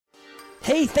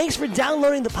Hey, thanks for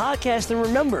downloading the podcast, and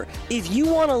remember, if you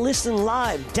want to listen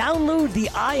live, download the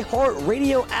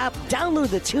iHeartRadio app,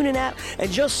 download the TuneIn app,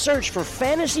 and just search for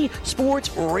Fantasy Sports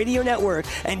Radio Network,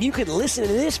 and you can listen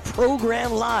to this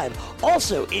program live.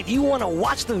 Also, if you want to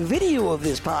watch the video of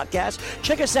this podcast,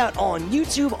 check us out on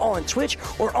YouTube, on Twitch,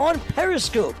 or on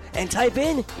Periscope, and type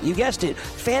in, you guessed it,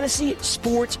 Fantasy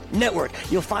Sports Network.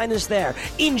 You'll find us there.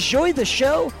 Enjoy the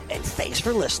show, and thanks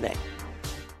for listening.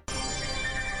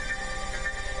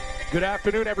 Good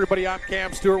afternoon, everybody. I'm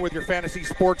Cam Stewart with your Fantasy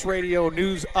Sports Radio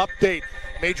news update.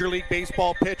 Major League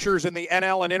Baseball pitchers in the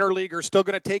NL and Interleague are still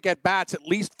going to take at bats, at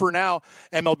least for now.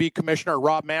 MLB Commissioner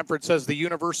Rob Manfred says the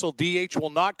universal DH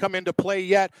will not come into play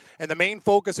yet, and the main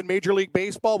focus in Major League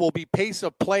Baseball will be pace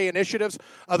of play initiatives.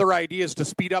 Other ideas to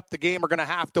speed up the game are going to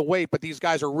have to wait, but these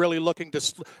guys are really looking to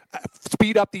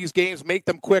speed up these games, make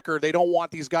them quicker. They don't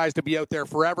want these guys to be out there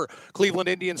forever. Cleveland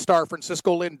Indians star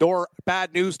Francisco Lindor,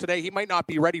 bad news today. He might not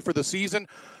be ready for the season.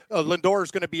 Lindor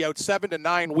is going to be out 7 to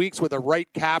 9 weeks with a right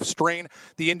calf strain.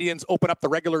 The Indians open up the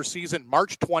regular season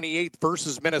March 28th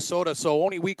versus Minnesota, so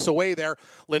only weeks away there.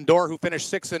 Lindor, who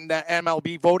finished 6th in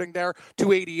MLB voting there,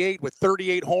 288 with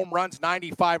 38 home runs,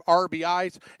 95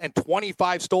 RBIs, and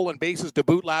 25 stolen bases to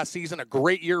boot last season. A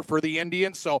great year for the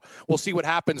Indians, so we'll see what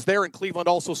happens there. And Cleveland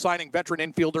also signing veteran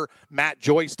infielder Matt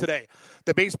Joyce today.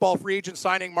 The baseball free agent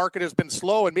signing market has been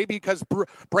slow, and maybe because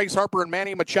Bryce Harper and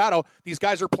Manny Machado, these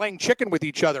guys are playing chicken with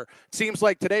each other. It seems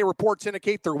like today reports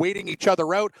indicate they're waiting each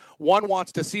other out. One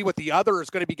wants to see what the other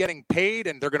is going to be getting paid,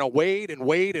 and they're going to wait and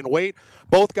wait and wait.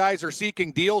 Both guys are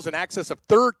seeking deals in excess of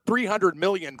 $300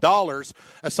 million.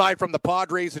 Aside from the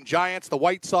Padres and Giants, the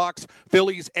White Sox,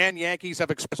 Phillies, and Yankees have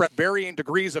expressed varying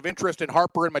degrees of interest in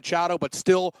Harper and Machado, but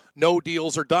still no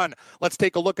deals are done. Let's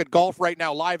take a look at golf right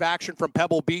now. Live action from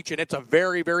Pebble Beach, and it's a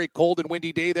very, very cold and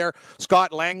windy day there.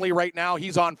 Scott Langley right now,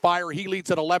 he's on fire. He leads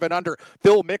at 11 under.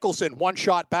 Phil Mickelson,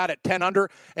 one-shot bat at 10 under.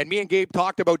 And me and Gabe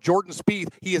talked about Jordan Spieth.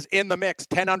 He is in the mix,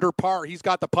 10 under par. He's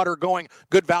got the putter going.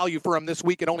 Good value for him this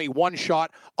week and only one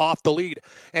shot off the lead.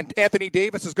 And Anthony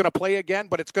Davis is going to play again,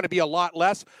 but it's going to be a lot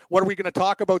less. What are we going to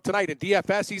talk about tonight? In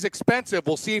DFS, he's expensive.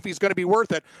 We'll see if he's going to be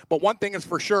worth it. But one thing is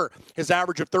for sure, his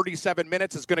average of 37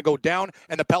 minutes is going to go down.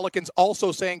 And the Pelicans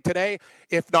also saying today,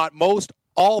 if not most,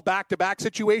 all back-to-back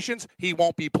situations, he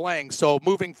won't be playing. So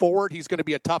moving forward, he's going to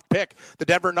be a tough pick. The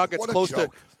Denver Nuggets close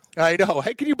joke. I know.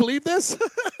 Hey, can you believe this?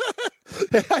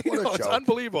 I know. It's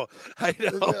unbelievable. I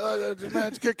know.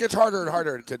 Man, it gets harder and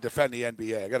harder to defend the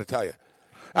NBA, I got to tell you.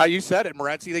 You said it,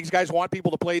 Morency. These guys want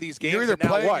people to play these games. You're either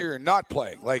playing or you're not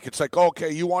playing. Like, it's like,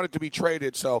 okay, you wanted to be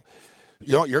traded, so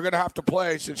you're going to have to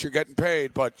play since you're getting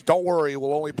paid, but don't worry,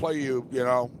 we'll only play you,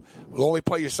 we'll only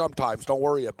play you sometimes. Don't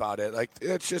worry about it. Like,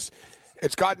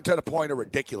 it's gotten to the point of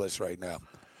ridiculous right now.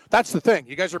 That's the thing.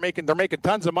 You guys they're making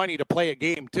tons of money to play a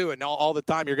game, too, and all the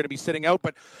time you're going to be sitting out.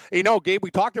 But, Gabe,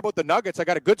 we talked about the Nuggets. I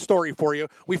got a good story for you.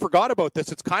 We forgot about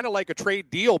this. It's kind of like a trade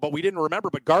deal, but we didn't remember.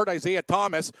 But guard Isaiah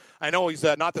Thomas, I know he's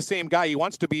not the same guy he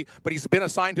wants to be, but he's been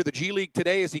assigned to the G League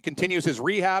today as he continues his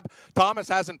rehab. Thomas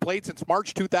hasn't played since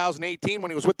March 2018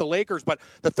 when he was with the Lakers, but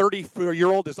the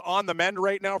 30-year-old is on the mend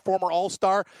right now, former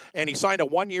All-Star, and he signed a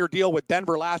one-year deal with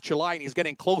Denver last July, and he's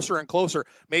getting closer and closer.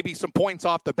 Maybe some points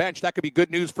off the bench. That could be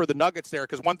good news for the Nuggets there,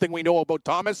 because one thing we know about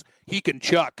Thomas, he can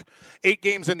chuck. 8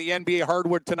 games in the NBA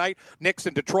Hardwood tonight. Knicks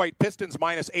and Detroit. Pistons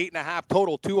minus 8.5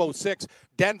 total, 206.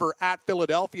 Denver at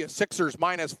Philadelphia. Sixers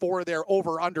minus 4 there,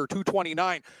 over under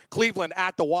 229. Cleveland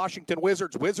at the Washington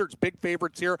Wizards. Wizards big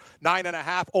favorites here,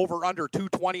 9.5 over under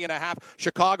 220.5.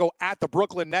 Chicago at the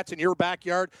Brooklyn Nets in your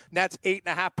backyard. Nets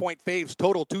 8.5 point faves,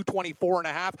 total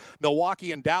 224.5.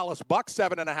 Milwaukee and Dallas Bucks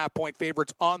 7.5 point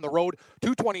favorites on the road,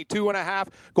 222.5.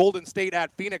 Golden State at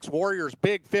Phoenix. Warriors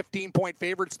big 15 point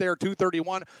favorites there,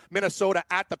 231. Minnesota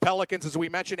at the Pelicans, as we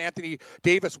mentioned, Anthony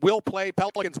Davis will play.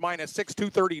 Pelicans minus 6,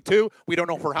 232. We don't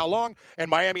know for how long. And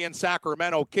Miami and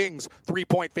Sacramento Kings 3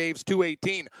 point faves,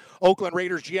 218. Oakland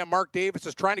Raiders GM Mark Davis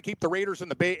is trying to keep the Raiders in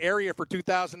the Bay Area for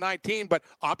 2019, but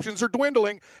options are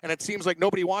dwindling, and it seems like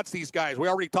nobody wants these guys. We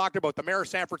already talked about the mayor of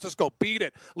San Francisco beat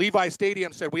it. Levi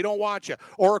Stadium said, we don't want you.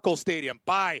 Oracle Stadium,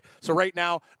 bye. So right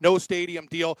now, no stadium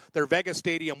deal. Their Vegas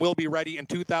Stadium will be ready in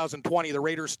 2020. The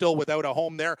Raiders still without a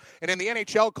home there. And in the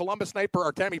NHL, Columbus sniper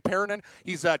Artemi Paranen,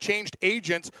 he's changed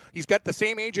agents. He's got the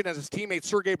same agent as his teammate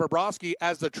Sergei Bobrovsky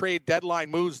as the trade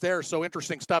deadline moves there. So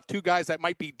interesting stuff. 2 guys that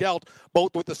might be dealt,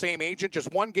 both with the same agent.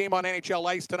 Just 1 game on NHL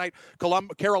ice tonight.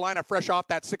 Carolina, fresh off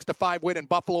that 6-5 win in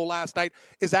Buffalo last night,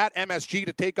 is at MSG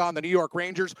to take on the New York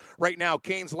Rangers. Right now,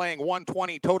 Canes laying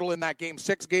 120 total in that game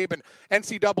 6, Gabe. And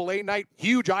NCAA night,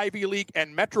 huge Ivy League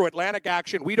and Metro Atlantic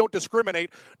action. We don't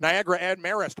discriminate. Niagara and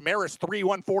Marist. Marist 3,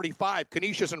 145.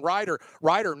 Canisius and Ryder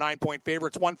 9-point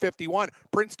favorites, 151.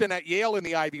 Princeton at Yale in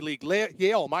the Ivy League.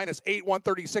 Yale -8,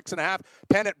 136.5.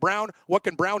 Penn at Brown. What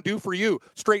can Brown do for you?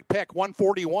 Straight pick,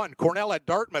 141. Cornell at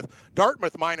Dartmouth.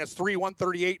 Dartmouth -3,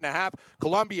 138.5.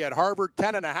 Columbia at Harvard,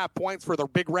 10.5 points for the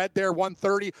Big Red there,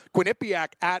 130.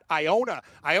 Quinnipiac at Iona.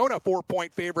 Iona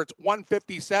 4-point favorites,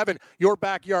 157. Your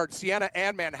backyard, Siena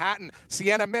and Manhattan.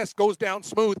 Siena missed, goes down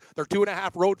smooth. They're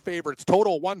 2.5 road favorites.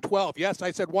 Total 112. Yes,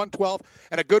 I said 112.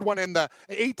 And a good one in the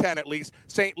A10 at least.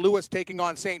 St. Louis taking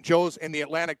on St. Joe's in the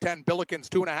Atlantic 10. Billikens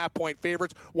 2.5-point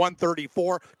favorites,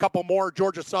 134. Couple more,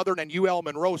 Georgia Southern and UL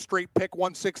Monroe straight pick,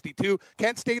 162.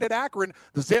 Kent State at Akron.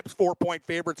 The Zips 4-point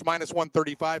favorites,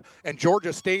 -135. And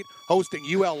Georgia State hosting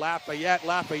UL Lafayette.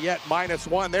 Lafayette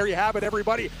 -1. There you have it,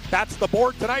 everybody. That's the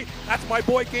board tonight. That's my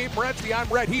boy Gabe Morency. I'm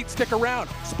Red Heat. Stick around.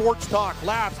 Sports talk,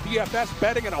 laughs, DFS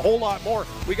betting, and a whole lot more.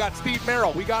 We got Steve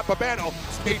Merrill. We got Babano.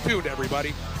 Stay tuned,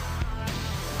 everybody.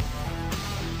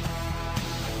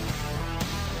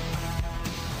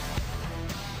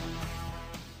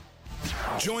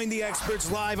 Join the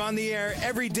experts live on the air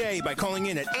every day by calling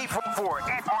in at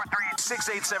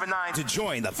 844-843-6879 to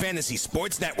join the Fantasy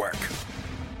Sports Network.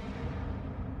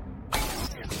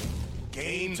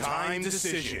 Game time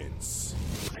decisions.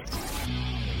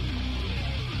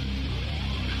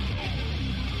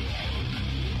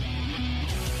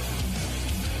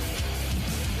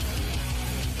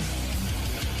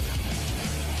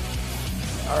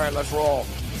 All right, let's roll.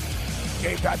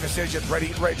 Game time decisions, Red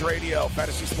Heat Rage Radio,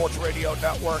 Fantasy Sports Radio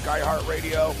Network,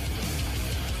 iHeartRadio.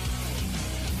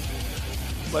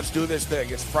 Let's do this thing.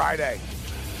 It's Friday.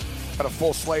 Got a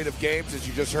full slate of games, as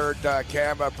you just heard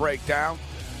Cam break down.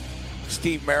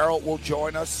 Steve Merrill will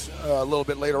join us a little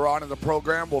bit later on in the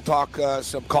program. We'll talk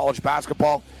some college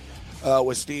basketball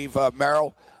with Steve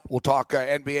Merrill. We'll talk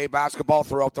NBA basketball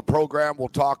throughout the program. We'll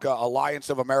talk Alliance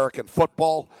of American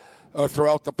Football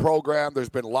throughout the program. There's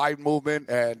been line movement,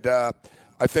 and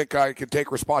I think I can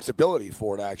take responsibility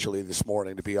for it, actually, this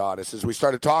morning, to be honest. As we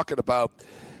started talking about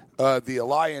the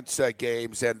Alliance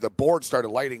games, and the board started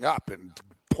lighting up, and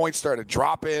points started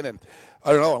dropping, and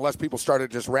I don't know, unless people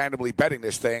started just randomly betting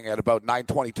this thing at about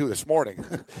 9:22 this morning.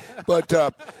 But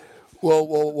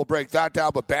we'll break that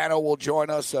down. Babano will join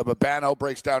us. Babano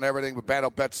breaks down everything. Babano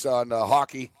bets on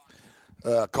hockey,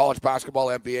 college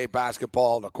basketball, NBA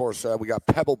basketball, and, of course, we got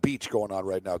Pebble Beach going on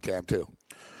right now, Cam, too.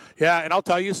 Yeah, and I'll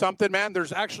tell you something, man.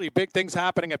 There's actually big things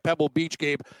happening at Pebble Beach,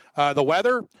 Gabe. The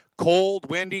weather, cold,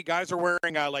 windy. Guys are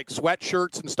wearing like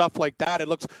sweatshirts and stuff like that. It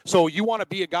looks so. You want to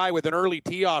be a guy with an early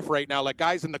tee off right now, like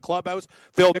guys in the clubhouse.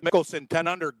 Phil Mickelson, 10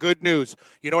 under. Good news.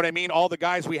 You know what I mean? All the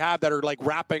guys we have that are like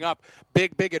wrapping up,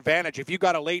 big advantage. If you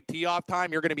got a late tee off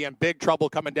time, you're going to be in big trouble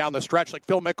coming down the stretch. Like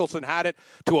Phil Mickelson had it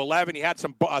to 11. He had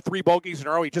some 3 bogeys in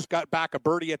a row. He just got back a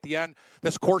birdie at the end.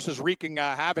 This course is wreaking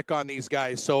havoc on these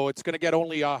guys, so it's going to get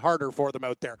only harder for them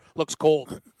out there. Looks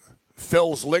cold.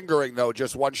 Phil's lingering, though,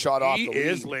 just one shot off the lead. He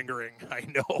is lingering. I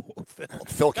know.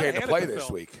 Phil came to play this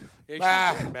week.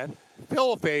 Yeah, man. Phil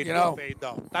will fade. He'll fade,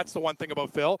 though. That's the one thing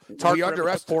about Phil. It's hard for him to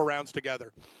put 4 rounds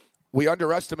together. We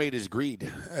underestimate his greed.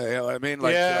 You know what I mean?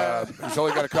 Like, he's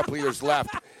only got a couple of years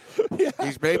left. Yeah.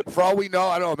 He's made, for all we know,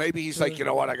 I don't know, maybe he's like, you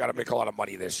know what, I got to make a lot of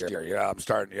money this year. You know, I'm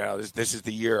starting, you know, this is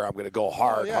the year I'm going to go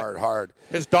hard.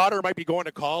 His daughter might be going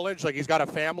to college. Like, he's got a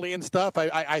family and stuff.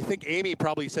 I think Amy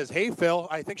probably says, hey, Phil,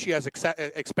 I think she has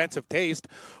expensive taste.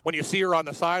 When you see her on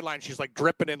the sideline, she's like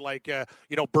dripping in like,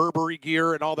 Burberry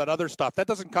gear and all that other stuff. That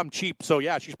doesn't come cheap. So,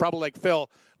 yeah, she's probably like, Phil,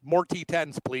 more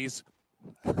T10s, please.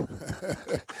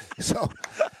 So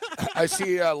I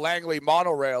see Langley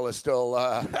Monorail is still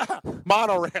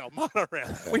monorail.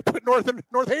 We put North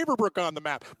Haverbrook on the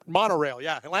map. Monorail,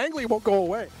 yeah. Langley won't go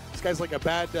away. This guy's like a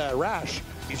bad rash.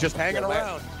 He's just hanging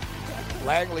around.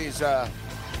 Langley's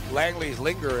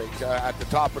lingering at the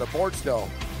top of the board still.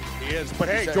 He is. But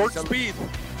hey, Jordan Spieth.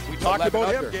 We talked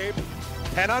about him, Gabe.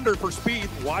 10 under for Spieth.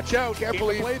 Watch out. Can't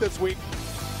believe play this week.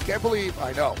 Can't believe.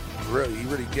 I know. He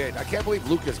really did. I can't believe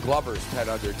Lucas Glover's 10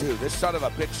 under, too. This son of a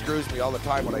bitch screws me all the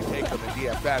time when I take him in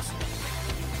DFS.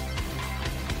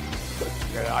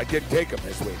 I didn't take him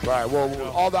this week. All right,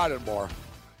 well, all that and more.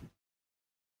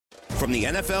 From the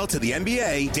NFL to the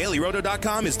NBA,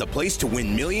 DailyRoto.com is the place to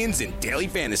win millions in daily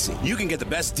fantasy. You can get the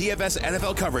best DFS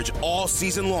NFL coverage all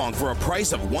season long for a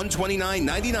price of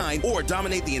 $129.99 or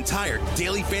dominate the entire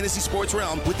daily fantasy sports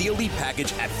realm with the Elite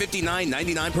Package at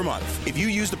 $59.99 per month. If you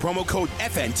use the promo code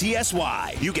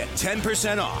FNTSY, you get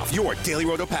 10% off your Daily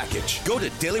Roto package. Go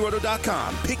to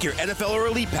DailyRoto.com, pick your NFL or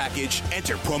Elite Package,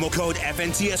 enter promo code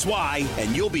FNTSY,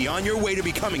 and you'll be on your way to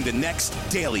becoming the next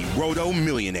Daily Roto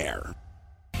millionaire.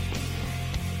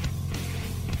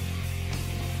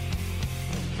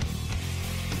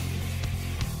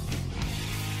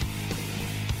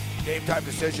 Game Time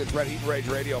Decisions, Red Heat and Rage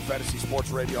Radio, Fantasy Sports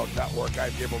Radio Network.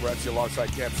 I'm Gabriel Morency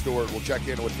alongside Cam Stewart. We'll check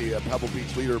in with the Pebble Beach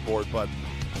leaderboard. But,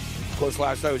 of course,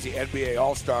 last night was the NBA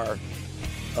All-Star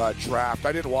draft.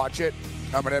 I didn't watch it.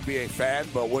 I'm an NBA fan,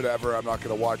 but whatever. I'm not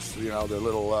going to watch, the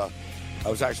little I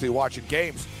was actually watching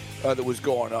games that was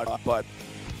going on. But,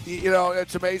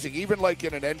 it's amazing. Even like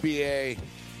in an NBA,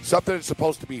 something that's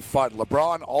supposed to be fun,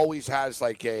 LeBron always has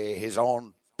like his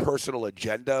own personal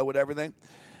agenda with everything.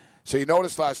 So you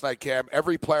noticed last night, Cam,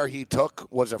 every player he took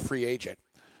was a free agent.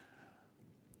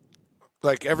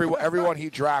 Like everyone he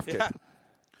drafted. Yeah.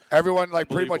 Everyone, like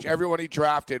pretty much everyone he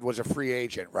drafted was a free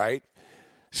agent, right?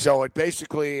 So it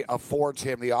basically affords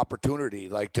him the opportunity,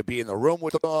 like, to be in the room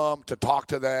with them, to talk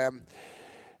to them.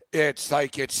 It's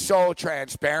like, it's so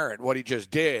transparent what he just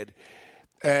did.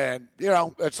 And,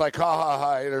 it's like,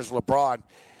 there's LeBron.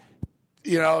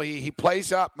 He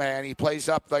plays up, man. He plays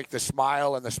up like the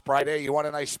smile and the Sprite. Hey, you want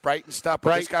a nice Sprite and stuff?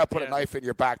 But this guy put a knife in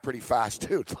your back pretty fast,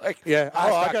 dude. Like,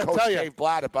 I got Coach Dave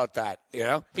Blatt about that.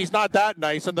 He's not that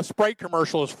nice. And the Sprite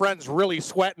commercial, his friend's really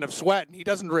sweating of sweat, and he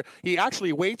doesn't. He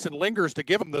actually waits and lingers to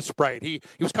give him the Sprite. He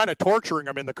was kind of torturing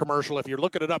him in the commercial. If you're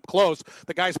looking it up close,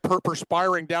 the guy's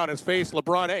perspiring down his face.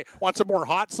 LeBron, hey, want some more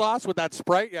hot sauce with that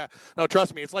Sprite? Yeah, no,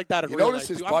 trust me, it's like that. You notice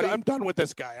his buddy? I'm done with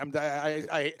this guy.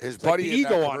 His buddy like the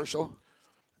ego on commercial.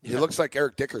 He looks like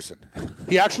Eric Dickerson.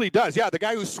 He actually does. Yeah, the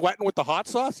guy who's sweating with the hot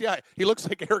sauce. Yeah, he looks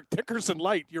like Eric Dickerson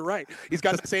light. You're right. He's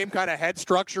got the same kind of head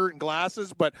structure and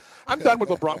glasses. But I'm done with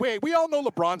LeBron. Wait, we all know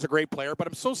LeBron's a great player, but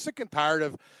I'm so sick and tired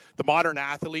of the modern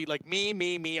athlete. Like,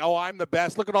 me. Oh, I'm the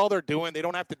best. Look at all they're doing. They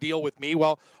don't have to deal with me.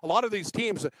 Well, a lot of these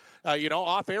teams,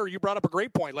 off air, you brought up a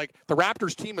great point. Like, the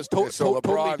Raptors team is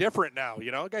totally different now.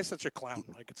 The guy's such a clown.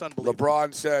 Like, it's unbelievable.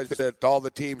 LeBron says that all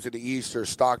the teams in the East are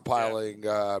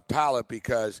stockpiling talent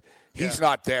because he's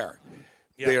not there.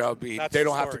 Yeah. They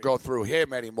don't have to go through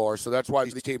him anymore. So that's why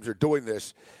these teams are doing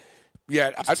this.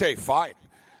 Yeah, I'd say fine.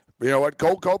 You know what?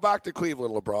 Go back to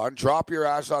Cleveland, LeBron. Drop your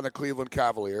ass on the Cleveland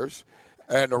Cavaliers.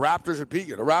 And the Raptors would beat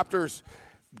you. The Raptors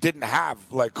didn't have,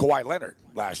 like, Kawhi Leonard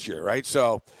last year, right?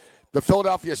 So the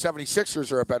Philadelphia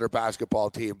 76ers are a better basketball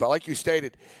team. But like you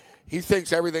stated, he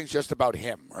thinks everything's just about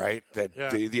him, right? That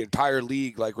the entire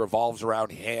league, like, revolves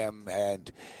around him. And,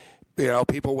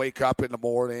 people wake up in the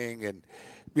morning and,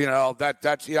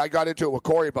 that's I got into it with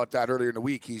Corey about that earlier in the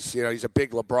week. He's a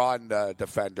big LeBron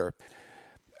defender.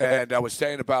 And I was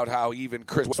saying about how even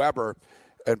Chris Webber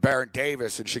and Baron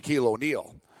Davis and Shaquille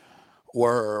O'Neal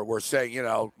were saying,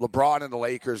 LeBron and the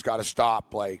Lakers got to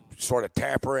stop, like, sort of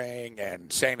tampering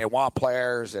and saying they want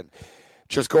players and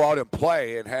just go out and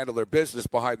play and handle their business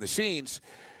behind the scenes.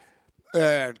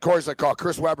 And Corey's like, oh,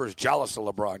 Chris Webber's jealous of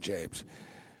LeBron James.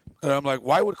 And I'm like,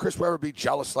 why would Chris Webber be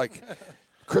jealous? Like,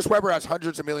 Chris Webber has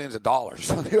hundreds of millions of dollars.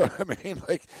 You know what I mean?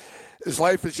 Like, his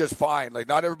life is just fine. Like,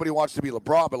 not everybody wants to be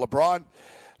LeBron, but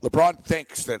LeBron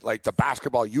thinks that, like, the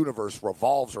basketball universe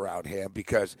revolves around him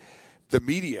because the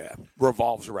media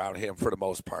revolves around him for the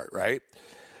most part, right?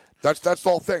 That's the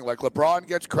whole thing. Like, LeBron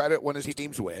gets credit when his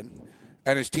teams win,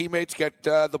 and his teammates get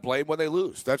the blame when they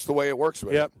lose. That's the way it works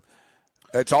with him.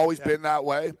 It's always been that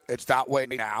way. It's that way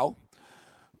now.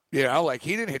 Like,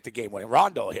 he didn't hit the game winning.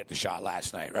 Rondo hit the shot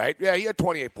last night, right? Yeah, he had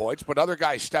 28 points, but other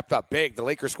guys stepped up big. The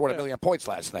Lakers scored 1 million points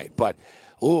last night. But,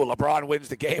 LeBron wins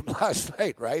the game last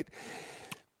night, right?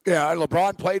 Yeah,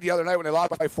 LeBron played the other night when they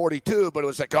lost by 42, but it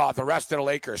was like, the rest of the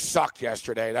Lakers sucked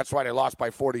yesterday. That's why they lost by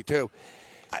 42.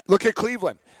 Look at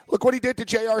Cleveland. Look what he did to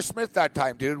J.R. Smith that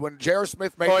time, dude. When J.R.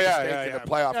 Smith made a mistake in the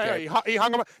playoff game. He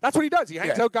hung him. That's what he does. He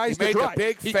hangs out guys to dry. He made a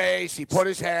big face. He put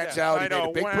his hands out. He made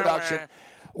a big production.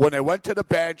 When they went to the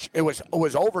bench, it was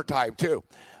overtime, too.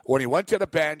 When he went to the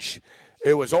bench,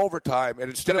 it was overtime. And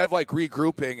instead of, like,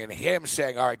 regrouping and him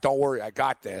saying, all right, don't worry, I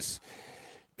got this,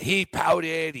 he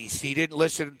pouted. He didn't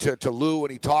listen to Lou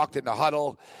when he talked in the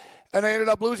huddle. And they ended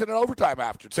up losing in overtime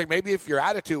after. It's like, maybe if your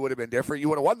attitude would have been different, you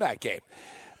would have won that game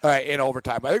in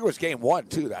overtime. I think it was game 1,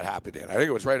 too, that happened in. I think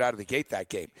it was right out of the gate that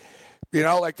game.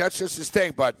 That's just his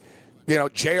thing. But,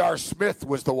 J.R. Smith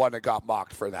was the one that got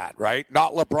mocked for that, right?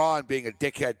 Not LeBron being a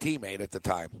dickhead teammate at the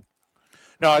time.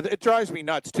 No, it drives me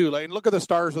nuts, too. Like, look at the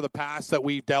stars of the past that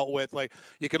we've dealt with. Like,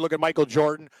 you could look at Michael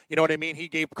Jordan. You know what I mean? He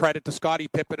gave credit to Scottie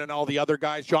Pippen and all the other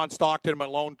guys. John Stockton,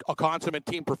 Malone, consummate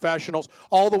team professionals,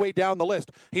 all the way down the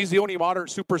list. He's the only modern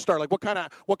superstar. Like, what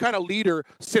kind of leader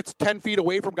sits 10 feet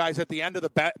away from guys at the end of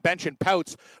the bench and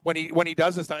pouts when he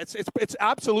does this stuff? It's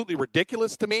absolutely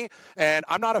ridiculous to me, and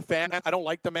I'm not a fan. I don't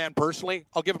like the man personally.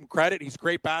 I'll give him credit. He's a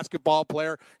great basketball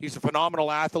player. He's a phenomenal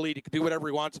athlete. He can do whatever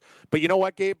he wants. But you know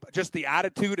what, Gabe? Just the attitude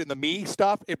attitude and the me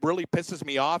stuff, it really pisses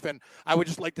me off. And I would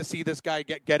just like to see this guy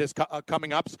get his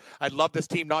coming ups. I'd love this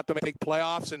team not to make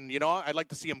playoffs. And, I'd like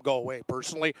to see him go away.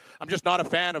 Personally, I'm just not a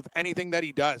fan of anything that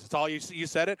he does. It's all you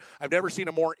said it. I've never seen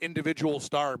a more individual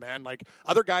star, man. Like,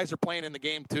 other guys are playing in the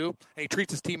game too, and he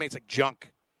treats his teammates like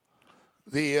junk.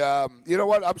 You know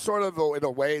what? I'm sort of in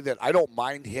a way that I don't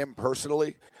mind him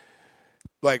personally.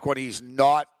 Like, when it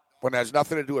has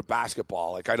nothing to do with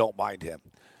basketball, like, I don't mind him.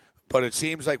 But it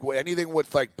seems like anything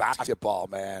with, like, basketball,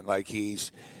 man, like,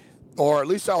 or at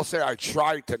least I'll say I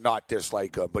try to not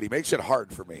dislike him, but he makes it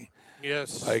hard for me.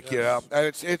 Yes. Like, and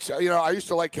it's I used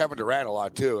to like Kevin Durant a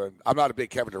lot too, and I'm not a big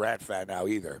Kevin Durant fan now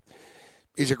either.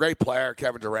 He's a great player,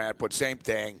 Kevin Durant, but same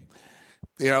thing.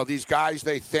 These guys,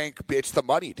 they think it's the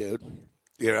money, dude.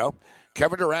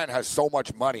 Kevin Durant has so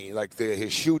much money. Like,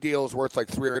 his shoe deal is worth like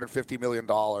 $350 million.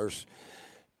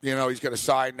 He's going to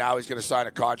sign now. He's going to sign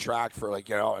a contract for like,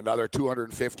 another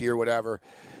 250 or whatever.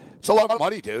 It's a lot of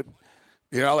money, dude.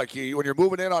 Like when you're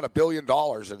moving in on $1 billion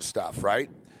and stuff,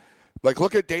 right? Like,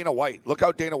 look at Dana White. Look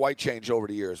how Dana White changed over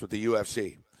the years with the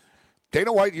UFC.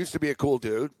 Dana White used to be a cool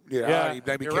dude. He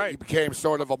became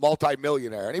sort of a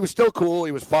multi-millionaire. And he was still cool.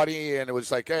 He was funny. And it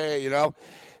was like, hey,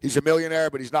 he's a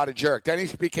millionaire, but he's not a jerk. Then he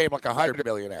became like a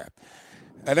 $100-millionaire.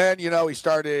 And then, he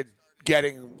started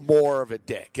getting more of a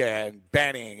dick and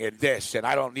banning and this. And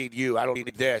I don't need you. I don't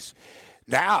need this.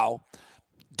 Now,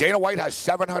 Dana White has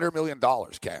 $700 million,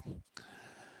 Cam.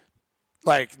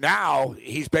 Like, now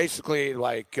he's basically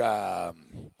like,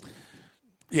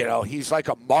 he's like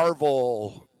a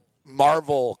Marvel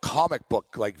comic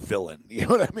book like villain. You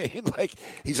know what I mean? Like,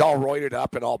 he's all roided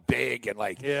up and all big and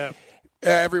like,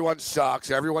 everyone sucks.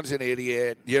 Everyone's an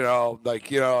idiot.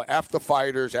 F the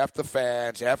fighters, F the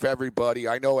fans, F everybody.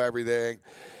 I know everything.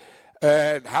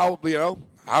 And how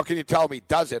can you tell me he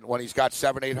doesn't when he's got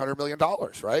 $700-800 million,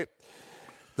 right?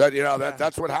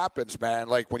 That's what happens, man.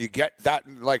 Like, when you get that,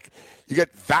 like, you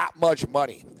get that much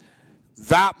money,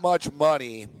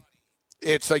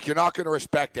 it's like you're not going to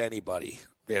respect anybody.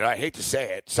 I hate to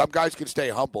say it. Some guys can stay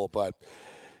humble, but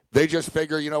they just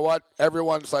figure, you know what?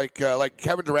 Everyone's like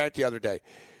Kevin Durant the other day.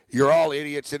 You're all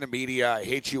idiots in the media. I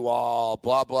hate you all,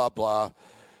 blah, blah, blah.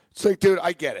 It's like, dude,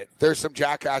 I get it. There's some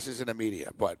jackasses in the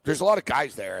media, but there's a lot of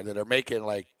guys there that are making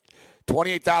like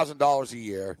 $28,000 a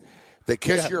year. They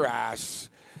kiss your ass.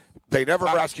 They never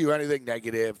ask you anything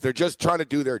negative. They're just trying to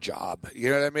do their job.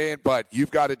 You know what I mean? But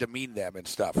you've got to demean them and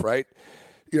stuff, right?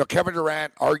 Kevin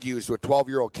Durant argues with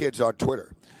 12-year-old kids on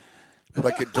Twitter.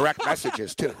 Like, in direct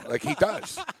messages, too. Like, he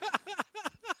does.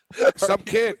 Some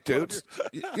kid, dude.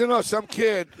 Some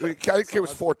kid. I think the kid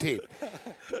was 14.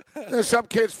 Some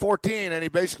kid's 14, and he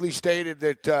basically stated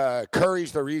that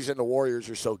Curry's the reason the Warriors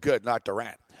are so good, not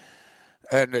Durant.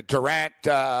 And Durant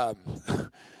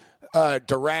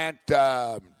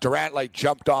like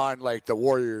jumped on like the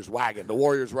Warriors wagon. The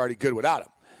Warriors were already good without him.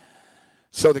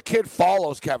 So the kid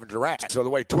follows Kevin Durant. So the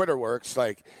way Twitter works,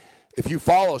 like, if you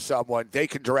follow someone, they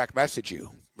can direct message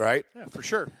you, right? Yeah, for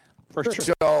sure.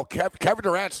 So Kevin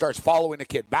Durant starts following the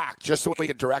kid back just so he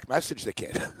can direct message the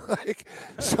kid.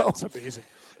 That's amazing.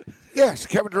 Yes,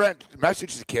 Kevin Durant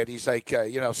messages the kid. He's like,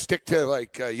 stick to,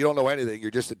 like, you don't know anything.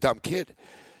 You're just a dumb kid.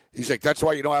 He's like, that's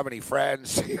why you don't have any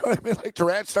friends. You know what I mean? Like,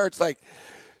 Durant starts, like,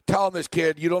 telling this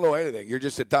kid, you don't know anything. You're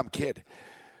just a dumb kid.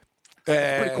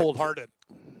 And pretty cold-hearted.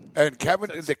 And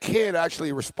the kid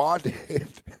actually responded.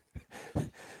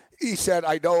 He said,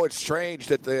 I know it's strange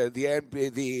that the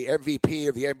MVP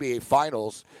of the NBA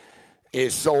Finals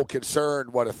is so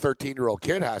concerned what a 13-year-old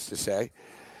kid has to say.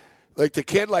 Like, the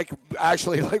kid, like,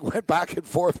 actually, like, went back and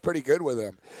forth pretty good with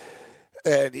him.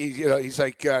 And he's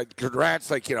like,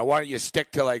 Durant's like, why don't you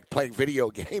stick to, like, playing video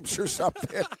games or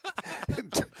something?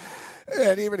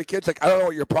 And even the kid's like, I don't know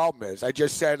what your problem is. I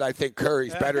just said I think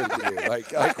Curry's better than you. Like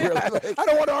really, like, I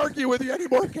don't want to argue with you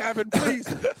anymore, Kevin,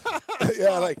 please.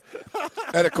 Yeah, like,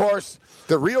 and of course,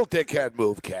 the real dickhead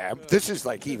move, Cam, this is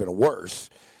like even worse.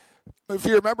 If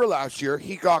you remember last year,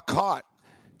 he got caught.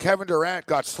 Kevin Durant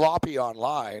got sloppy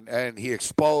online, and he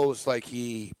exposed, like,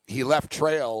 he left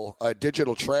a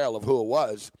digital trail of who it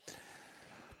was.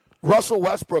 Russell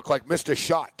Westbrook, like, missed a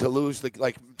shot to lose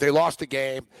they lost the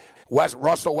game.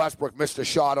 Russell Westbrook missed a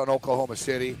shot on Oklahoma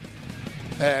City.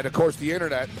 And, of course, the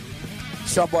internet,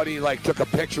 somebody, like, took a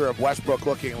picture of Westbrook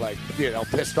looking, like,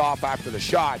 pissed off after the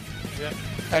shot. Yeah.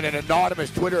 And an anonymous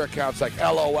Twitter account's like,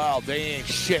 LOL, they ain't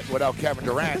shit without Kevin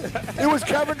Durant. It was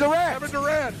Kevin Durant. Kevin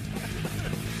Durant.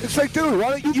 It's like, dude,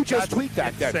 why don't you just tweet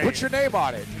that then? Put your name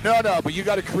on it. No, but you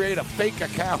got to create a fake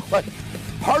account. Like,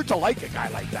 hard to like a guy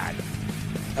like that.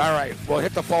 All right, we'll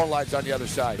hit the phone lines on the other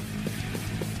side.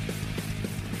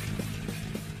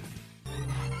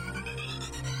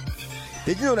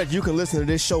 Did you know that you can listen to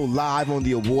this show live on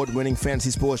the award-winning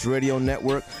Fantasy Sports Radio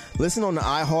Network? Listen on the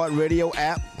iHeartRadio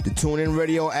app, the TuneIn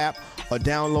Radio app, or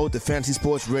download the Fantasy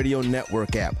Sports Radio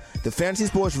Network app. The Fantasy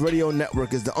Sports Radio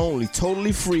Network is the only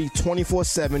totally free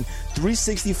 24/7,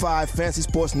 365 Fantasy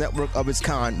Sports Network of its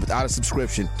kind without a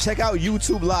subscription. Check out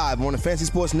YouTube Live on the Fantasy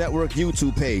Sports Network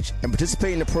YouTube page and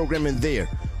participate in the programming there,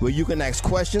 where you can ask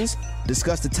questions,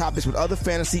 discuss the topics with other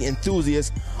fantasy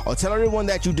enthusiasts, or tell everyone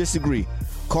that you disagree.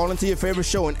 Call into your favorite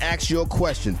show and ask your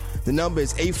question. The number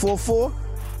is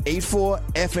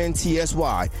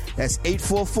 844-84-FNTSY. That's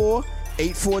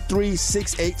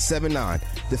 844-843-6879.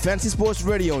 The Fantasy Sports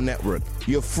Radio Network,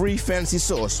 your free fantasy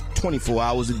source 24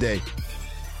 hours a day.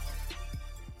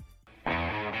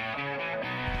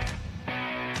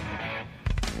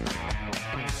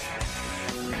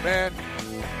 Man,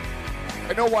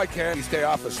 I know why can't you stay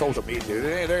off of social media, dude.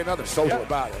 There ain't nothing social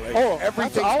about it. Like,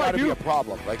 everything's got to be a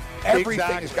problem. Like,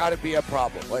 everything's got to be a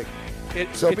problem. Like,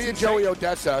 me and Joey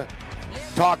Odessa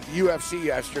talked UFC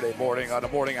yesterday morning on the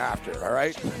morning after, all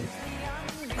right?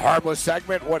 Harmless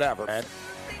segment, whatever, man.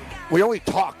 We only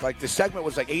talked, like, the segment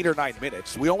was like 8 or 9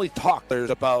 minutes. We only talked, we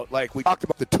talked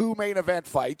about the 2 main event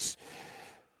fights,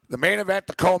 the main event,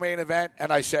 the co-main event,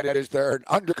 and I said, is there an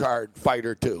undercard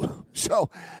fighter too? So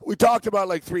we talked about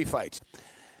like 3 fights.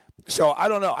 So I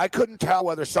don't know. I couldn't tell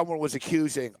whether someone was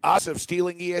accusing us of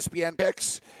stealing ESPN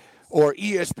picks or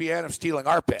ESPN of stealing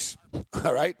our picks,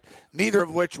 all right? Neither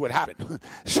of which would happen.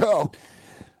 So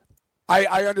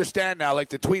I understand now, like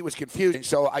the tweet was confusing.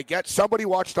 So I get somebody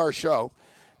watched our show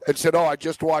and said, I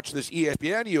just watched this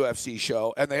ESPN UFC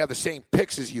show, and they have the same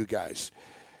picks as you guys.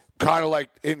 Kind of like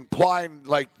implying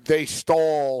like they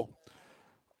stole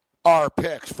our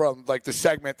picks from like the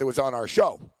segment that was on our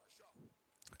show.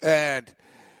 And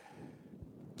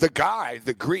the guy,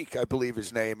 the Greek, I believe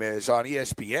his name is, on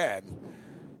ESPN,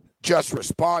 just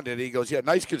responded. He goes, yeah,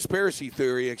 nice conspiracy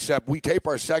theory, except we tape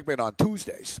our segment on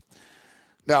Tuesdays.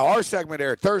 Now, our segment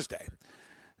aired Thursday.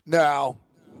 Now,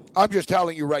 I'm just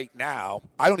telling you right now,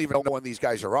 I don't even know when these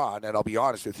guys are on, and I'll be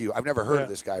honest with you, I've never heard of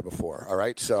this guy before, all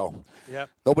right? So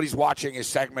nobody's watching his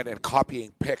segment and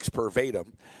copying picks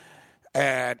verbatim.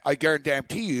 And I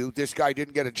guarantee you, this guy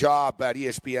didn't get a job at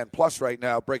ESPN Plus right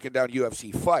now breaking down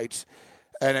UFC fights,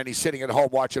 and then he's sitting at home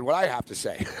watching what I have to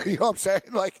say. You know what I'm saying?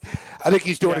 Like, I think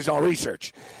he's doing his own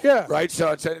research. Yeah. Right?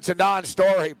 So it's a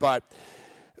non-story, but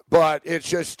it's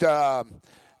just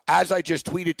as I just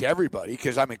tweeted to everybody,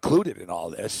 because I'm included in all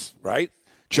this, right?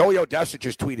 Joey Odessa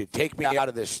just tweeted, take me out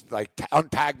of this, like,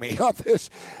 untag me on this.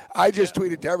 I just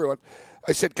tweeted to everyone.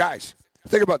 I said, guys,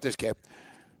 think about this, Kim.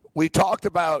 We talked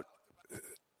about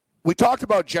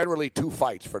generally 2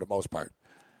 fights for the most part.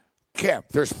 Kim,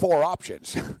 there's 4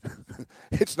 options.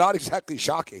 It's not exactly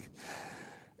shocking.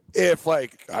 If,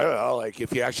 like, I don't know, like,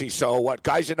 if you actually saw what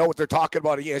guys that know what they're talking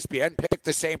about at ESPN pick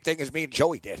the same thing as me and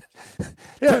Joey did.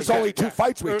 There's only 2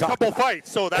 fights we talked about. A couple fights,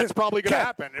 so that's probably going to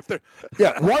happen. If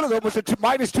one of them was a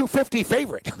minus 250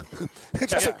 favorite.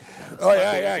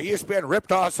 ESPN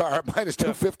ripped off our minus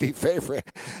 250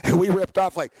 favorite, and we ripped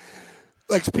off like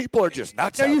people are just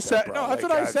nuts. Yeah, you said bro. No. That's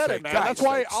what I said, it, man. That's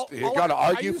why you got to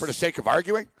argue for the sake of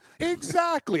arguing.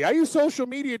 Exactly. I use social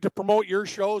media to promote your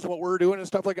shows, what we're doing and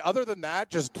stuff like that. Other than that,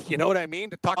 just, you know what I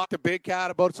mean? To talk to Big Cat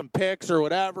about some picks or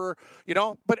whatever, you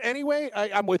know? But anyway,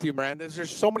 I'm with you, man. There's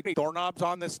so many doorknobs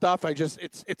on this stuff. It's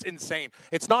insane.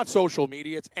 It's not social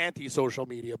media. It's anti-social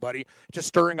media, buddy. Just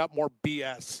stirring up more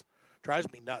BS.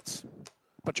 Drives me nuts.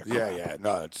 Bunch of crap.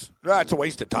 No, it's a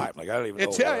waste of time. Like, I don't even know.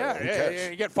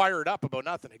 You get fired up about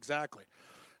nothing. Exactly.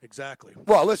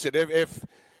 Well, listen, if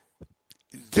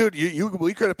dude,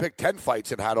 we could have picked 10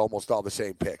 fights and had almost all the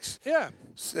same picks. Yeah.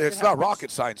 It's not rocket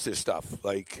science, this stuff.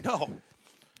 Like, no.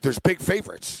 There's big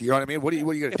favorites. You know what I mean? What are you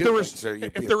going to do?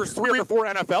 If there was 3 or 4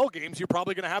 NFL games, you're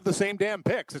probably going to have the same damn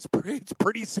picks. It's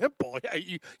pretty simple. Yeah,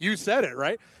 you said it,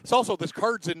 right? It's also, this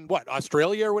card's in,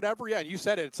 Australia or whatever? Yeah, you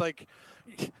said it. It's like,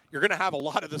 you're going to have a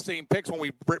lot of the same picks. When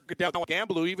we get down with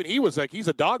Gamblu, even he was like, he's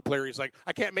a dog player. He's like,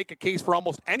 I can't make a case for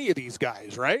almost any of these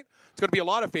guys, right? It's going to be a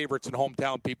lot of favorites and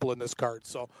hometown people in this card.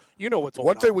 So you know what's going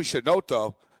on. One thing we should note,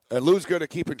 though, and Lou's good at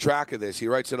keeping track of this. He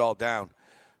writes it all down.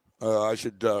 I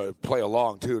should play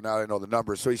along, too, now that I know the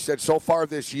numbers. So he said so far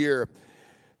this year,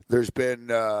 there's been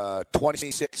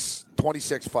 26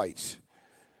 fights.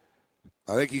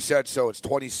 I think he said so. It's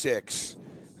 26.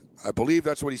 I believe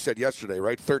that's what he said yesterday,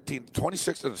 right? 13.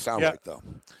 26 doesn't sound right, though.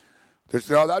 That's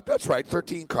right.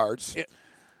 13 cards. Yeah.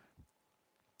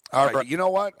 All right. You know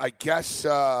what? I guess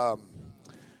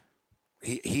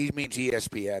he means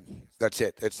ESPN. That's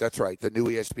it. That's right. The new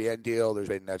ESPN deal.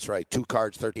 That's right. 2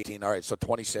 cards, 13. All right. So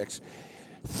 26.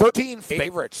 13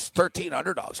 favorites, 13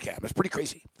 underdogs, Cam. That's pretty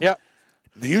crazy. Yeah.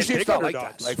 Usually and it's not like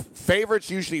underdogs. that. Like favorites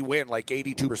usually win like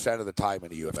 82% of the time in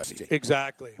the UFC.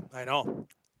 Exactly. I know.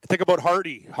 Think about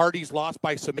Hardy. Hardy's lost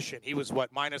by submission. He was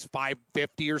what, minus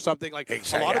 550 or something. Like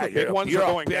Exactly. a lot of the big ones are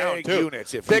going down too.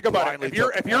 Units if Think you about it. If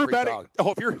you're betting,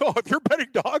 if you're betting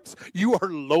dogs, you are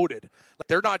loaded. Like,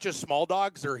 they're not just small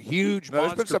dogs; they're huge.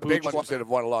 There's been some big ones that have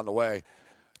won along the way.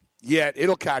 Yet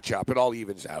it'll catch up. It all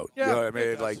evens out. Yeah, you know what I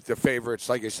mean? Like the favorites.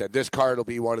 Like I said, this card will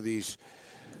be one of these.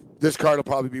 This card will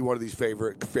probably be one of these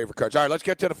favorite cards. All right, let's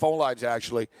get to the phone lines.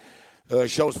 Actually.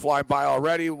 Show's flying by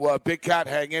already. Big Cat,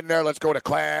 hang in there. Let's go to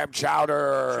Clam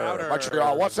Chowder.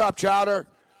 Montreal. What's up, Chowder?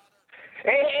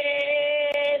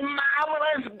 Hey,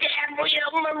 marvelous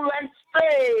Gabriel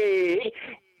Morency.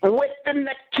 Within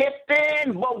the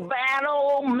Kitten,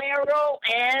 Bovano, Merrill,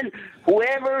 and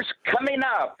whoever's coming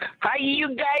up. How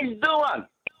you guys doing?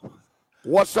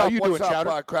 What's up? How you doing,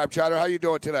 Chowder? Crab Chowder? How you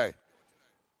doing today?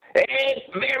 Hey,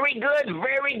 very good,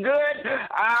 very good.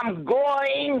 I'm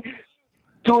going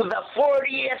to the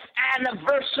 40th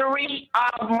anniversary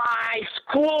of my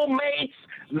schoolmates,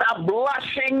 the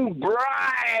Blushing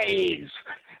Brides.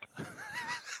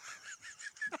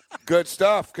 Good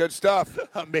stuff. Good stuff.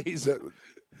 Amazing.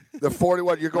 The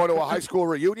 41. You're going to a high school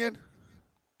reunion?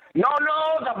 No,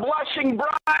 the Blushing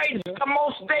Brides, the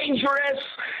most dangerous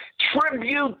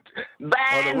tribute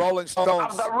band the Rolling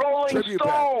Stones. of the Rolling Band.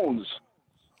 Stones.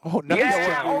 Oh, nice.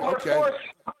 Yeah,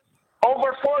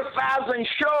 over 4,000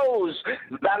 shows.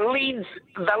 The lead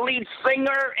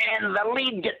singer and the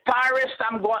lead guitarist.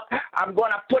 I'm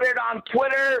going to put it on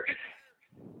Twitter.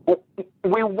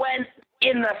 We went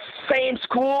in the same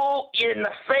school, in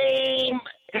the same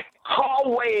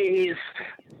hallways,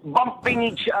 bumping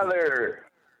each other.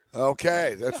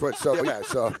 Okay, that's what. So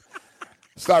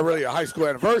it's not really a high school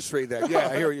anniversary then. Yeah,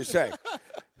 I hear what you're saying.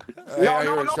 No,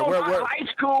 high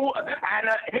school and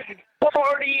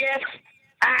 40th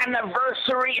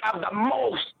anniversary of the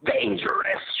most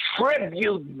dangerous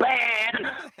tribute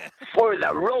band for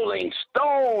the Rolling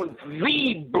Stones,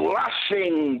 the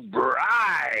Blushing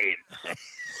Brides.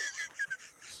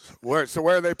 Where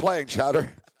are they playing,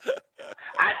 Chowder?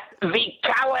 At the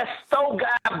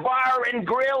Calistoga Bar and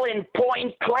Grill in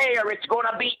Point Claire. It's going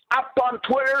to be up on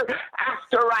Twitter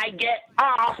after I get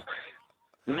off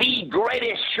the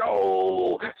greatest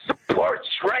show, Sports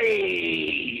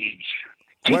Rage.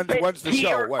 When's the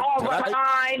show? What, all tonight? the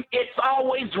time. It's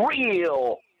always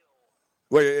real.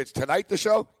 Wait, it's tonight the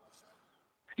show?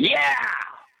 Yeah.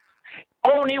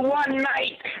 Only one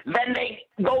night. Then they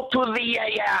go to the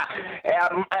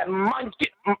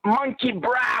Monkey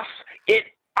Brass in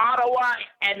Ottawa,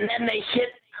 and then they hit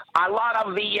a lot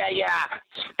of the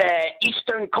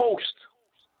Eastern Coast.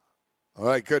 All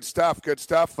right, good stuff,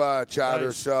 Chowder.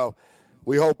 Nice. So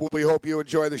we hope you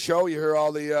enjoy the show. You hear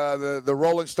all the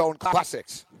Rolling Stone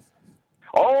classics.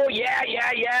 Oh yeah.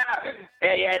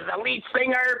 The lead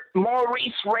singer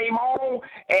Maurice Raymond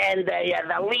and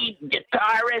the lead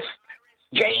guitarist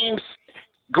James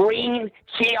Green.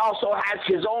 He also has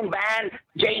his own band,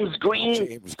 James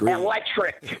Green.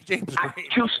 Electric. James Green.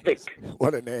 Acoustic.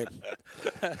 What a name.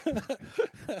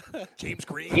 James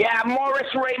Green. Yeah,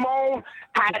 Maurice Raymond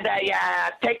had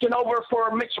taken over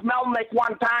for Mitch Melnick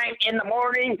one time in the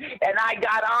morning, and I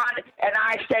got on, and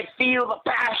I said, feel the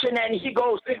passion, and he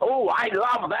goes, oh, I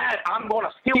love that. I'm going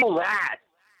to feel that.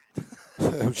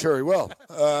 I'm sure he will.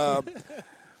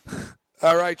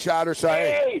 All right, Chowder. So,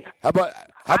 hey, how about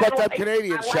that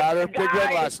Canadians, Chowder? Big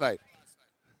win last night.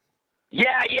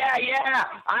 Yeah.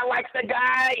 I like the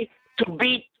guy to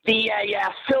beat the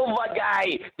Silva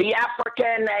guy, the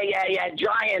African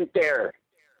giant there.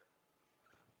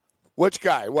 Which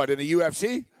guy? What, in the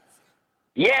UFC?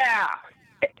 Yeah.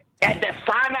 At the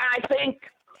Sana, I think.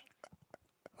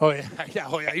 Oh,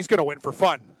 yeah. He's going to win for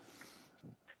fun.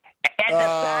 At the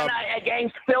Sana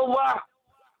against Silva.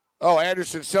 Oh,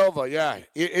 Anderson Silva, yeah.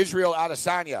 Israel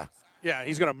Adesanya. Yeah,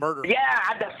 he's going to murder him. Yeah,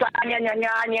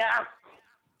 Adesanya.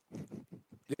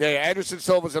 Yeah, Anderson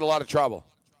Silva's in a lot of trouble.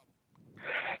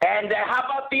 And how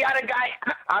about the other guy?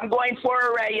 I'm going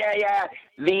for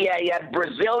the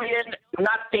Brazilian,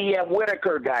 not the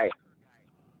Whitaker guy.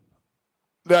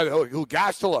 No, who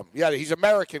Gastelum? Yeah, he's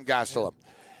American Gastelum.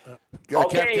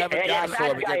 Okay, Kevin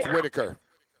Gastelum against Whitaker.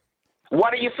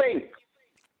 What do you think?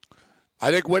 I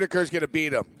think Whitaker's going to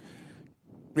beat him.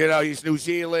 You know, he's New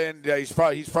Zealand. He's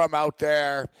from out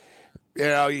there. You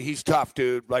know, he's tough,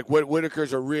 dude. Like,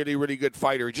 Whitaker's a really, really good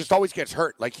fighter. He just always gets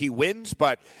hurt. Like, he wins,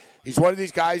 but he's one of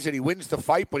these guys that he wins the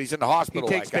fight, but he's in the hospital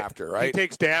after, right? He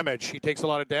takes damage. He takes a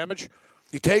lot of damage.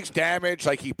 He takes damage,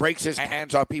 like he breaks his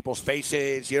hands on people's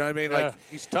faces. You know what I mean? Yeah, like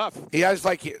he's tough. He has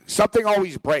something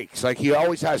always breaks. Like he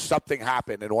always has something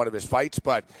happen in one of his fights,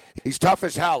 but he's tough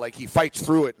as hell. Like he fights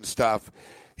through it and stuff.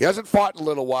 He hasn't fought in a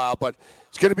little while, but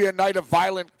it's going to be a night of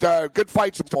violent, good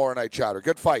fights tomorrow night, Chowder.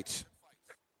 Good fights.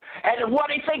 And what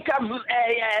do you think of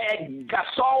a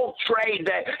Gasol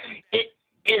trade?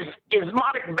 Is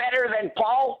Mark better than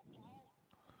Paul?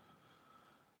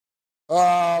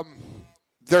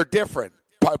 They're different.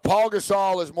 Paul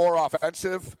Gasol is more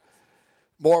offensive,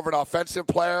 more of an offensive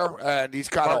player, and he's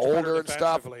kind of older and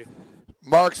stuff.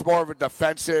 Mark's more of a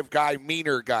defensive guy,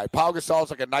 meaner guy. Paul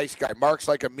Gasol's like a nice guy. Mark's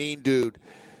like a mean dude.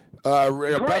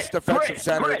 Best defensive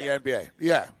center in the NBA.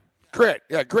 Yeah.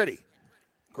 Gritty.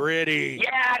 Gritty.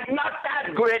 Yeah, not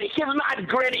that gritty. He's not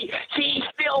gritty. He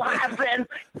still hasn't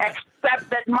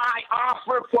accepted my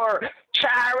offer for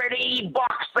charity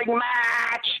boxing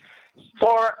match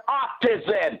for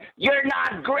autism. You're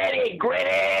not gritty.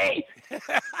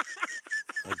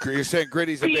 You're saying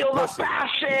Gritty's a big Feel the pussy.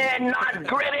 passion, not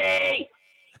gritty.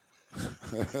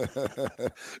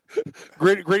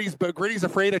 Gritty's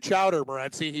afraid of Chowder,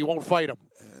 Morency. He won't fight him.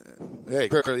 Yeah, he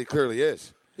clearly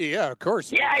is. Yeah, of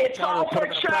course. Yeah, it's all for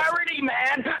charity,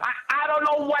 man. I don't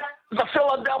know what the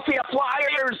Philadelphia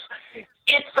Flyers,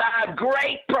 it's a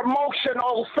great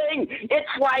promotional thing. It's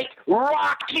like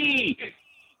Rocky,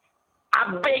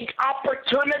 a big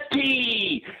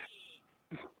opportunity.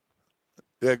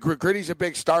 Yeah, Gritty's a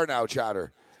big star now,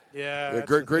 Chowder. Yeah.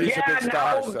 Gritty's a big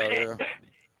star.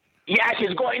 Yeah,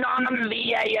 he's going on the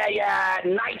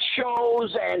night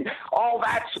shows and all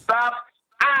that stuff.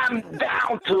 I'm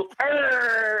down to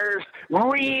earth,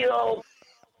 real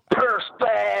person.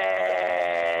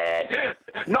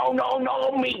 No,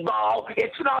 meatball.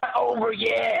 It's not over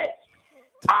yet.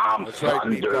 I'm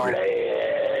Thunderlips.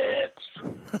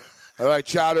 All right,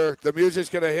 Chowder. The music's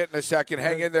going to hit in a second.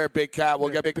 Hang in there, Big Cat. We'll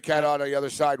get Big Cat on the other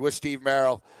side with Steve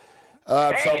Merrill. So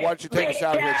why don't you take us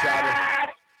out here,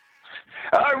 Chowder?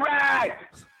 All right.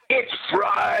 It's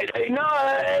Friday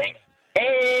night,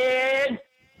 and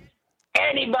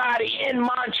anybody in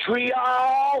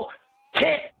Montreal,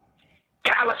 hit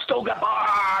Calistoga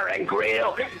Bar and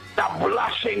Grill, the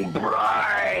Blushing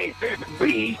Bride,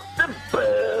 beat the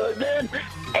burden,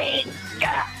 ain't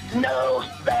got no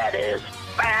satisfaction.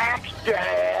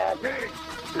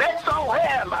 Let's all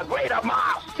have a great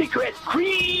amount of secret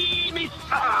creamy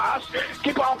sauce.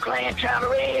 Keep on playing,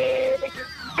 Chowder.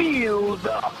 Feel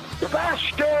the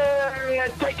passion.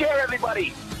 Take care,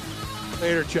 everybody.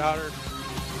 Later, Chowder.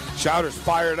 Chowder's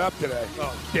fired up today.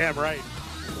 Oh, damn right.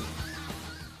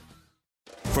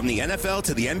 From the NFL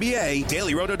to the NBA,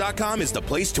 DailyRoto.com is the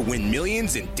place to win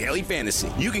millions in daily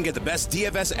fantasy. You can get the best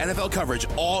DFS NFL coverage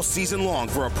all season long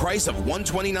for a price of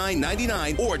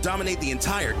 $129.99 or dominate the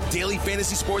entire daily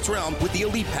fantasy sports realm with the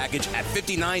Elite Package at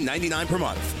 $59.99 per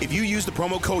month. If you use the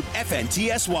promo code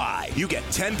FNTSY, you get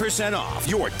 10% off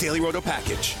your Daily Roto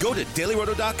package. Go to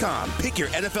DailyRoto.com, pick your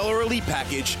NFL or Elite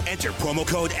Package, enter promo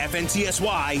code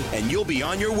FNTSY, and you'll be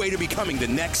on your way to becoming the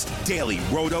next Daily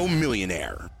Roto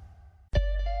millionaire.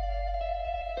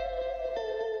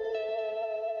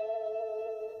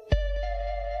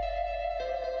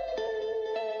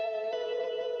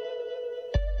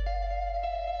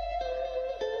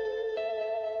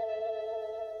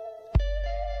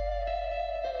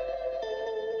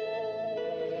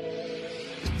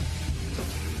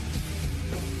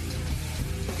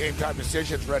 Game Time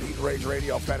Decisions, Red Heat Rage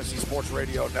Radio, Fantasy Sports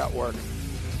Radio Network.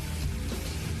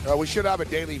 We should have a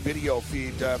daily video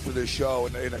feed for this show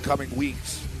in the coming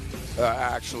weeks,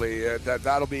 actually.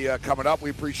 That'll be coming up. We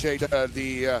appreciate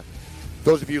those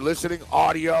of you listening.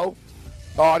 Audio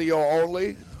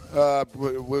only.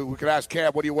 We can ask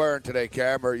Cam, what are you wearing today,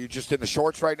 Cam? Are you just in the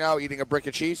shorts right now, eating a brick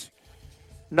of cheese?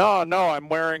 No, I'm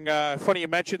wearing, funny you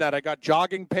mentioned that, I got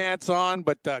jogging pants on,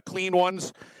 but clean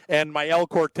ones, and my El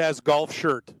Cortez golf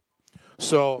shirt.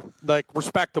 So, like,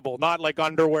 respectable, not like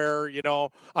underwear,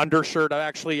 undershirt. I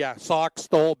actually, socks,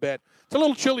 the whole bit. It's a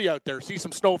little chilly out there. See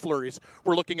some snow flurries.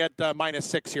 We're looking at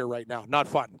 -6 here right now. Not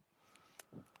fun.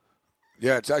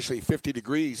 Yeah, it's actually 50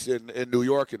 degrees in New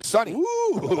York and sunny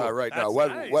right now.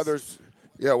 Nice. Weather's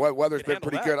been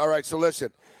pretty good. All right, so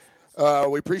listen,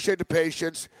 we appreciate the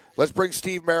patience. Let's bring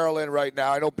Steve Merrill in right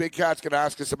now. I know Big Cat's going to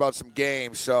ask us about some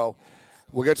games, so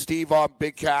we'll get Steve on,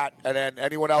 Big Cat, and then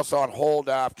anyone else on hold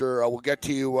after. We'll get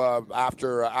to you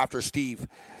after Steve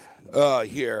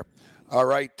here. All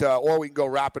right, or we can go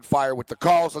rapid fire with the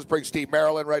calls. Let's bring Steve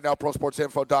Merrill in right now,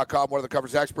 ProSportsInfo.com, one of the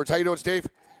coverage experts. How you doing, Steve?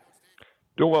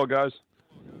 Doing well, guys.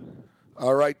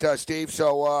 All right, Steve.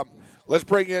 So let's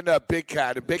bring in Big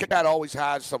Cat. And Big Cat always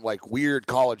has some like weird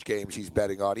college games he's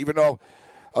betting on. Even though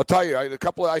I'll tell you,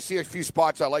 I see a few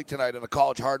spots I like tonight in the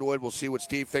college hardwood. We'll see what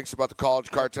Steve thinks about the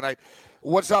college card tonight.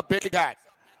 What's up, Big Cat?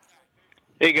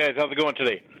 Hey, guys. How's it going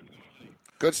today?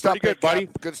 Good stuff, Pretty good, buddy.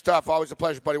 Good stuff. Always a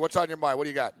pleasure, buddy. What's on your mind? What do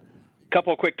you got?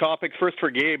 Couple of quick topics. First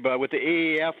for Gabe, with the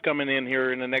AAF coming in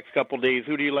here in the next couple of days,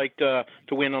 who do you like to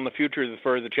win on the futures as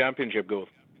far as the championship goes?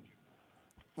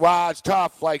 Well, it's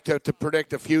tough, to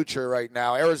predict the future right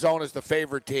now. Arizona's the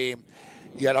favorite team,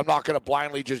 yet I'm not going to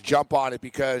blindly just jump on it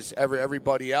because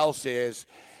everybody else is.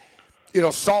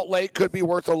 Salt Lake could be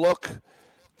worth a look.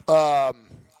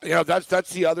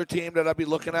 That's the other team that I'd be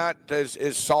looking at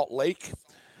is Salt Lake.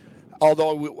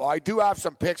 Although I do have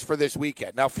some picks for this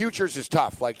weekend. Now, futures is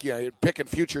tough. Picking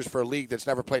futures for a league that's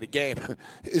never played a game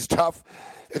is tough.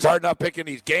 It's hard enough picking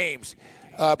these games.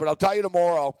 But I'll tell you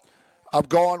tomorrow, I'm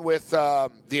going with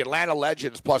the Atlanta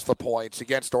Legends plus the points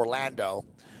against Orlando.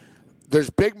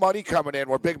 There's big money coming in.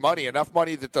 Big money, enough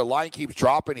money that the line keeps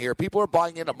dropping here. People are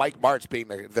buying into Mike Martz being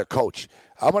the coach.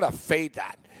 I'm going to fade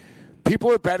that.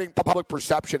 People are betting public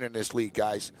perception in this league,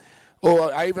 guys.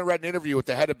 Oh, I even read an interview with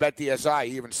the head of BetDSI.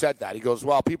 He even said that. He goes,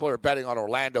 well, people are betting on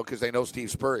Orlando because they know Steve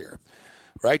Spurrier,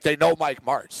 right? They know Mike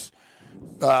Martz.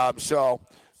 So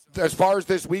as far as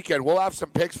this weekend, we'll have some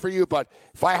picks for you. But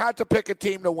if I had to pick a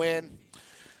team to win,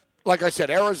 like I said,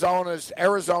 Arizona's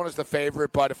the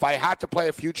favorite. But if I had to play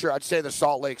a future, I'd say the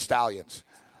Salt Lake Stallions.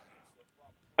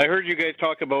 I heard you guys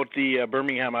talk about the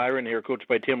Birmingham Iron here, coached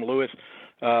by Tim Lewis.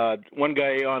 One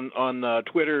guy on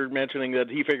Twitter mentioning that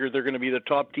he figures they're going to be the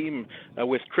top team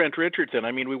with Trent Richardson.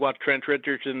 I mean, we watched Trent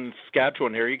Richardson in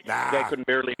Saskatchewan here. The guy couldn't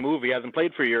barely move. He hasn't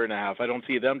played for a year and a half. I don't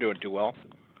see them doing too well.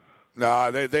 No,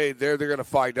 they're going to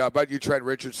find out. But Trent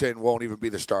Richardson won't even be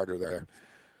the starter there.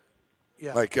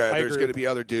 Yeah, there's going to be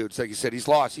other dudes. Like you said, he's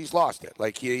lost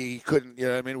it. He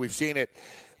couldn't. We've seen it.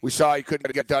 We saw he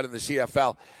couldn't get done in the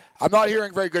CFL. I'm not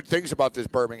hearing very good things about this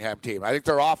Birmingham team. I think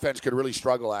their offense could really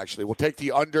struggle, actually. We'll take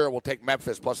the under. We'll take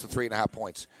Memphis plus the 3.5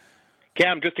 points.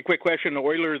 Cam, just a quick question. The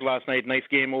Oilers last night, nice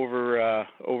game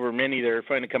over many. They're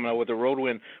finally coming out with a road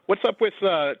win. What's up with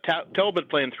Talbot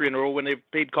playing 3 in a row when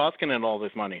they've paid Koskinen all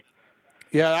this money?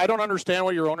 Yeah, I don't understand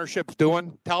what your ownership's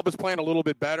doing. Talbot's playing a little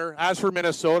bit better. As for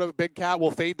Minnesota, Big Cat will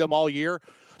fade them all year.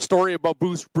 Story about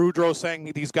Bruce Boudreau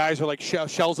saying these guys are like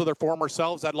shells of their former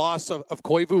selves. That loss of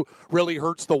Koivu really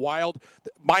hurts the Wild.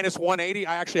 Minus 180.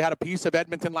 I actually had a piece of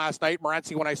Edmonton last night.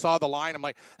 Morency, when I saw the line, I'm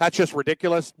like, that's just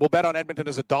ridiculous. We'll bet on Edmonton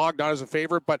as a dog, not as a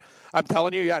favorite. But I'm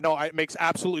telling you, it makes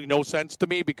absolutely no sense to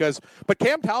me but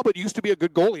Cam Talbot used to be a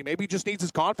good goalie. Maybe he just needs his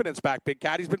confidence back, Big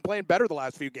Cat. He's been playing better the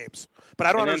last few games. But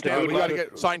I don't understand. We got to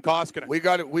get sign Koskinen. We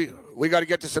got to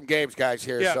get to some games, guys,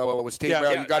 here. Yeah. So with Steve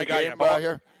Merrill, you got a game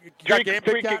here?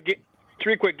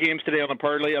 Three quick games today on the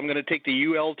parlay. I'm going to take the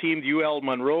UL team, UL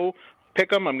Monroe, pick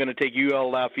them. I'm going to take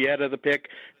UL Lafayette as a pick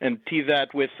and tease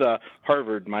that with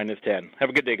Harvard minus 10.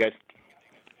 Have a good day, guys.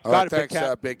 All right, thanks,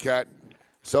 Big Cat.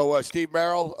 So Steve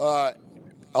Merrill,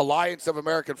 Alliance of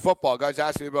American Football. Guys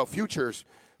asking me about futures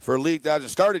for a league that hasn't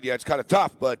started yet. It's kind of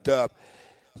tough, but a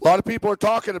lot of people are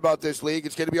talking about this league.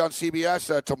 It's going to be on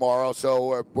CBS tomorrow,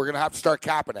 so we're going to have to start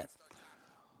capping it.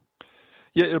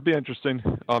 Yeah, it'll be interesting.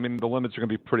 I mean, the limits are going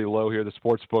to be pretty low here. The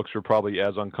sports books are probably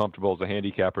as uncomfortable as the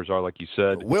handicappers are, like you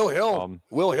said. Will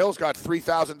Hill's got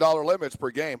 $3,000 limits per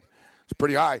game. It's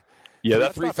pretty high. Yeah,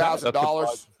 that's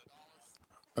 $3,000.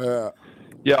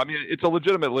 Yeah, I mean, it's a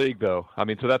legitimate league, though. I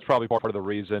mean, so that's probably part of the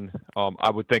reason. I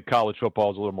would think college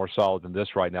football is a little more solid than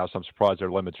this right now, so I'm surprised their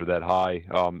limits are that high.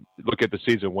 Look at the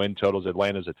season win totals.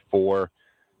 Atlanta's at 4.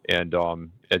 And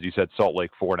as you said, Salt Lake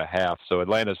 4.5. So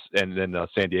Atlanta's and then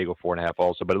San Diego 4.5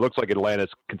 also. But it looks like Atlanta's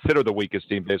considered the weakest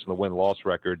team based on the win-loss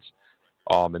records.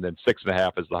 And then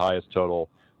 6.5 is the highest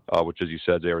total, which, as you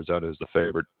said, Arizona is the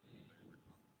favorite.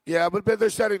 Yeah, but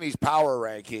they're setting these power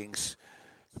rankings.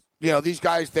 These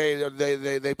guys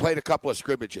they played a couple of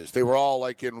scrimmages. They were all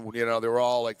they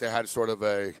had sort of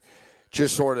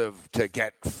to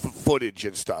get footage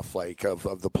and stuff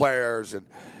of the players and.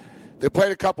 They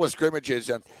played a couple of scrimmages,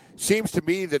 and it seems to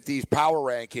me that these power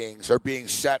rankings are being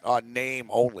set on name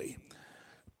only.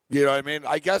 You know what I mean?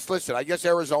 I guess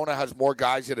Arizona has more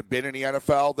guys that have been in the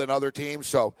NFL than other teams,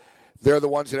 so they're the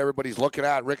ones that everybody's looking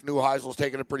at. Rick Neuheisel's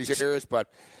taking it pretty serious, but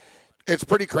it's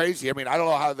pretty crazy. I mean, I don't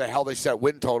know how the hell they set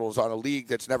win totals on a league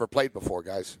that's never played before,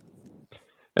 guys.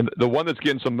 And the one that's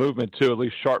getting some movement, too, at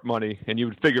least sharp money, and you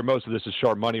would figure most of this is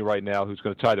sharp money right now, who's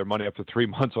going to tie their money up for 3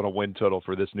 months on a win total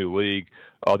for this new league.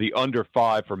 The under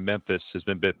 5 for Memphis has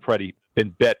been bet pretty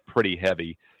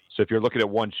heavy. So if you're looking at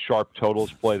one sharp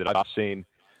totals play that I've seen,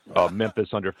 Memphis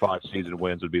under 5 season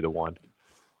wins would be the one.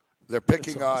 They're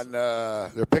picking on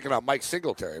Mike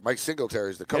Singletary. Mike Singletary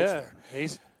is the coach there.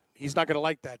 He's not going to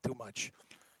like that too much.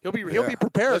 He'll be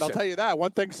prepared. Listen, I'll tell you that.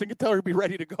 One thing, Singletary will be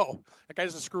ready to go. That guy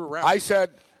doesn't screw around. I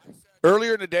said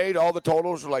earlier in the day, all the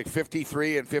totals were like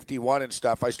 53 and 51 and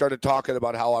stuff. I started talking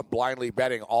about how I'm blindly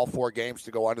betting all 4 games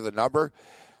to go under the number.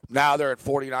 Now they're at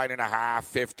 49.5,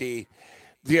 50.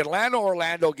 The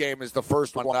Atlanta-Orlando game is the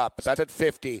first one up. That's at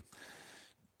 50.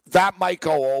 That might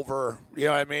go over. You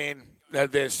know what I mean?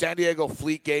 The San Diego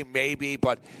Fleet game, maybe.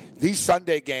 But these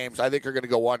Sunday games, I think, are going to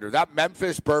go under. That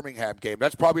Memphis-Birmingham game,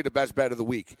 that's probably the best bet of the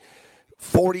week.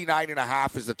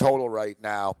 49.5 is the total right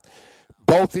now.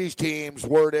 Both these teams,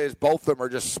 word is, both of them are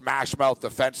just smash-mouth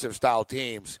defensive-style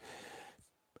teams.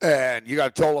 And you got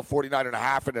a total of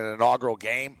 49.5 in an inaugural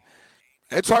game.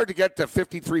 It's hard to get to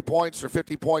 53 points or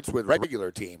 50 points with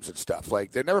regular teams and stuff.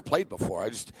 Like, they've never played before. I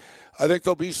think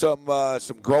there'll be some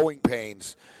growing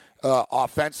pains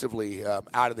offensively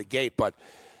out of the gate. But,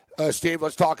 Steve,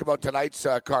 let's talk about tonight's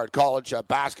card, college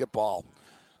basketball.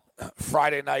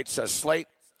 Friday night's slate.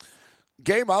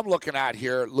 Game I'm looking at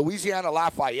here,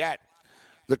 Louisiana-Lafayette.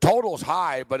 The total's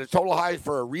high, but it's total high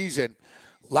for a reason.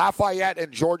 Lafayette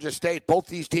and Georgia State, both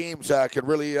these teams can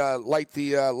really light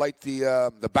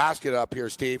the basket up here,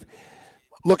 Steve.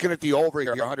 Looking at the over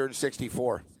here,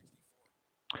 164.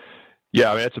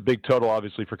 Yeah, I mean, that's a big total,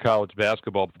 obviously, for college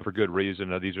basketball for good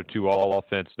reason. These are 2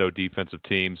 all-offense, no defensive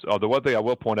teams. The one thing I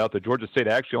will point out, that Georgia State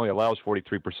actually only allows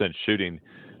 43% shooting.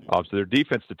 So their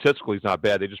defense statistically is not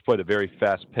bad. They just play at a very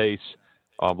fast pace.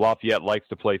 Lafayette likes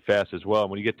to play fast as well.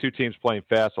 And when you get 2 teams playing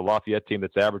fast, a Lafayette team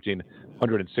that's averaging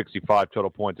 165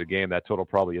 total points a game, that total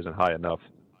probably isn't high enough.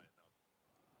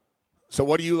 So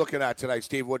what are you looking at tonight,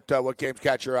 Steve? What games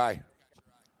catch your eye?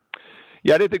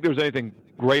 Yeah, I didn't think there was anything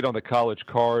great on the college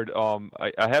card.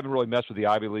 I haven't really messed with the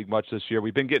Ivy League much this year.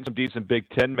 We've been getting some decent Big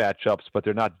Ten matchups, but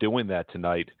they're not doing that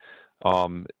tonight.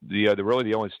 The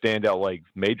only standout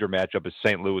major matchup is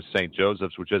St. Louis St.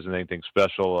 Joseph's, which isn't anything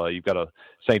special. You've got a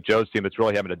St. Joe's team that's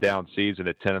really having a down season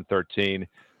at 10-13,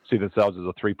 see themselves as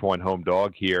a 3-point home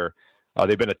dog here.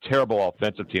 They've been a terrible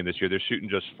offensive team this year. They're shooting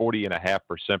just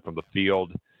 40.5% from the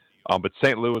field. But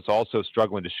St. Louis also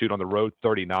struggling to shoot on the road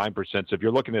 39%. So if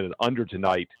you're looking at an under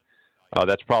tonight,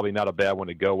 that's probably not a bad one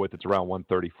to go with. It's around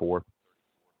 134.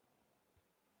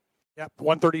 Yep,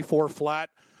 134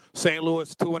 flat. St.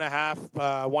 Louis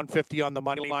 2.5, 150 on the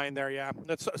money line there. Yeah,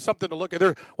 that's something to look at.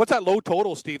 There, what's that low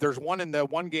total, Steve? There's one in the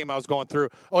one game I was going through.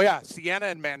 Oh yeah, Siena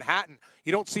and Manhattan.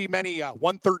 You don't see many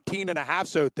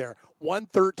 113.5s out there.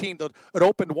 113. It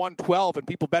opened 112, and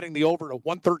people betting the over to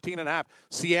 113.5.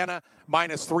 Siena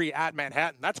 -3 at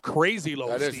Manhattan. That's crazy low.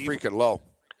 That is Steve. freaking low.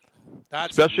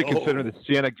 That's especially low. Considering that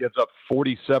Siena gives up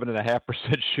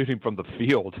 47.5% shooting from the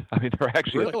field. I mean, they're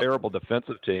actually a terrible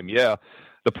defensive team. Yeah.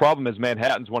 The problem is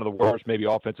Manhattan's one of the worst, maybe,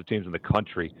 offensive teams in the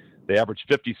country. They average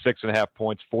 56.5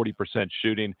 points, 40%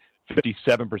 shooting,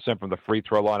 57% from the free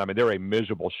throw line. I mean, they're a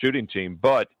miserable shooting team.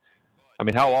 But, I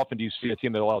mean, how often do you see a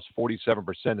team that allows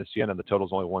 47% to Siena and the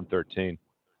total's only 113?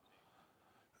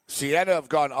 Siena have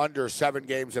gone under 7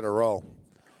 games in a row.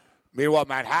 Meanwhile,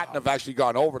 Manhattan have actually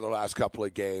gone over the last couple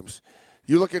of games.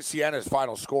 You look at Siena's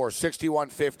final score,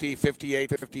 61-50,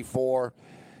 58-54,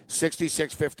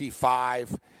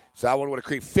 66-55. So that one would have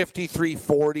creeped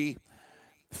 53-40,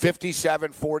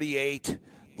 57-48.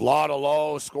 A lot of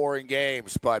low-scoring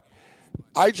games. But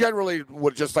I generally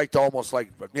would just like to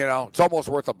it's almost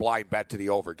worth a blind bet to the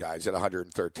over, guys, at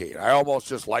 113. I almost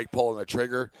just like pulling the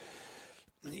trigger.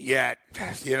 Yet,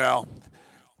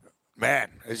 man,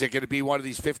 is it going to be one of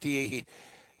these 50,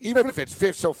 even if it's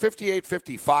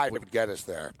 58-55 would get us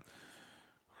there.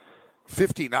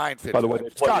 59-55. By the way,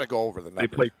 it's got to go over the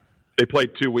number. They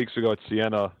played 2 weeks ago at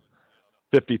Siena,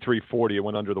 53-40. It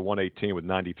went under the 118 with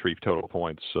 93 total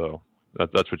points. So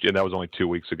that was only 2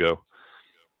 weeks ago.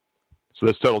 So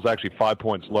this total is actually 5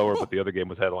 points lower, but the other game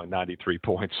had only 93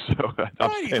 points. So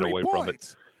I'm staying away from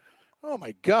it. Oh,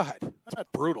 my God. That's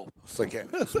brutal. It's like,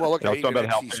 look, even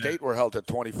NC State were held at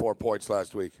 24 points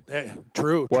last week. Yeah,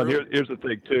 true. Well, here's the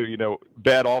thing, too.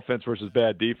 Bad offense versus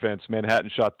bad defense.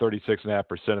 Manhattan shot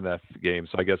 36.5% in that game,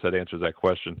 so I guess that answers that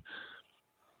question.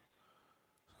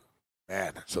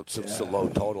 Man, so it's a low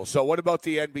total. So what about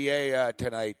the NBA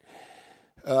tonight?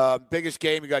 Biggest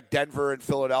game, you got Denver and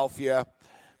Philadelphia.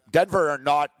 Denver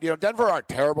aren't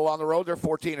terrible on the road. They're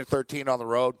 14-13 on the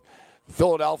road.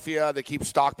 Philadelphia, they keep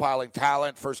stockpiling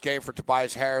talent. First game for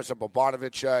Tobias Harris and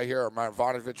Bogdanovic here, or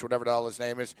Marjanovic, whatever the hell his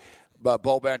name is.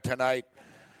 Boban tonight.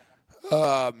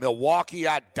 Milwaukee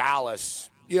at Dallas.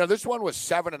 This one was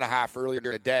 7.5 earlier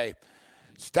today.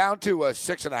 It's down to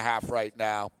 6.5 right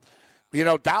now.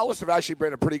 Dallas have actually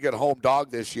been a pretty good home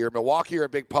dog this year. Milwaukee are a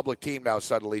big public team now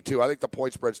suddenly, too. I think the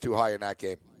point spread's too high in that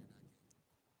game.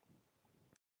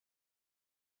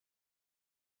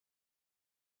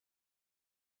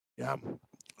 Yeah,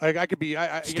 I could be. You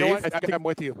know what? I think I'm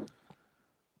with you.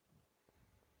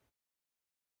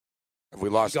 Have we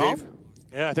lost Steve?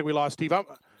 Yeah, I think we lost Steve. I'm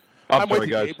sorry, with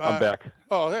you, guys. Gabe. I'm back.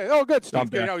 Good,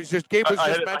 Steve. Gabe was just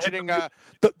mentioning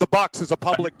the Bucks as a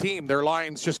public team. Their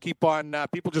lines just keep on.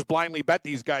 People just blindly bet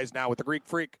these guys now with the Greek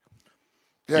Freak.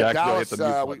 Yeah, Dallas.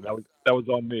 That was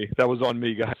on me. That was on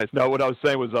me, guys. No, what I was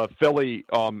saying was Philly.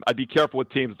 I'd be careful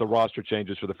with teams with the roster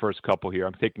changes for the first couple here.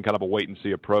 I'm taking kind of a wait and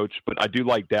see approach, but I do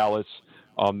like Dallas.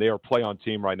 They are play on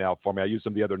team right now for me. I used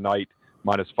them the other night,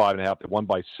 -5.5. They won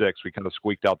by 6. We kind of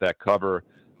squeaked out that cover,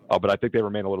 but I think they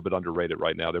remain a little bit underrated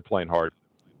right now. They're playing hard.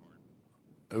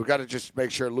 We've got to just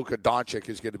make sure Luka Doncic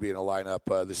is going to be in the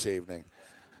lineup this evening,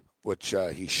 which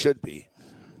he should be.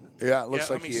 Yeah, it looks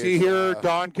like he is. Let me see here.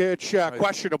 Doncic,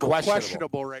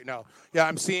 questionable right now. Yeah,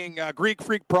 I'm seeing Greek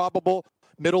Freak probable,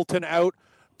 Middleton out,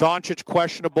 Doncic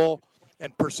questionable,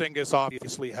 and Porzingis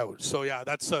obviously out. So yeah,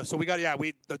 that's so we got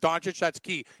the Doncic. That's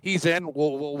key. He's in.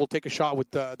 We'll take a shot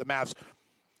with the Mavs.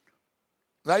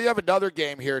 Now you have another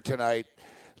game here tonight.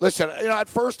 Listen, at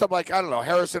first I'm like, I don't know,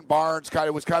 Harrison Barnes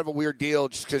was kind of a weird deal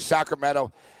just because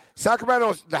Sacramento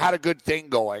had a good thing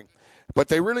going, but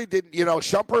they really didn't.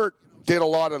 Shumpert did a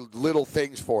lot of little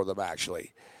things for them,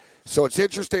 actually. So it's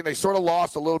interesting. They sort of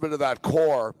lost a little bit of that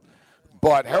core.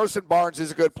 But Harrison Barnes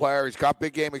is a good player. He's got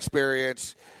big game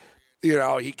experience. He's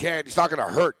not going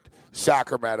to hurt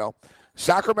Sacramento.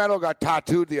 Sacramento got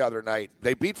tattooed the other night.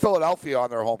 They beat Philadelphia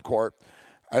on their home court.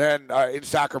 And then in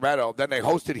Sacramento. Then they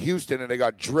hosted Houston, and they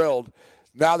got drilled.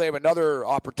 Now they have another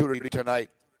opportunity tonight.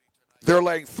 They're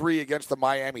laying 3 against the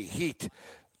Miami Heat.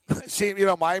 See,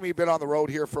 Miami been on the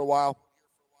road here for a while.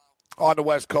 On the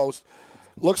West Coast.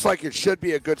 Looks like it should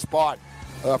be a good spot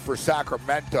for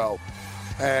Sacramento.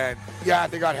 And,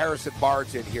 they got Harrison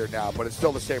Barnes in here now, but it's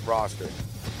still the same roster.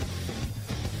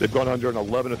 They've gone under in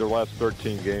 11 of their last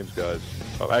 13 games, guys.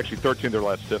 Actually, 13 of their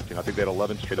last 15. I think they had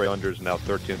 11 straight unders, and now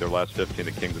 13 of their last 15.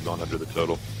 The Kings have gone under the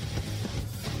total.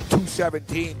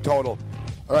 217 total.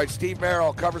 All right, Steve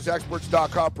Merrill,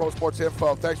 coversexperts.com, Pro Sports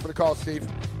Info. Thanks for the call, Steve.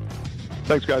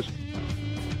 Thanks, guys.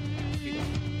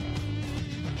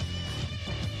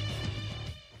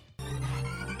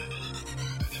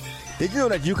 Did you know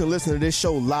that you can listen to this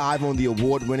show live on the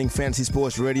award-winning Fantasy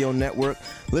Sports Radio Network?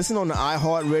 Listen on the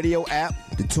iHeartRadio app,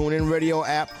 the TuneIn Radio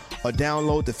app, or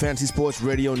download the Fantasy Sports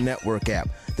Radio Network app.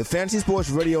 The Fantasy Sports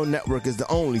Radio Network is the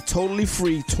only totally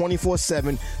free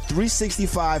 24/7,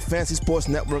 365 fantasy sports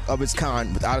network of its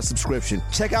kind without a subscription.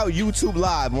 Check out YouTube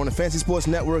Live on the Fantasy Sports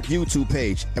Network YouTube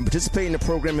page and participate in the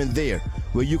programming there,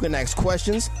 where you can ask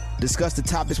questions, discuss the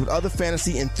topics with other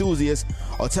fantasy enthusiasts,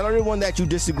 or tell everyone that you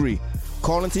disagree.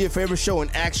 Call into your favorite show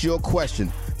and ask your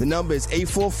question. The number is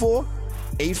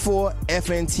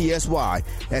 844-84-FNTSY.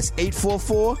 That's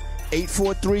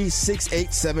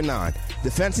 844-843-6879. The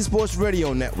Fantasy Sports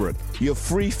Radio Network, your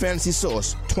free fantasy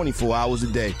source 24 hours a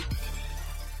day.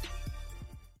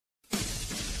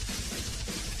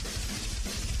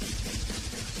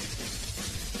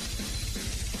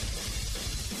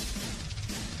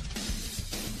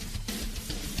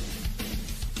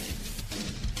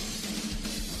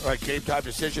 All right, Game Time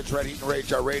Decisions, Red Heat and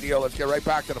Rage, our radio. Let's get right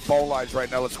back to the phone lines right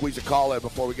now. Let's squeeze a call in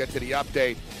before we get to the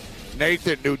update.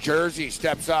 Nathan, New Jersey,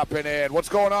 steps up and in. What's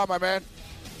going on, my man?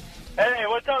 Hey,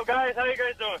 what's up, guys? How you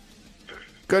guys doing?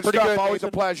 Good stuff. Good, always Nathan.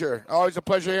 A pleasure. Always a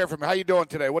pleasure to hear from you. How you doing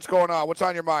today? What's going on? What's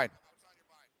on your mind?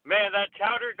 Man, that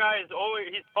Chowder guy is always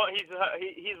he's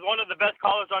one of the best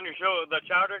callers on your show. The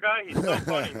Chowder guy, he's so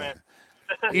funny, man.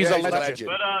 He's a legend.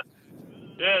 But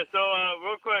yeah. So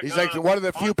real quick, he's like one of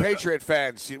the few Patriot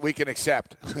fans we can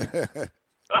accept.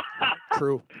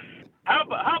 True. How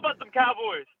about some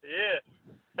Cowboys? Yeah.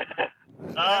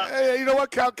 Hey, you know what?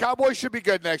 Cowboys should be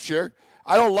good next year.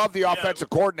 I don't love the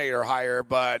offensive coordinator hire,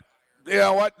 but you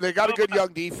know what? They got a good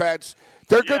young defense.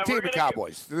 They're a good team, the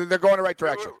Cowboys. They're going the right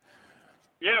direction.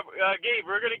 Yeah, Gabe,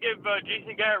 we're going to give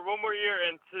Jason Garrett one more year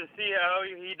and to see how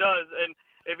he does. And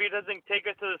if he doesn't take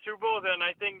us to the Super Bowl, then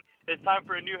I think it's time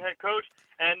for a new head coach.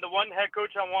 And the one head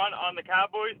coach I want on the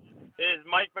Cowboys is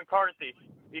Mike McCarthy,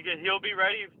 because he'll be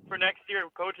ready for next year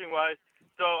coaching-wise.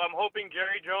 So I'm hoping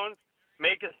Jerry Jones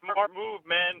make a smart move,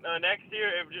 man. Next year,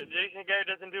 if Jason Garrett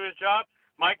doesn't do his job,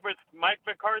 Mike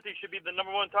McCarthy should be the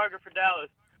number one target for Dallas.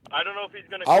 I don't know if he's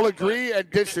going to. I'll agree and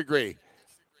disagree.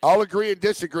 I'll agree and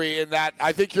disagree in that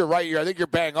I think you're right here. I think you're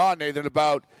bang on, Nathan,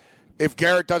 about if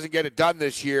Garrett doesn't get it done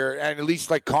this year, and at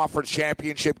least like conference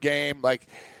championship game, like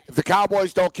if the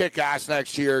Cowboys don't kick ass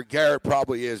next year, Garrett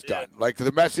probably is done. Like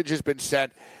the message has been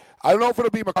sent. I don't know if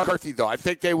it'll be McCarthy, though. I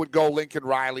think they would go Lincoln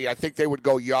Riley. I think they would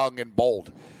go young and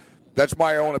bold. That's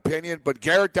my own opinion. But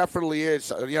Garrett definitely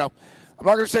is, I'm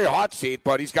not going to say hot seat,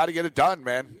 but he's got to get it done,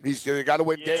 man. He's got to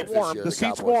win games this warm. year. The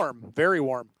seat's warm, very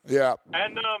warm. Yeah.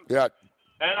 And yeah.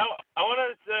 And I want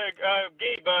to say,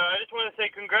 Gabe, I just want to say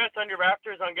congrats on your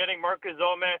Raptors on getting Marcus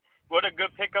Gasol, man. What a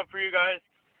good pickup for you guys.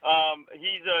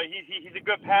 He's a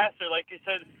good passer, like you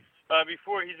said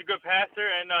before. He's a good passer,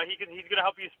 and he's gonna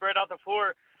help you spread out the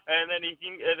floor. And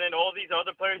then all these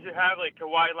other players you have, like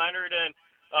Kawhi Leonard and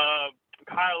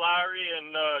Kyle Lowry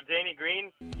and Danny Green,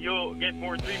 you'll get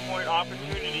more 3-point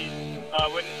opportunities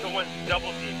when someone's double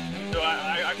teamed. So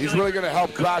he's really going to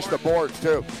help crash the boards,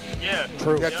 too. Yeah.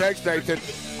 True. Yeah, thanks, Nathan.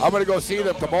 I'm going to go see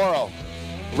them tomorrow.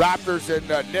 Raptors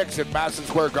and Knicks in Madison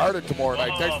Square Garden tomorrow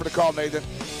night. Thanks for the call, Nathan.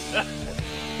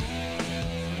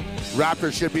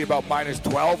 Raptors should be about minus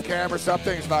 12, Cam, or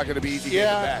something. It's not going to be easy to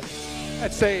get back.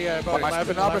 I'd say about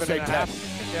 11, I'm going to say 10.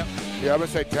 Yeah, I'm going to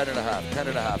say 10.5.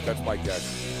 10.5, that's my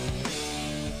guess.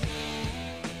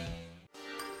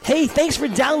 Hey, thanks for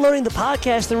downloading the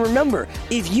podcast. And remember,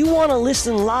 if you want to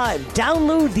listen live,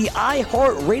 download the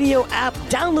iHeartRadio app,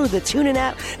 download the TuneIn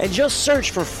app, and just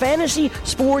search for Fantasy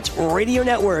Sports Radio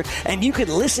Network, and you can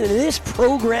listen to this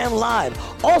program live.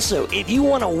 Also, if you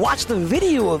want to watch the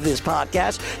video of this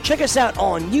podcast, check us out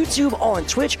on YouTube, on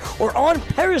Twitch, or on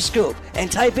Periscope,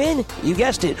 and type in, you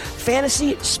guessed it,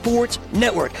 Fantasy Sports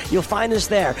Network. You'll find us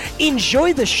there.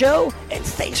 Enjoy the show, and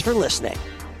thanks for listening.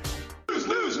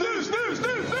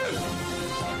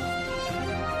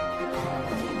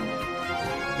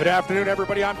 Good afternoon,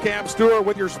 everybody. I'm Cam Stewart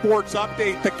with your sports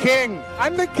update. The King.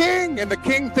 I'm the King, and the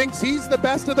King thinks he's the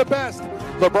best of the best.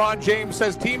 LeBron James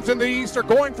says teams in the East are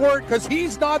going for it because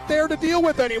he's not there to deal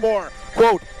with anymore.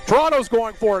 Quote, Toronto's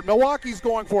going for it. Milwaukee's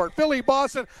going for it. Philly,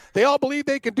 Boston, they all believe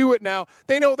they can do it now.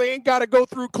 They know they ain't got to go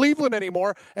through Cleveland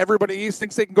anymore. Everybody in the East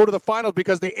thinks they can go to the finals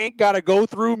because they ain't got to go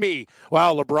through me.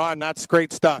 Wow, LeBron, that's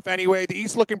great stuff. Anyway, the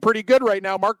East looking pretty good right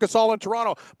now. Marc Gasol in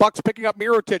Toronto. Bucks picking up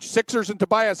Mirotic. Sixers and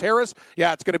Tobias Harris.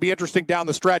 Yeah, it's going to be interesting down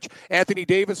the stretch. Anthony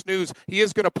Davis news. He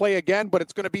is going to play again, but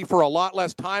it's going to be for a lot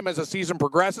less time as the season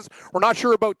progresses. We're not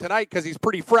sure about tonight because he's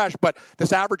pretty fresh, but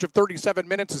this average of 37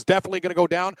 minutes is definitely going to go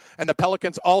down, and the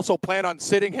Pelicans also plan on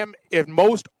sitting him in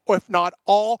most, if not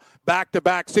all,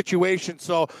 back-to-back situations.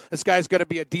 So this guy's going to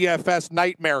be a DFS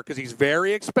nightmare because he's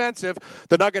very expensive.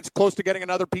 The Nuggets close to getting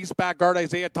another piece back. Guard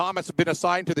Isaiah Thomas has been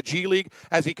assigned to the G League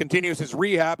as he continues his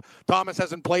rehab. Thomas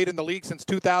hasn't played in the league since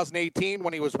 2018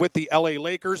 when he was with the LA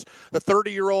Lakers. The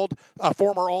 30-year-old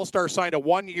former All-Star signed a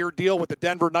one-year deal with the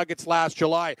Denver Nuggets last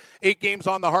July. 8 games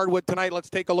on the hardwood tonight. Let's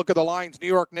take a look at the lines. New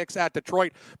York Knicks at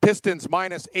Detroit. Pistons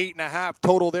minus 8.5.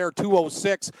 Total there,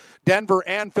 206. Denver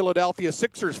and Philadelphia.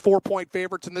 Sixers 4-point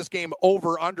favorites in this game,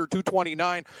 over under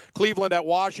 229. Cleveland at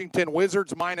Washington.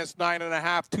 Wizards minus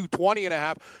 9.5,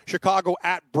 220.5. Chicago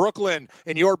at Brooklyn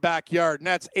in your backyard.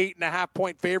 Nets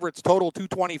 8.5-point favorites, total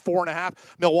 224.5.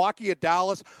 Milwaukee at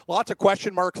Dallas. Lots of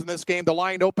question marks in this game. The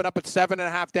line opened up at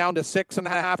 7.5 down to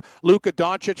 6.5. Luka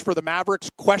Doncic for the Mavericks,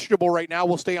 questionable right now.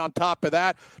 We'll stay on top of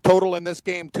that. Total in this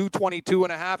game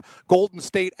 222.5. Golden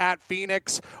State at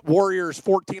Phoenix. Warriors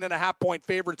 14.5-point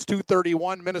favorites,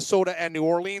 231. Minnesota and New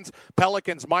Orleans.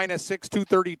 Pelicans minus 6,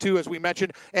 232. As we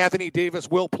mentioned, Anthony Davis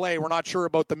will play. We're not sure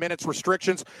about the minutes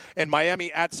restrictions. And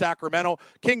Miami at Sacramento.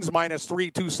 Kings minus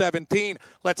 3, 217.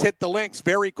 Let's hit the links.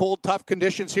 Very cold, tough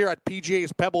conditions here at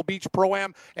PGA's Pebble Beach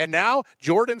Pro-Am. And now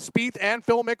Jordan Spieth and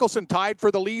Phil Mickelson tied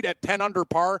for the lead at 10 under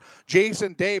par.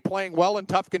 Jason Day playing well in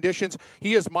tough conditions.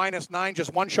 He is minus 9,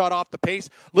 just one shot off the pace.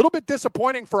 A little bit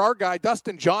disappointing for our guy,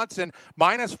 Dustin Johnson,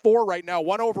 minus 4 right now,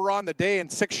 1 over on the day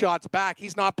and 6 shots back.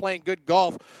 He's not playing good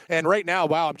golf. And right now,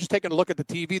 wow, I'm just taking a look at the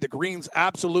TV. The greens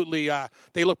absolutely,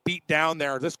 they look beat down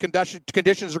there. This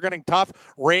conditions are getting tough.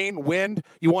 Rain, wind.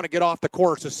 You want to get off the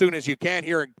course as soon as you can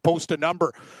here and post a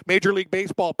number. Major League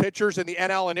Baseball pitchers in the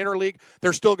NL and Interleague,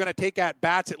 they're still going to take at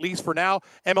bats, at least for now.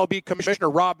 MLB Commissioner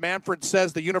Rob Manfred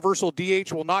says the universal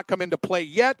DH will not come into play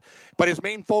yet, but his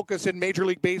main focus in Major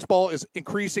League Baseball is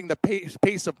increasing the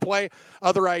pace of play.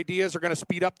 Other ideas are going to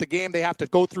speed up the game. They have to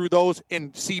go through those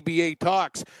in CBA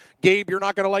talks. Gabe, you're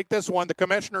not going to like this one. The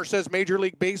commissioner says Major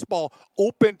League Baseball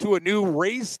open to a new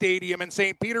Rays stadium in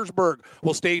St. Petersburg.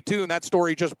 Well, stay tuned. That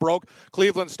story just broke.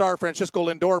 Cleveland star Francisco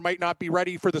Lindor might not be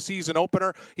ready for the season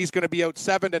opener. He's going to be out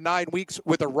 7 to 9 weeks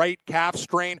with a right calf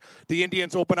strain. The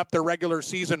Indians open up their regular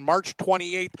season March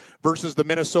 28th versus the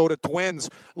Minnesota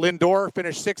Twins. Lindor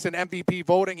finished 6th in MVP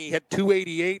voting. He hit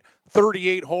 .288.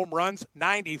 38 home runs,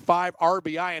 95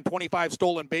 RBI, and 25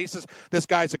 stolen bases. This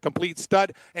guy's a complete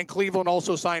stud. And Cleveland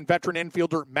also signed veteran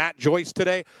infielder Matt Joyce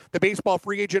today. The baseball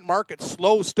free agent market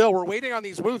slow still. We're waiting on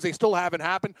these moves. They still haven't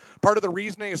happened. Part of the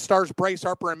reasoning is stars Bryce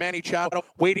Harper and Manny Machado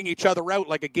waiting each other out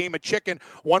like a game of chicken.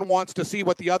 One wants to see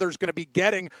what the other's going to be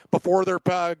getting before they're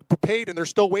paid, and they're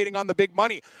still waiting on the big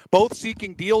money. Both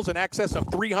seeking deals in excess of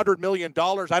 $300 million.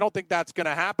 I don't think that's going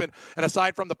to happen. And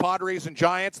aside from the Padres and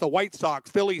Giants, the White Sox,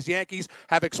 Phillies, Yankees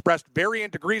have expressed varying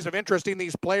degrees of interest in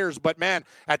these players. But, man,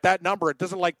 at that number, it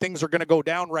doesn't like things are going to go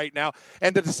down right now.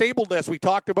 And the disabled list, we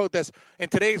talked about this. In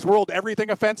today's world, everything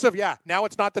offensive? Yeah, now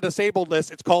it's not the disabled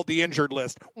list. It's called the injured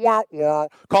list. Wah, wah.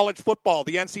 College football,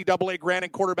 the NCAA granting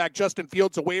quarterback Justin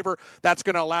Fields a waiver. That's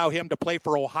going to allow him to play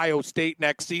for Ohio State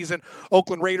next season.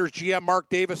 Oakland Raiders GM Mark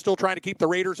Davis still trying to keep the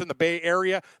Raiders in the Bay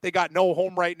Area. They got no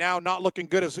home right now, not looking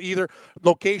good as either.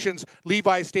 Locations,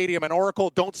 Levi Stadium and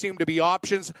Oracle don't seem to be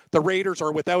options. The Raiders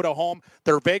are without a home.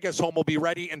 Their Vegas home will be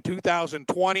ready in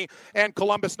 2020. And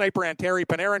Columbus sniper Anteri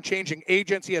Panarin changing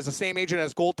agents. He has the same agent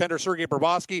as goaltender Sergei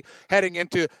Bobrovsky heading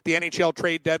into the NHL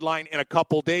trade deadline in a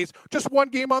couple days. Just one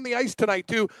game on the ice tonight,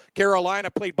 too. Carolina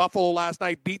played Buffalo last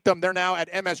night, beat them. They're now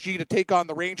at MSG to take on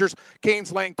the Rangers.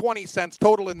 Canes laying 20 cents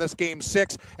total in this game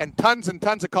 6. And tons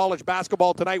of college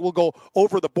basketball tonight. We'll go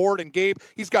over the board. And Gabe,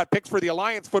 he's got picks for the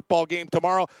Alliance football game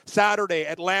tomorrow. Saturday,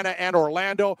 Atlanta and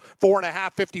Orlando.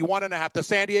 4.5, 51.5. The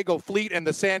San Diego Fleet and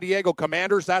the San Diego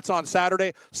Commanders. That's on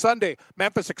Saturday. Sunday,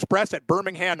 Memphis Express at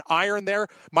Birmingham Iron there.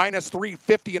 -3,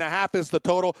 50.5 is the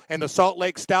total. And the Salt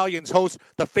Lake Stallions host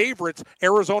the favorites,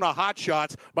 Arizona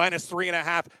Hotshots,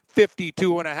 -3.5.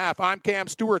 52.5. I'm Cam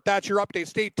Stewart. That's your update.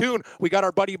 Stay tuned. We got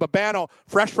our buddy Babano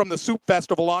fresh from the Soup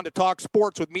Festival on to talk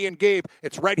sports with me and Gabe.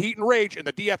 It's Red Heat and Rage in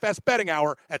the DFS betting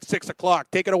hour at 6 o'clock.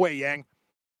 Take it away, Yang.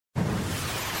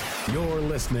 You're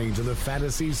listening to the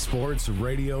Fantasy Sports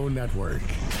Radio Network.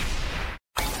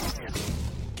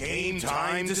 Game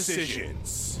time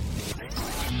decisions.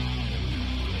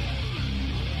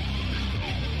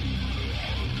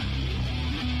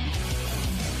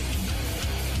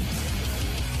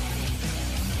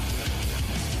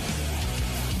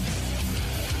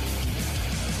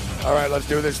 All right, let's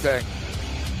do this thing.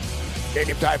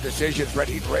 Game time decisions,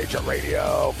 Ready to Rage on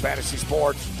Radio, Fantasy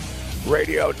Sports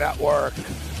Radio Network.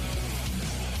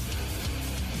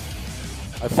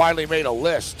 I finally made a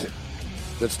list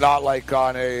that's not like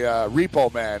on a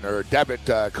Repo Man or debit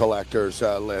collector's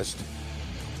list.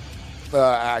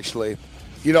 Actually,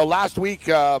 you know, last week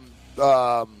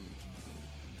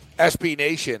SB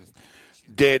Nation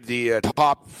did the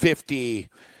top 50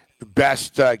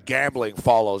 best gambling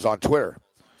follows on Twitter.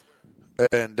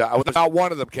 And I was not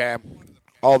one of them, Cam,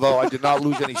 although I did not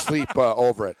lose any sleep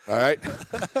over it, all right?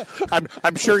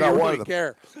 I'm sure you wouldn't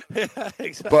care.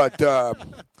 Exactly. But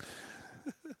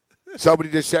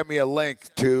somebody just sent me a link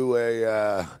to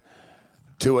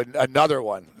another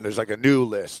one. There's like a new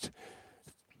list.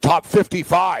 Top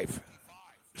 55.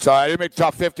 So I didn't make the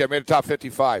top 50. I made the top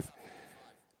 55.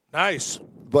 Nice.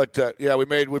 But, yeah, we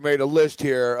made a list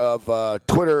here of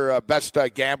Twitter best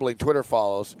gambling Twitter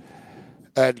follows.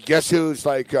 And guess who's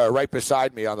like right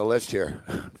beside me on the list here?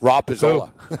 Rob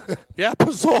Pizzola. Yeah,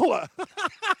 Pizzola.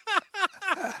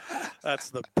 That's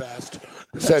the best.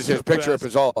 Says his picture of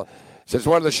Pizzola. Says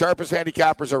one of the sharpest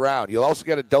handicappers around. You'll also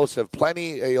get a dose of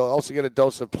plenty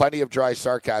of dry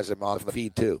sarcasm on the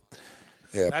feed too.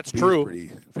 Yeah, that's true.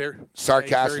 Very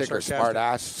sarcastic or smart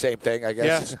ass, same thing, I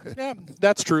guess. Yeah,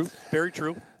 that's true. Very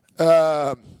true.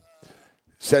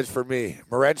 Says for me,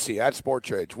 Morency at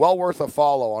Sports Rage. Well worth a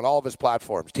follow on all of his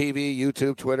platforms, TV,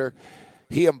 YouTube, Twitter.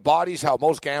 He embodies how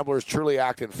most gamblers truly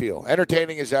act and feel.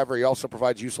 Entertaining as ever, he also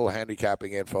provides useful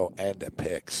handicapping info and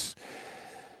picks.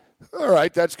 All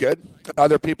right, that's good.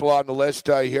 Other people on the list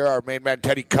here are main man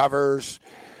Teddy Covers,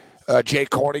 Jay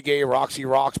Cornegay, Roxy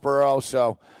Roxborough.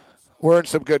 So we're in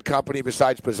some good company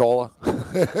besides Pizzola.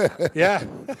 Yeah.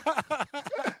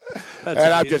 And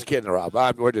I'm just kidding, Rob.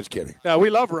 We're just kidding. Yeah, we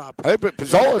love Rob. I think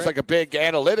Pizzola's like a big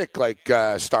analytic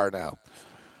star now.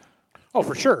 Oh,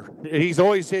 for sure. He's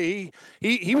always he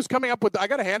was coming up with. I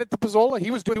got to hand it to Pizzola. He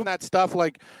was doing that stuff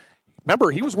like.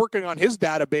 Remember, he was working on his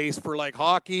database for like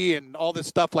hockey and all this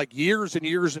stuff like years and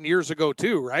years and years ago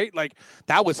too, right? Like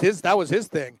that was his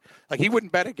thing. Like he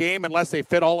wouldn't bet a game unless they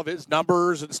fit all of his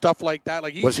numbers and stuff like that.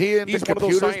 Like was he into he's one of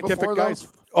those scientific before, guys.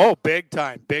 Oh, big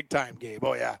time, Gabe.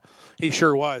 Oh yeah, he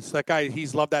sure was. That guy,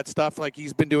 he's loved that stuff. Like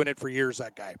he's been doing it for years.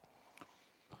 That guy.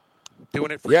 Doing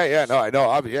it for years. Yeah, no, I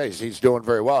know. Yeah, he's doing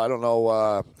very well. I don't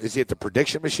know. Is he at the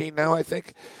prediction machine now? I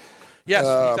think. Yes,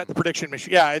 he's at the prediction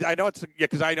machine. Yeah, I know it's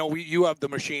because I know you have the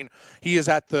machine. He is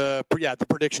at the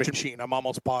prediction machine. I'm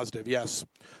almost positive. Yes,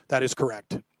 that is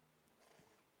correct.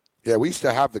 Yeah, we used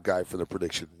to have the guy for the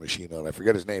prediction machine on. I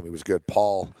forget his name. He was good.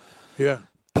 Paul. Yeah.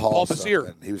 Paul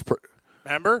Basir. He was.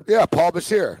 Remember? Yeah, Paul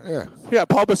Basir. Yeah. Yeah,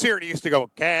 Paul Basir. And he used to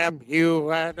go, Cam, you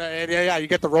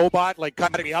get the robot, like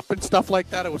cutting me up and stuff like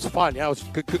that. It was fun. Yeah, it was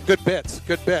good bits.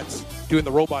 Good bits. Doing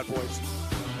the robot voice.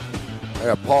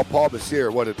 Yeah, Paul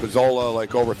Basir. What, did Pizzola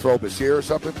like overthrow Basir or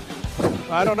something?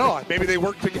 I don't know. Maybe they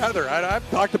work together. I've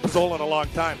talked to Pizzola in a long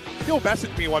time. He'll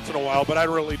message me once in a while, but I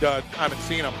really haven't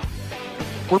seen him.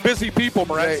 We're busy people,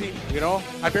 Morency. You know,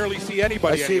 I barely see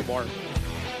anybody anymore.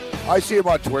 I see him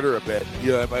on Twitter a bit.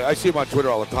 Yeah, I see him on Twitter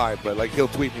all the time, but like he'll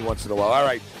tweet me once in a while. All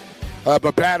right,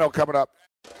 Babano coming up.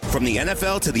 From the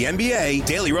NFL to the NBA,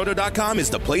 DailyRoto.com is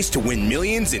the place to win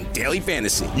millions in daily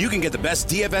fantasy. You can get the best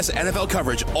DFS NFL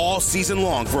coverage all season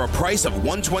long for a price of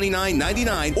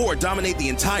 $129.99 or dominate the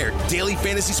entire daily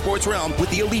fantasy sports realm with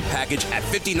the Elite Package at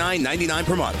 $59.99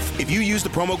 per month. If you use the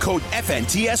promo code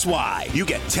FNTSY, you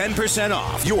get 10%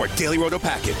 off your Daily Roto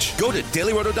package. Go to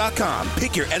DailyRoto.com,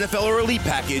 pick your NFL or Elite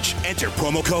Package, enter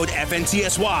promo code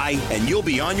FNTSY, and you'll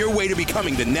be on your way to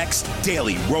becoming the next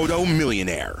Daily Roto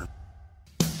millionaire.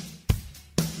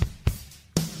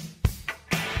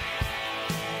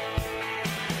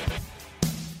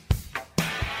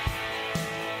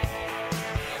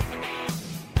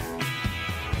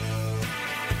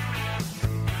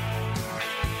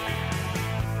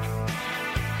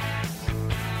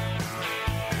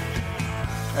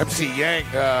 MC Yang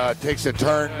takes a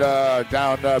turn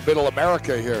down middle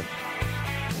America here.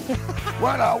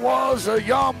 When I was a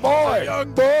young boy.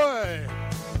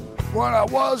 When I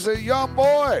was a young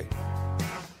boy.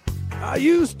 I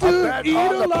used to eat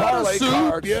a lot of soup.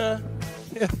 Cards. Yeah,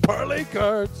 parlay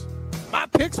cards. My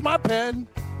picks, my pen.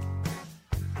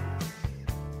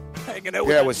 Hanging out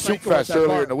with it was Soup Fest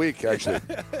earlier in the week, actually.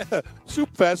 Soup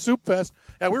Fest.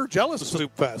 Yeah, we were jealous of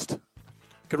Soup Fest.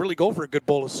 Could really go for a good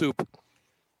bowl of soup.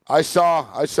 I saw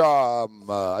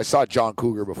John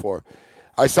Cougar before.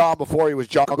 I saw him before he was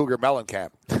John Cougar Mellencamp.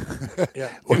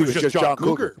 Yeah, he was just John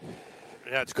Cougar.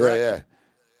 Yeah, it's correct. Yeah.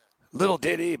 Little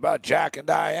ditty about Jack and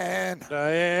Diane.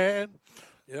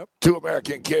 Yep. Two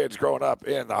American kids growing up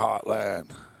in the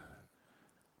heartland.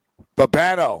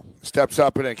 Babano steps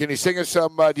up in it. Can you sing us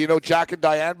some, do you know Jack and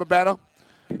Diane, Babano?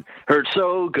 Hurt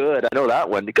so good. I know that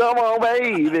one. Come on,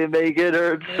 baby, make it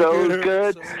hurt so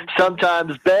good.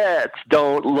 Sometimes bets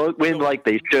don't win like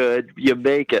they should. You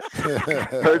make it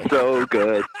hurt so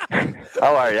good.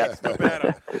 How are you?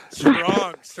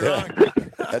 Strong.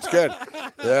 That's good.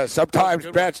 Yeah, sometimes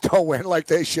bets don't win like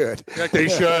they should. Like they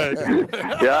should.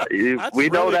 Yeah, we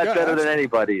know really that better than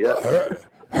anybody. Yeah.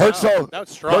 Hurt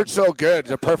so good.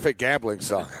 It's a perfect gambling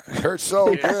song. Hurt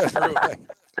so good. True.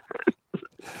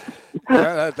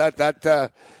 Yeah,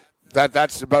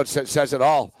 that's about says it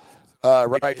all,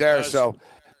 right there. So,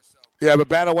 yeah,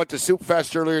 Babano went to Soup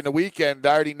Fest earlier in the weekend.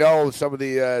 I already know some of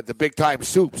the big time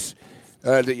soups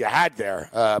that you had there,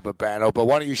 Babano. But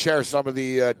why don't you share some of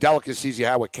the delicacies you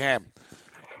had with Cam?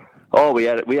 Oh, we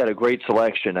had a great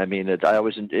selection. I mean,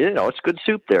 it's good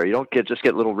soup there. You don't just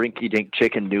get little rinky-dink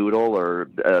chicken noodle or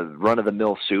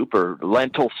run-of-the-mill soup or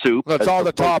lentil soup. Well, it's all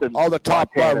the top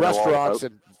restaurants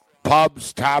and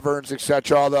pubs, taverns,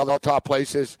 etc. All the top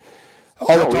places,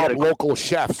 the top local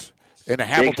chefs in the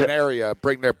Hamilton area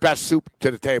bring their best soup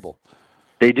to the table.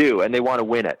 They do, and they want to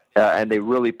win it, and they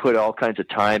really put all kinds of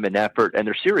time and effort, and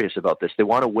they're serious about this. They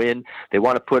want to win. They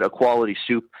want to put a quality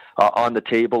soup on the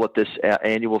table at this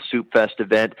annual Soup Fest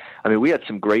event. I mean, we had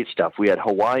some great stuff. We had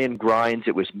Hawaiian grinds.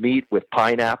 It was meat with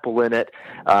pineapple in it.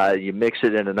 You mix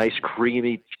it in a nice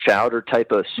creamy chowder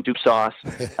type of soup sauce.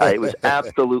 It was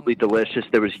absolutely delicious.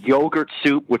 There was yogurt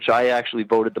soup, which I actually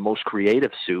voted the most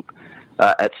creative soup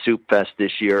at Soup Fest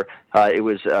this year. It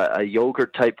was a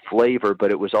yogurt-type flavor,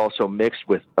 but it was also mixed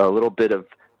with a little bit of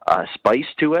spice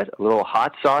to it, a little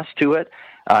hot sauce to it,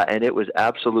 and it was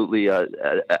absolutely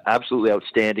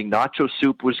outstanding. Nacho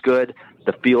soup was good.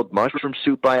 The field mushroom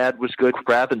soup I had was good.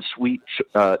 Crab and sweet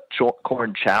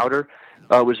corn chowder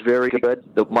was very good.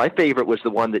 My favorite was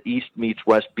the one that East Meets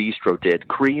West Bistro did,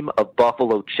 cream of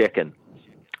buffalo chicken.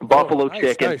 Buffalo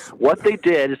chicken. Nice. What they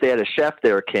did is they had a chef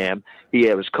there, Cam.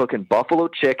 He was cooking buffalo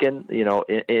chicken,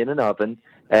 in an oven.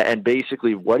 And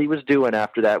basically what he was doing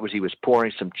after that was he was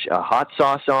pouring some hot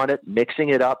sauce on it, mixing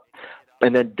it up,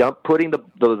 and then putting the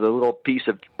little piece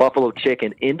of buffalo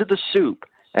chicken into the soup.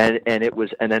 And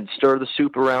then stir the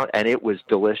soup around, and it was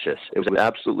delicious. It was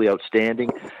absolutely outstanding.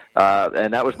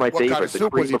 And that was my favorite. Kind of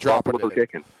soup was he dropping in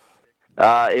chicken.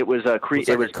 It was a cream.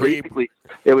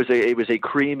 It was a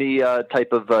creamy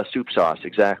type of soup sauce.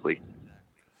 Exactly.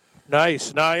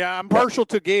 Nice. Now, yeah, I'm partial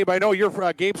to Gabe. I know you're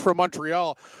Gabe's from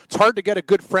Montreal. It's hard to get a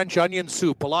good French onion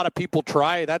soup. A lot of people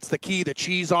try. That's the key. The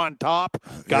cheese on top.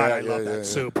 God, I love that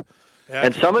soup. Yeah,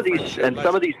 and some of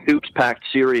these soups packed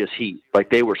serious heat. Like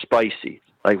they were spicy,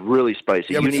 like really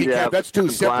spicy. Yeah, you need to have that's too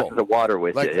simple. Glasses of water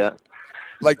with it. Yeah.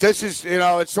 Like this is,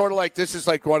 it's sort of like this is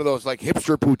like one of those like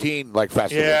hipster poutine like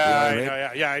festivals. Yeah, you know what I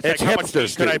mean? yeah. It's like, hipster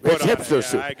soup. It's hipster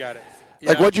soup. I got it.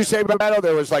 Like what'd you say, Beto?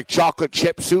 There was like chocolate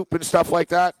chip soup and stuff like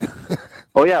that.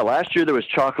 Oh yeah, last year there was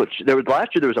chocolate.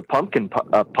 Last year there was a pumpkin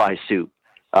pie soup,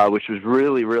 which was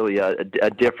really a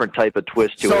different type of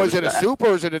twist to it. So is it a soup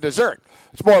or is it a dessert?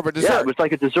 It's more of a dessert. Yeah, it was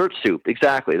like a dessert soup.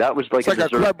 Exactly. That was like it's a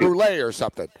like a creme brulee or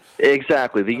something.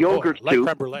 Exactly. The yogurt soup.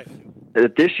 Creme brulee.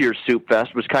 This year's Soup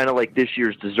Fest was kind of like this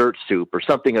year's dessert soup, or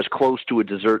something as close to a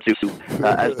dessert soup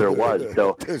as there was.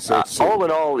 So, all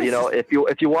in all, if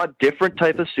you want different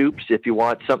type of soups, if you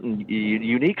want something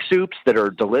unique soups that are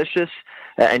delicious,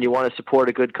 and you want to support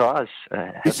a good cause,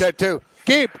 he said too,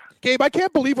 Gabe, I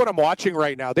can't believe what I'm watching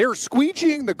right now. They're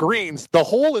squeegeeing the greens. The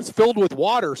hole is filled with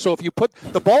water, so if you put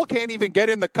the ball can't even get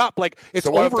in the cup, like it's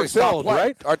overfilled,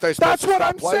 right? Aren't they? That's what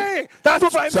I'm saying. That's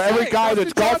what I'm saying. So every guy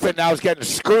that's golfing now is getting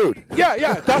screwed.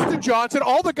 Yeah. Dustin Johnson,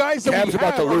 all the guys that we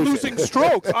have are losing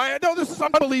strokes. I know this is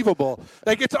unbelievable.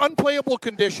 Like it's unplayable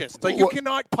conditions. Like you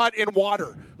cannot putt in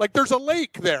water. Like there's a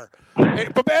lake there.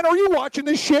 But man, are you watching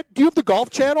this shit? Do you have the Golf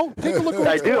Channel? Take a look.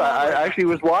 I do. I actually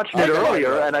was watching it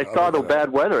earlier, and I saw the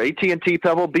bad weather. AT&T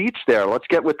Pebble Beach there. Let's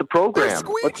get with the program.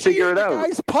 Let's figure it out. The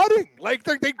guys putting. Like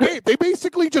they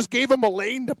basically just gave him a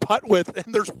lane to putt with,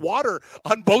 and there's water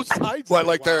on both sides. What,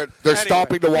 like they're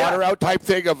stomping the water out type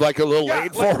thing of like a little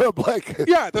lane for him? Like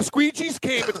the squeegees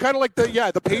came. It's kind of like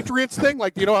the Patriots thing.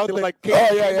 Like how they like came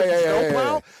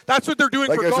snowplow. That's what they're doing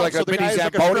like for it's golf. Like so a mini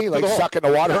Zamboni, like sucking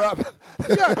the water up.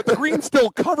 Yeah, but the green's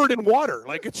still covered in water.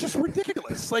 Like it's just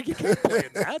ridiculous. Like you can't play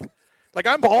in that. Like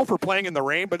I'm all for playing in the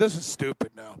rain, but this is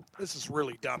stupid now. This is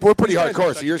really dumb. We're pretty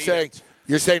hardcore. So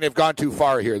you're saying they've gone too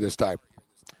far here this time.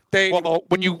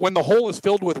 When the hole is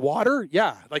filled with water,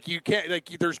 like you can't, like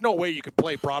there's no way you could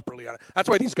play properly on it. That's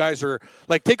why these guys are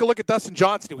like, take a look at Dustin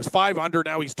Johnson. He was 5 under,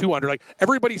 now he's 2 under. Like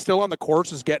everybody still on the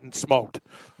course is getting smoked.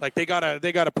 Like they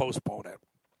gotta postpone it.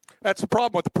 That's the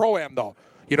problem with the Pro-Am though.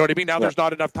 You know what I mean? Now there's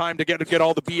not enough time to get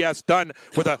all the BS done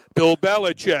with a Bill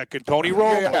Belichick and Tony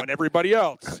Romo and everybody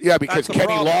else. Yeah, because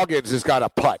Kenny Loggins has got a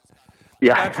putt.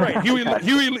 Yeah, that's right. Huey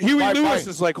Lewis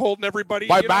is like holding everybody.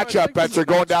 My matchup bets are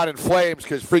going down in flames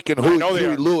because freaking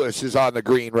Huey Lewis is on the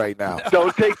green right now.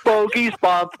 Don't take bogeys,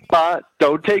 bump, but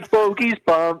don't take bogeys,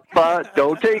 bump, but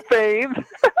don't take fame.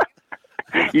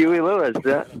 Huey Lewis.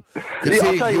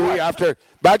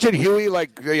 Imagine Huey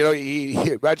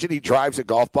imagine he drives a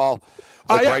golf ball.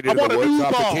 I want a new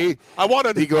ball. I want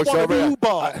a new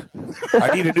ball.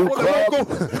 I need a new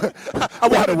club. I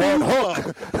want a new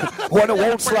hook. One that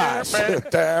won't slash.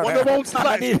 One that won't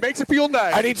slash. Makes it feel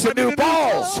nice. I need some new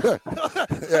balls.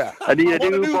 Yeah. I need a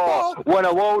new ball. One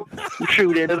I won't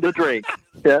shoot into the drink.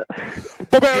 Yeah.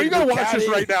 But man, you gotta watch this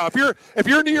right now. If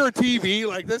you're near a TV,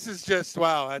 like this is just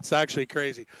wow. That's actually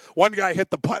crazy. One guy hit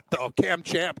the putt though. Cam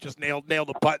Champ just nailed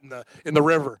the putt in the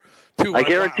river. I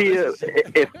guarantee you,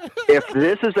 if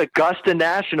this is Augusta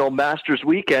National Masters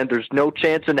weekend, there's no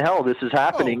chance in hell this is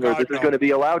happening or this is going to be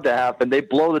allowed to happen. They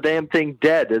blow the damn thing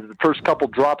dead as the first couple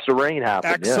drops of rain happen.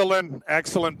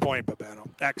 Excellent point, Babano.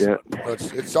 Excellent. Yeah. Well,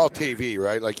 it's all TV,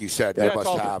 right? Like you said, they must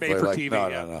have. Made for TV,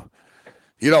 no.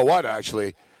 You know what?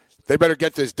 Actually, they better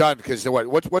get this done because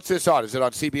what's this on? Is it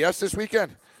on CBS this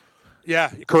weekend?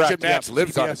 Yeah, correct. Jim Nantz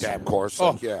lives on a damn course.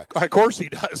 So, yeah, of course he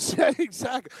does. Yeah,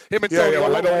 exactly. Him and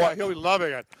Tony. He'll be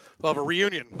loving it. We'll have a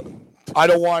reunion. I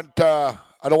don't want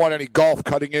any golf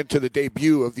cutting into the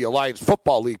debut of the Alliance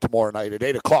Football League tomorrow night at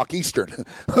 8:00 Eastern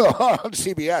on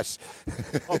CBS.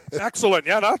 Excellent.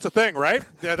 Yeah, that's a thing, right?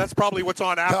 Yeah, that's probably what's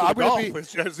on after the golf.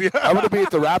 I'm going to be at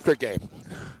the Raptor game.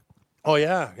 Oh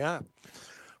yeah.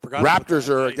 Raptors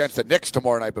are against the Knicks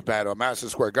tomorrow night, at Madison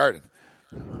Square Garden.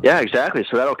 Yeah, exactly.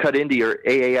 So that'll cut into your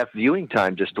AAF viewing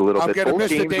time just a little bit. I'm going to miss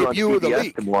the debut of the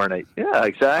league tomorrow night. Yeah,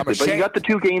 exactly. But you got the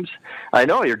 2 games. I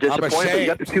know you're disappointed, but you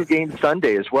got the 2 games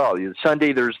Sunday as well.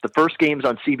 Sunday, there's the first game's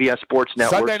on CBS Sports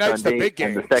Network. Sunday night's the big game.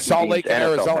 And the second Salt Lake and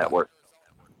NFL Arizona. Network.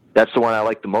 That's the one I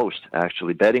like the most,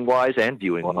 actually, betting wise and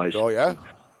viewing wise. Oh yeah,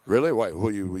 really? What? Who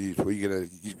you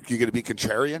gonna be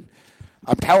contrarian?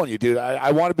 I'm telling you, dude,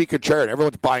 I want to be contrarian.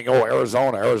 Everyone's buying,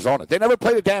 Arizona. They never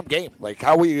played a damn game. Like,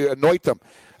 how we anoint them.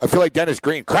 I feel like Dennis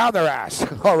Green. Crown their ass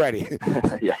already.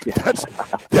 Yeah.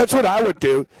 That's what I would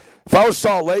do. If I was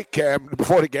Salt Lake, Cam,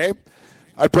 before the game,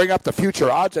 I'd bring up the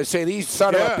future odds. I'd say these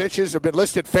son of a bitches have been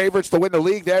listed favorites to win the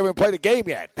league. They haven't played a game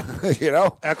yet.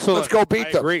 Excellent. Let's go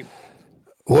beat them. Agree.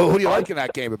 Well, who do you like in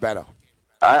that game, Beto?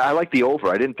 I like the over.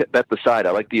 I didn't bet the side.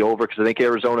 I like the over because I think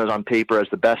Arizona's on paper as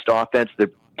the best offense.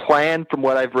 The plan, from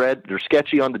what I've read, they're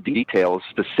sketchy on the details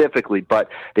specifically, but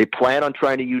they plan on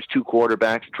trying to use two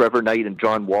quarterbacks, Trevor Knight and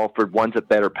John Walford. One's a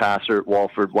better passer,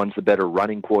 Walford. One's the better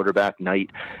running quarterback,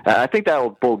 Knight. I think that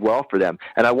will bode well for them.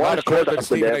 And I want to stress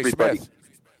something to everybody.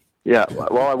 Yeah,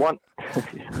 well, I want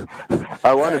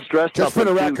to stress just something for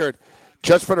the record.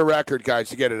 Just for the record, guys,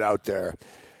 to get it out there,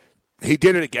 he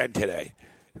did it again today.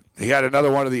 He had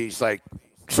another one of these like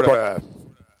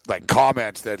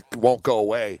comments that won't go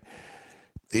away.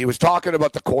 He was talking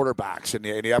about the quarterbacks in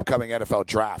the upcoming NFL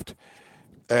draft.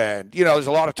 And, there's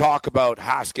a lot of talk about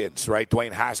Haskins, right?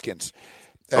 Dwayne Haskins.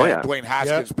 Dwayne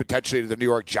Haskins potentially to the New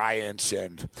York Giants.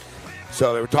 And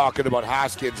so they were talking about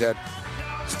Haskins. And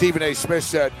Stephen A. Smith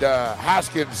said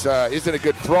Haskins isn't a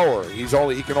good thrower. He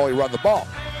can only run the ball.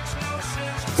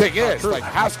 The thing is,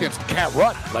 Haskins can't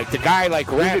run. The guy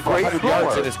ran for 100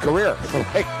 yards in his career.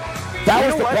 That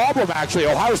was the problem, actually.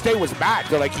 Ohio State was mad.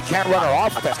 They're like, he can't run our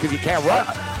offense because he can't run.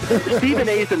 Stephen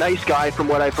A. is a nice guy from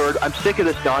what I've heard. I'm sick of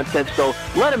this nonsense, so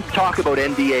let him talk about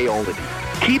NBA only.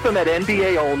 Keep him at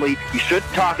NBA only. You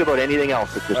shouldn't talk about anything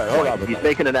else at this point. He's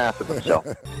making an ass of himself.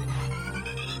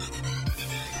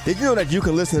 Did you know that you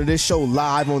can listen to this show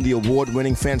live on the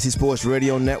award-winning Fantasy Sports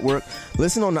Radio Network?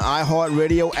 Listen on the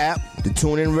iHeartRadio app, the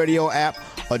TuneIn Radio app,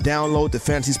 or download the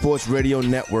Fantasy Sports Radio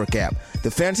Network app.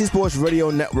 The Fantasy Sports Radio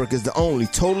Network is the only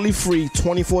totally free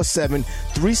 24/7,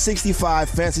 365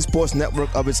 fantasy sports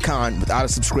network of its kind without a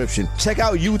subscription. Check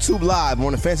out YouTube Live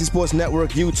on the Fantasy Sports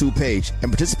Network YouTube page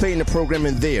and participate in the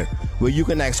programming there, where you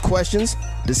can ask questions,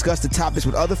 discuss the topics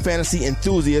with other fantasy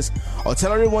enthusiasts, or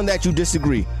tell everyone that you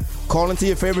disagree. Call into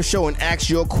your favorite show and ask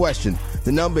your question.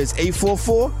 The number is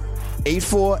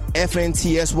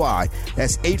 844-84-FNTSY.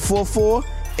 That's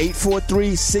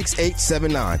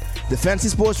 844-843-6879. The Fantasy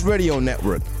Sports Radio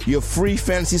Network, your free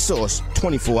fantasy source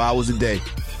 24 hours a day.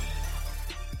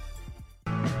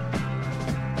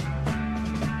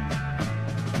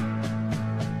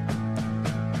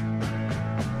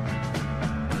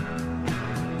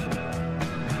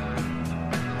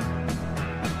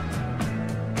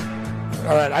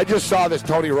 All right, I just saw this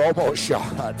Tony Romo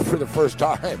shot for the first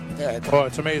time.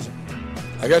 It's amazing.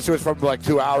 I guess it was from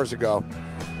 2 hours ago.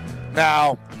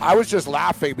 Now, I was just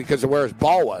laughing because of where his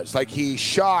ball was. He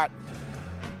shot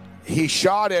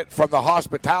it from the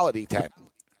hospitality tent.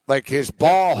 His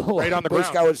ball right on the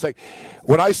ground. I was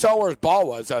when I saw where his ball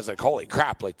was, I was like, holy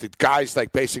crap. The guy's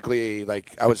basically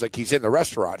I was like, he's in the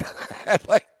restaurant. And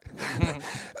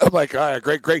I'm like, all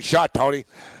right, great shot, Tony.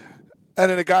 And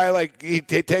then the guy, he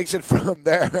takes it from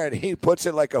there and he puts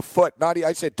it a foot.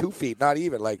 I said 2 feet, not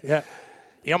even.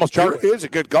 He almost charged. He is a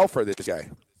good golfer, this guy.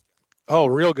 Oh,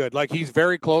 real good. He's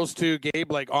very close to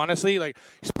Gabe. Honestly, he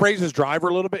sprays his driver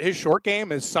a little bit. His short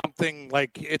game is something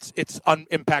it's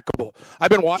impeccable.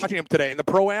 I've been watching him today in the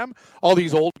Pro-Am. All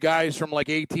these old guys from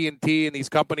AT&T and these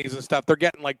companies and stuff, they're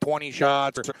getting 20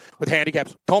 shots with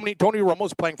handicaps. Tony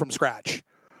Romo's playing from scratch.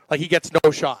 He gets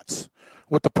no shots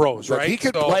with the pros, right? He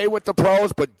can play with the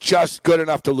pros, but just good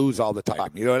enough to lose all the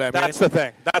time. You know what I mean? That's the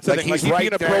thing. He's right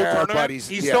in a there, pro tournament, but he's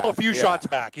still a few shots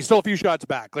back. He's still a few shots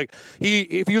back.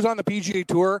 If he was on the PGA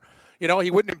Tour,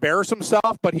 he wouldn't embarrass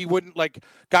himself, but he wouldn't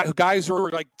guys who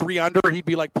are 3 under, he'd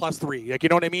be +3. You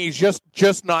know what I mean? He's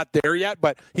just not there yet,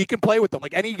 but he can play with them.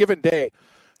 Any given day,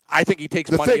 I think he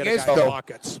takes money out of guys'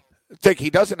 pockets. He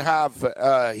doesn't have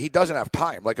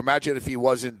time. Imagine if he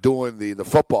wasn't doing the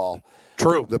football.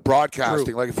 True. The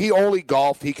broadcasting. If he only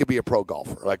golfed, he could be a pro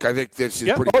golfer. I think this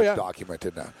is pretty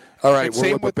documented now. All right,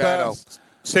 same with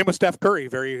Steph Curry.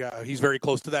 He's very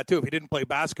close to that too. If he didn't play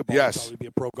basketball, he'd probably be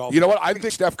a pro golfer. You know what? I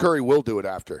think Steph Curry will do it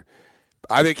after.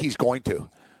 I think he's going to.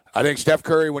 I think Steph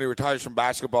Curry, when he retires from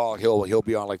basketball, he'll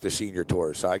be on the senior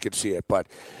tour. So I could see it. But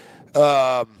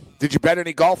did you bet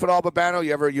any golf at all, Babano?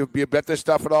 You bet this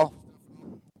stuff at all?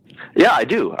 Yeah, I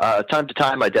do. Time to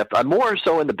time, I'm more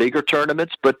so in the bigger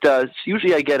tournaments, but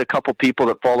usually I get a couple people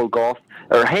that follow golf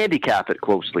or handicap it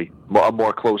closely,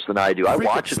 more close than I do. I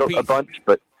watch it a bunch,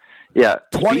 but yeah,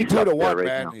 22-1,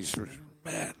 man.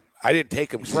 Man, I didn't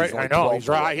take him. Right, I know he's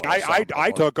right.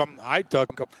 I took him. I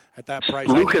took him at that price.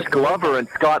 Lucas Glover and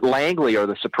Scott Langley are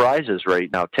the surprises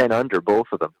right now. 10 under, both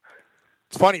of them.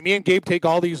 It's funny. Me and Gabe take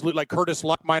all these, Curtis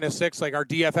Luck -6, our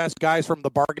DFS guys from the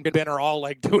bargain bin are all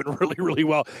doing really, really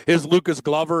well. His Lucas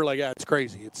Glover, it's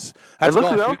crazy. And look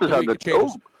who else is on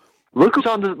look who's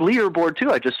on the leaderboard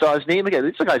too. I just saw his name again.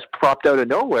 This guy's popped out of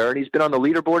nowhere, and he's been on the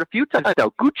leaderboard a few times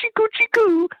now. Gucci.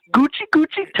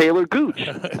 Taylor Gooch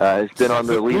has been on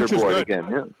the leaderboard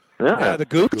again. Yeah, the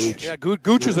Gooch. Yeah,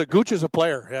 Gooch is a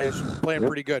player. Yeah, he's playing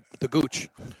pretty good. The Gooch.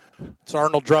 It's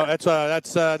Arnold.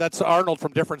 That's Arnold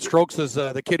from Different Strokes. Is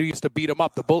the kid who used to beat him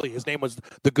up, the bully. His name was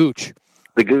the Gooch.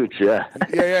 The Gooch, yeah.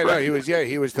 No, he was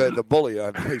the bully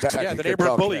on. Exactly. Yeah, the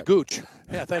neighborhood bully, Gooch.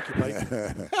 Yeah, thank you, buddy.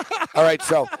 All right,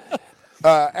 so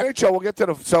NHL.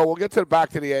 We'll get to back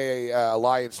to the AA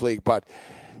Alliance League, but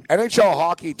NHL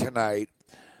hockey tonight.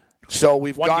 So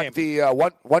we've got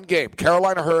one game.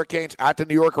 Carolina Hurricanes at the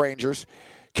New York Rangers.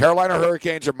 Carolina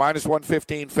Hurricanes are minus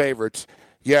 115 favorites.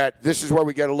 Yet this is where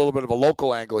we get a little bit of a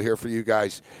local angle here for you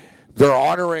guys. They're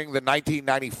honoring the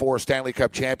 1994 Stanley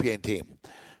Cup champion team.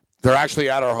 They're actually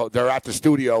they're at the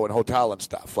studio and hotel and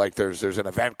stuff. Like there's an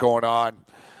event going on.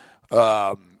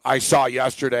 I saw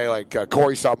yesterday,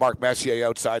 Corey saw Mark Messier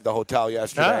outside the hotel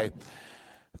yesterday.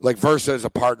 Like Versa is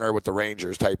a partner with the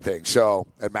Rangers type thing. So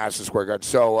at Madison Square Garden.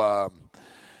 So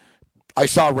I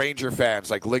saw Ranger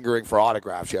fans lingering for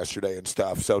autographs yesterday and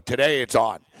stuff. So today it's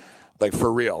on,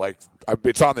 for real.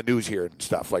 It's on the news here and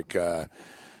stuff.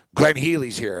 Glenn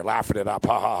Healy's here laughing it up.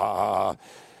 Ha ha ha ha.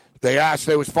 They asked.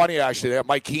 It was funny actually. They have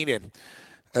Mike Keenan.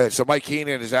 So Mike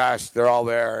Keenan is asked. They're all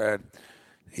there, and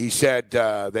he said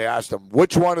they asked him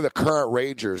which one of the current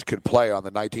Rangers could play on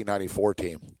the 1994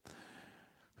 team.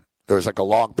 There was a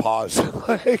long pause.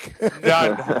 That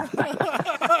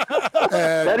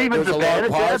even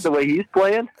the way he's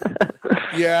playing.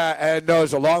 Yeah, and there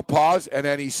was a long pause, and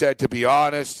then he said, to be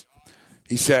honest,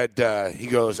 he said, he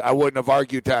goes, I wouldn't have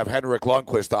argued to have Henrik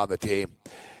Lundqvist on the team.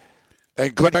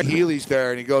 And Glenn Healy's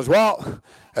there, and he goes, well,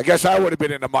 I guess I would have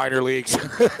been in the minor leagues.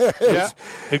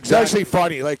 It's actually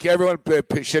funny. Everyone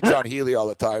shits on Healy all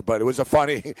the time, but it was a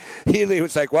funny. Healy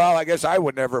was well, I guess I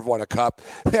would never have won a cup.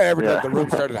 The room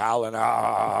started howling.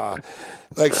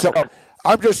 So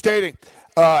I'm just stating,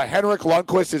 Henrik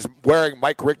Lundqvist is wearing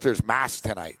Mike Richter's mask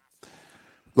tonight.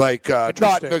 Not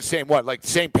the same one,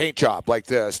 same paint job,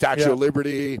 the Statue of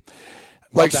Liberty.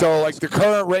 The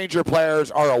current Ranger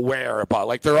players are aware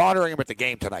about, they're honoring him at the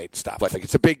game tonight and stuff.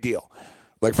 It's a big deal.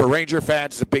 For Ranger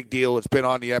fans, it's a big deal. It's been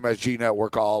on the MSG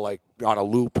network all, on a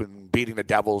loop and beating the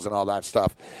Devils and all that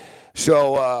stuff.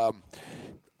 So,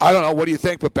 I don't know. What do you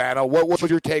think, Babano? What was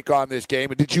your take on this game?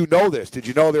 And did you know this? Did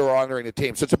you know they were honoring the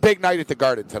team? So it's a big night at the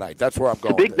Garden tonight. That's where I'm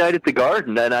going. It's a big night at the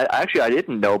Garden, and I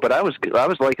didn't know, but I was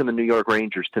liking the New York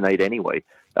Rangers tonight anyway.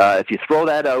 If you throw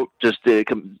that out, just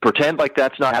pretend like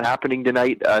that's not happening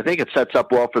tonight. I think it sets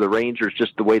up well for the Rangers,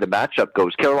 just the way the matchup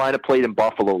goes. Carolina played in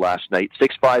Buffalo last night,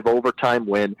 6-5 overtime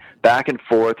win, back and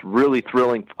forth, really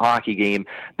thrilling hockey game.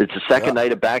 It's the second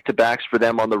night of back-to-backs for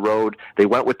them on the road. They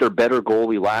went with their better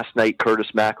goalie last night,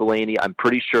 Curtis McElhaney. I'm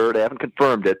pretty sure, they haven't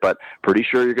confirmed it, but pretty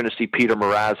sure you're going to see Peter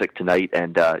Mrazek tonight.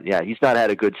 And, he's not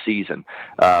had a good season.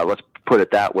 Let's put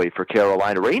it that way for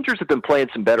Carolina. Rangers have been playing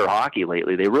some better hockey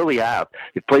lately. They really have.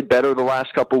 They've played better the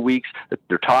last couple of weeks.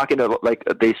 They're talking like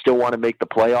they still want to make the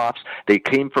playoffs. They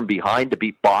came from behind to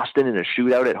beat Boston in a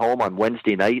shootout at home on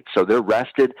Wednesday night, so they're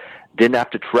rested, didn't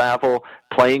have to travel,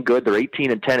 playing good. They're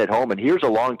 18-10 at home, and here's a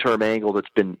long-term angle that's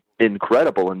been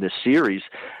incredible in this series.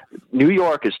 New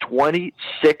York is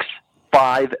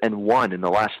 26-5-1 in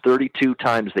the last 32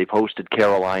 times they've hosted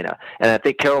Carolina. And I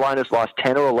think Carolina's lost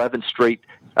 10 or 11 straight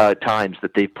times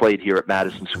that they've played here at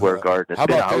Madison Square Garden. How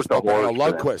about this,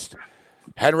 Lundqvist?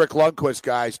 Henrik Lundqvist,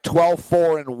 guys,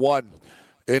 12-4-1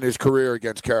 in his career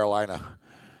against Carolina.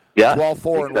 Yeah,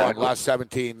 12-4-1 last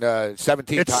 17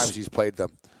 times he's played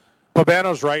them.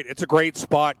 Babano's right. It's a great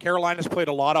spot. Carolina's played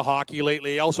a lot of hockey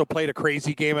lately. He also played a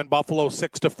crazy game in Buffalo,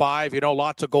 6-5.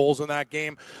 Lots of goals in that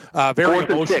game. Very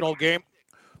emotional game.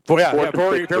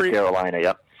 Very Carolina.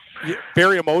 Yep.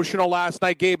 Very emotional last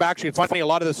night, Gabe. Actually, it's funny. A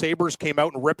lot of the Sabres came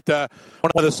out and ripped one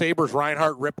of the Sabres.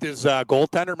 Reinhart ripped his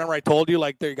goaltender. Remember, I told you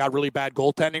they got really bad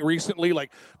goaltending recently,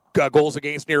 goals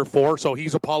against near 4. So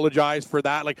he's apologized for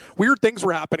that. Weird things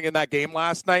were happening in that game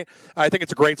last night. I think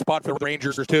it's a great spot for the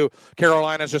Rangers too.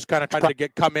 Carolina's just kind of trying to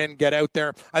come in, get out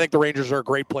there. I think the Rangers are a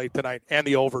great play tonight, and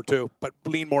the over too. But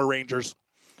lean more Rangers.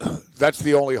 That's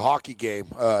the only hockey game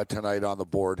tonight on the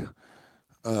board.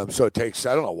 So it takes,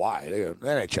 I don't know why.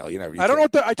 NHL, I don't know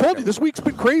what I told you. This week's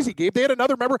been crazy, Gabe. They had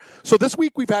another, remember? So this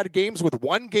week we've had games with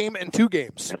 1 game and 2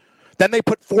 games. Then they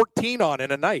put 14 on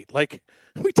in a night.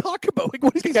 We talk about,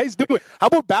 what are these guys doing? How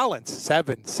about balance?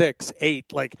 7, 6,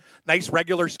 8. Nice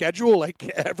regular schedule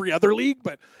every other league.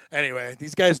 But anyway,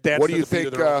 these guys dance to the beat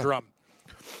of their own drum.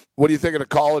 What do you think of the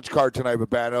college card tonight,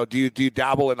 Babano? Do you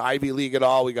dabble in Ivy League at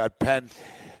all? We got Penn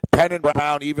and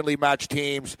Brown, evenly matched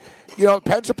teams.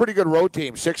 Penn's a pretty good road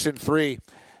team, 6-3,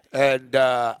 and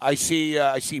I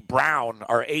see Brown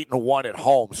are 8-1 at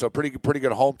home, so pretty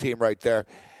good home team right there.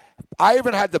 I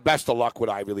haven't had the best of luck with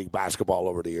Ivy League basketball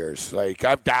over the years.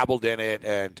 I've dabbled in it,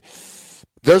 and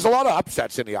There's a lot of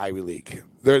upsets in the Ivy League.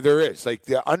 There is. Like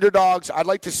the underdogs, I'd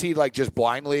like to see like just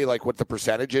blindly like what the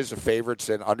percentages of favorites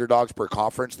and underdogs per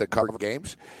conference that cover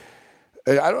games.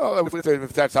 I don't know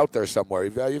if that's out there somewhere. I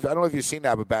don't know if you've seen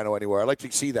that, Babano, anywhere. I'd like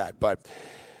to see that. But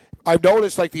I've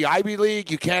noticed like the Ivy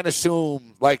League, you can't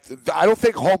assume, like I don't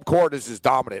think home court is as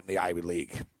dominant in the Ivy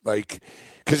League. Like,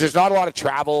 because there's not a lot of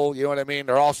travel, you know what I mean?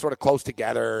 They're all sort of close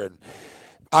together, and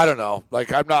I don't know.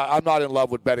 Like, I'm not in love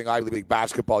with betting Ivy League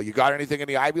basketball. You got anything in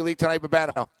the Ivy League tonight,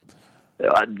 Babano?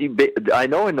 I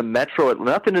know in the Metro,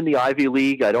 nothing in the Ivy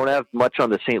League. I don't have much on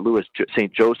the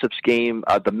St. Joseph's game.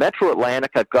 The Metro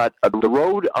Atlantic, I've got the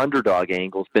road underdog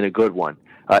angle's been a good one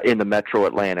in the Metro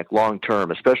Atlantic long term,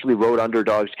 especially road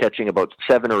underdogs catching about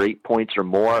 7 or 8 points or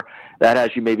more. That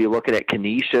has you maybe looking at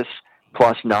Canisius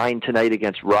 +9 tonight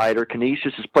against Ryder.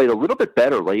 Canisius has played a little bit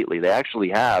better lately. They actually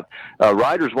have.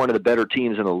 Ryder's one of the better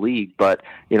teams in the league, but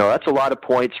that's a lot of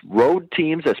points. Road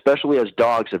teams, especially as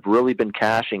dogs, have really been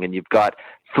cashing, and you've got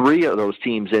 3 of those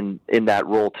teams in that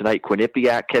role tonight.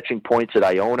 Quinnipiac catching points at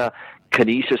Iona,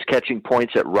 Canisius catching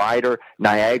points at Ryder,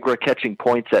 Niagara catching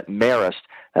points at Marist.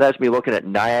 That has me looking at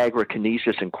Niagara,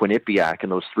 Canisius, and Quinnipiac in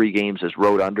those 3 games as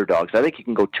road underdogs. I think you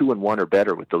can go 2-1 or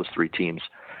better with those 3 teams.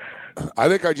 I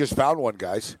think I just found one,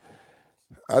 guys.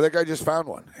 I think I just found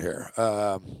one here.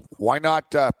 Why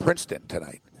not Princeton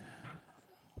tonight?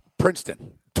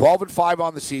 Princeton, 12-5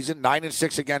 on the season,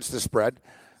 9-6 against the spread.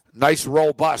 Nice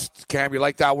robust. Cam, you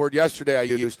liked that word yesterday I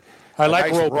used. I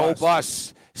like nice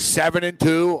robust.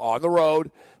 7-2 on the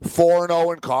road,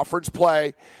 4-0 in conference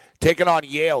play, taking on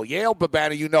Yale. Yale,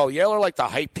 Babana, Yale are like the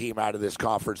hype team out of this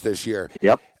conference this year.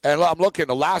 Yep. And I'm looking,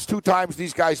 the last 2 times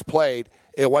these guys played,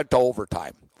 it went to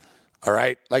overtime. All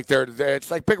right, like they're it's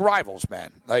like big rivals,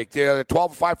 man. Like they're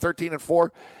 12-5,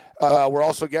 13-4. We're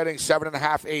also getting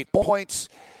 7.5, 8 points.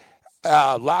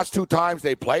 Last 2 times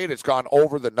they played, it's gone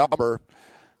over the number.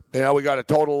 We got a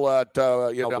total at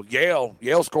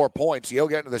Yale score points. Yale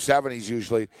getting to the 70s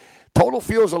usually. Total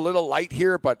feels a little light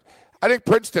here, but I think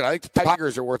Princeton. I think the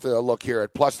Tigers are worth a look here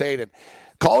at +8. And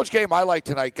college game I like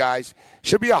tonight, guys.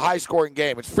 Should be a high-scoring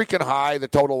game. It's freaking high, the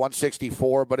total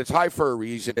 164, but it's high for a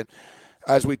reason.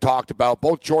 As we talked about,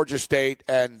 both Georgia State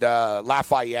and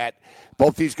Lafayette,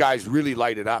 both these guys really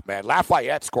light it up, man.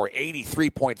 Lafayette score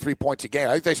 83.3 points a game.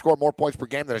 I think they score more points per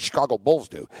game than the Chicago Bulls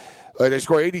do. They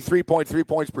score 83.3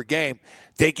 points per game.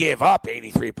 They give up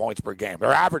 83 points per game.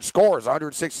 Their average score is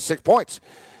 166 points.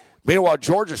 Meanwhile,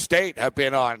 Georgia State have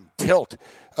been on tilt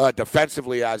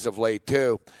defensively as of late,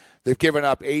 too. They've given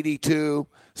up 82,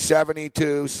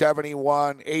 72,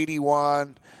 71,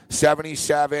 81,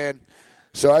 77.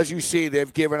 So as you see,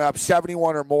 they've given up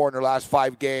 71 or more in their last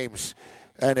 5 games,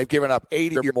 and they've given up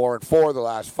 80 or more in 4 of the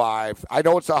last 5. I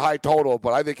know it's a high total,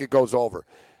 but I think it goes over.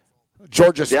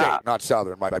 Georgia State, not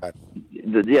Southern, my bad.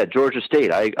 Yeah, Georgia State.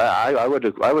 I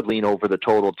would lean over the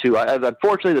total too.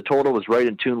 Unfortunately, the total was right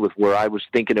in tune with where I was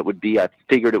thinking it would be. I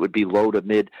figured it would be low to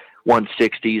mid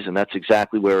 160s, and that's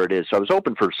exactly where it is. So I was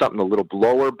hoping for something a little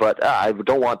lower, but I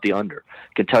don't want the under.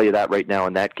 Can tell you that right now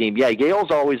in that game. Yeah,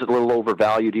 Yale's always a little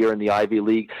overvalued here in the Ivy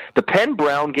League. The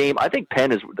Penn-Brown game, I think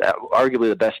Penn is arguably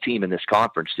the best team in this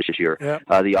conference this year,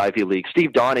 the Ivy League.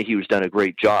 Steve Donahue's done a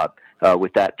great job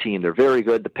with that team. They're very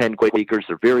good. The Penn Quakers,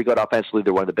 they're very good offensively.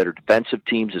 They're one of the better defensive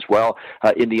teams as well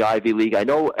in the Ivy League. I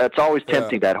know it's always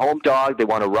tempting, that home dog. They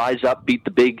want to rise up, beat the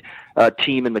big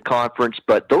team in the conference,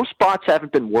 but those spots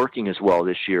haven't been working as well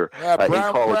this year in college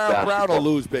basketball. Brown will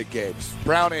lose big games.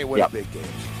 Brown ain't winning big games.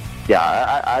 Yeah,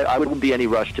 I wouldn't be any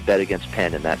rush to bet against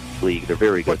Penn in that league. They're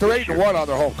very good. But they're 8-1 on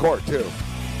their home court, too.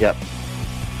 Yep.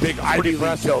 Big Ivy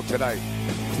League tilt tonight.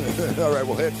 All right,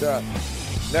 we'll hit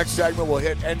next segment. We'll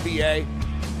hit NBA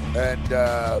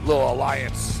and little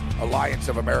Alliance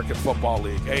of American Football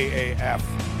League, AAF.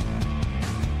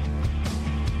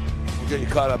 We'll get you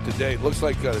caught up to date. Looks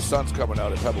like the sun's coming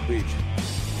out at Pebble Beach.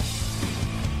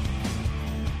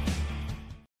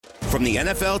 From the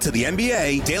NFL to the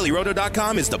NBA,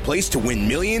 DailyRoto.com is the place to win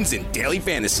millions in daily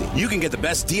fantasy. You can get the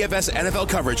best DFS NFL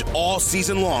coverage all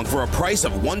season long for a price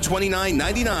of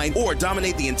 $129.99, or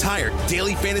dominate the entire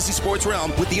daily fantasy sports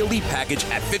realm with the Elite Package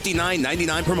at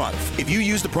 $59.99 per month. If you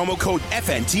use the promo code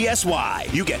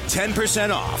FNTSY, you get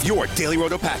 10% off your Daily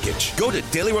Roto package. Go to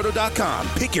DailyRoto.com,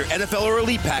 pick your NFL or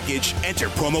Elite Package, enter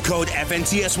promo code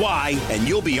FNTSY, and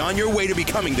you'll be on your way to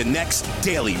becoming the next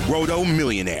Daily Roto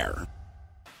millionaire.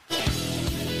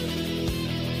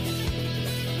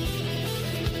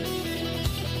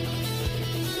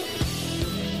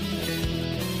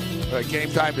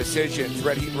 Game Time Decisions,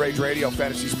 Red Heat and Rage Radio,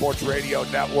 Fantasy Sports Radio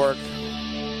Network.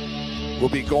 We'll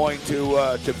be going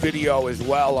to video as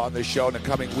well on this show in the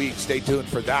coming weeks. Stay tuned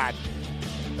for that.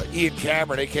 Ian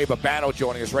Cameron, a.k.a. Babano,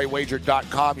 joining us.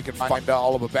 RightWager.com. You can find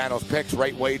all of Babano's picks.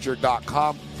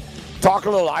 RightWager.com. Talk a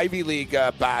little Ivy League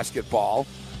basketball.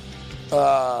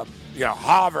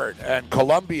 Harvard and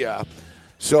Columbia.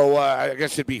 So I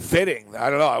guess it'd be fitting. I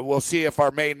don't know. We'll see if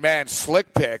our main man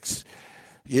Slick Picks.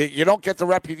 You don't get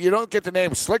the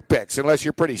name Slick Picks unless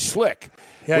you're pretty slick.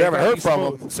 Yeah, we haven't heard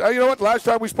from him. So, you know what? Last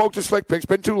time we spoke to Slick Picks,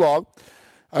 been too long.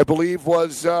 I believe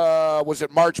was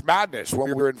it March Madness when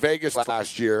we were in Vegas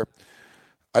last year?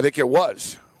 I think it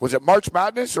was. Was it March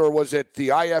Madness or was it the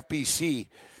IFBC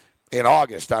in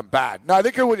August? I'm bad. No, I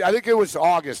think it was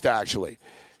August actually,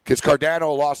 because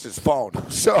Cardano lost his phone.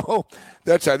 So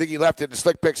I think he left it in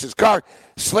Slick Picks' car.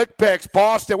 Slick Picks,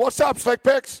 Boston. What's up, Slick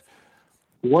Picks?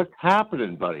 What's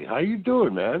happening, buddy? How you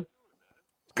doing, man?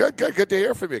 Good to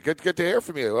hear from you. Good to hear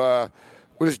from you.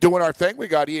 We're just doing our thing. We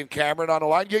got Ian Cameron on the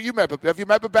line. Have you met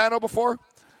Babano before?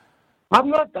 I'm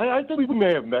not. I think we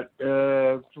may have met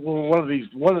one of these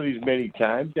many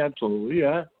times. Absolutely,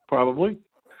 yeah, probably.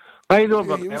 How you doing,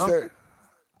 Babano?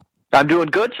 I'm doing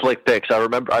good, Slick Picks. I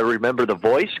remember the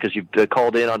voice because you've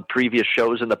called in on previous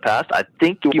shows in the past. I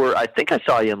think I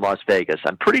saw you in Las Vegas.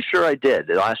 I'm pretty sure I did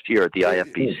last year at the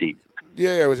IFBC.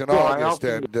 Yeah, it was in August.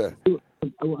 I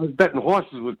was betting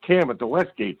horses with Cam at the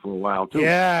Westgate for a while, too.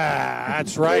 Yeah,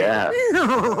 that's right. Yeah.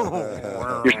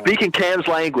 You're speaking Cam's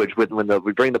language when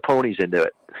we bring the ponies into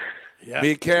it. Yeah.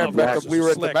 Me and Cam, we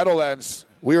were at the Meadowlands.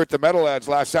 We were at the Meadowlands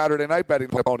last Saturday night betting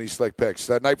pony Slick Picks.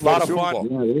 That night for the Super Bowl.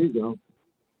 Yeah, there you go.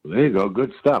 There you go.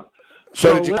 Good stuff.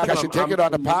 So did you cash a ticket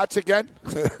on the Pats again?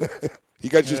 You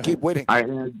guys just keep winning. I had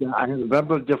a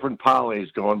number of different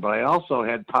parlays going, but I also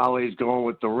had parlays going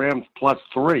with the Rams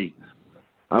 +3.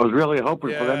 I was really hoping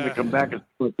for them to come back and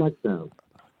score a touchdown.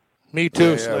 Me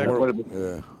too, Slick.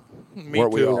 Me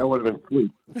too. That would have been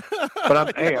sweet.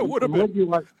 But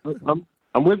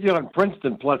I'm with you on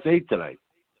Princeton +8 tonight.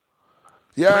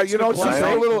 Yeah, Princeton, it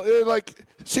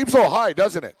seems a little high,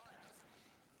 doesn't it?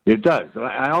 It does.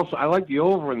 I like the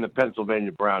over in the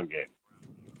Pennsylvania Brown game.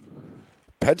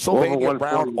 Pennsylvania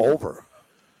Brown over.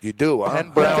 You do, huh?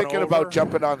 I'm thinking about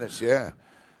jumping on this, yeah.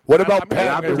 What about Penn?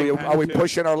 Are we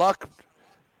pushing our luck?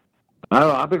 I don't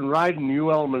know. I've been riding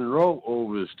UL Monroe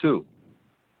overs, too.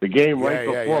 The game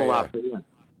before Lafayette.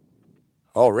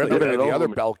 Oh, really? The other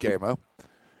belt game, huh?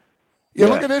 Yeah,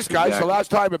 look at this, guys. Exactly. The last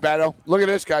time, Babano. Look at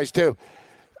this, guys, too.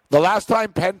 The last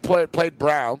time Penn played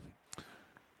Brown,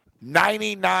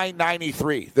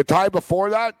 99-93. The time before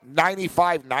that,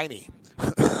 95-90.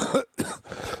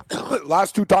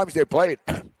 Last two times they played,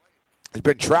 it's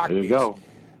been tracked. There you go.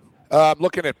 I'm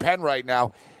looking at Penn right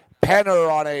now. Penn are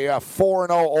on a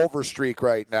 4-0 over streak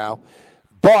right now.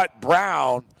 But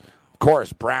Brown, of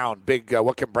course, big.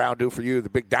 What can Brown do for you? The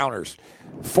big downers.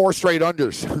 4 straight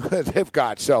unders they've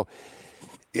got. So,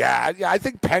 yeah, I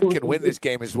think Penn can win this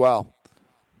game as well.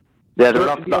 Yeah,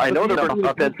 I know they're an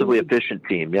offensively efficient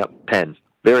team. Yep, Penn.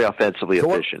 Very offensively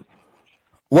efficient.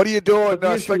 What are you doing,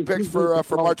 Slick Picks, for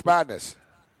March Madness?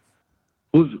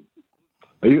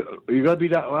 Are you going to be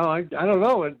that? Well, I don't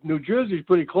know. New Jersey's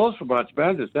pretty close for March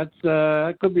Madness. That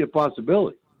could be a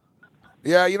possibility.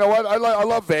 Yeah, you know what? I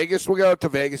love Vegas. We'll go to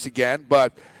Vegas again,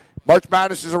 but March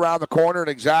Madness is around the corner, and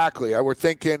exactly. We're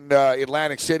thinking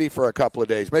Atlantic City for a couple of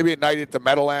days. Maybe a night at the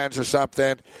Meadowlands or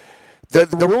something.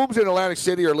 The rooms in Atlantic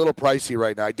City are a little pricey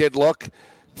right now. I did look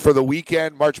for the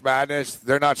weekend, March Madness.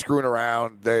 They're not screwing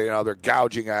around. They're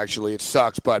gouging, actually. It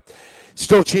sucks, but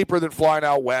still cheaper than flying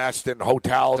out west and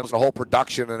hotels and the whole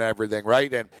production and everything,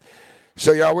 right? And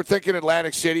so, we're thinking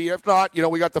Atlantic City. If not,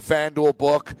 we got the FanDuel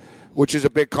book, which is a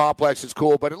big complex. It's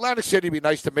cool. But Atlantic City would be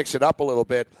nice to mix it up a little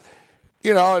bit.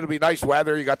 It'll be nice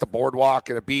weather. You got the boardwalk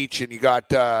and a beach, and you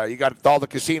got all the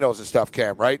casinos and stuff,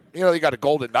 Cam, right? You got a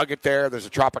Golden Nugget there. There's a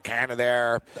Tropicana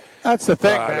there. That's the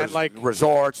thing, man. Like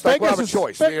resorts. We'll have a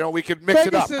choice. We can mix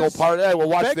it up. Go party.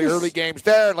 We'll watch the early games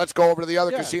there, and let's go over to the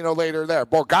other casino later there.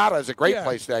 Borgata is a great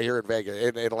place there here in Vegas,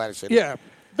 in Atlantic City. Yeah.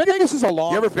 Vegas is a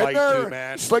long You ever been there, too,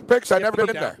 man. Slick Picks? I've never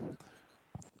been there.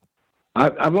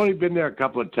 I've only been there a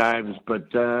couple of times, but,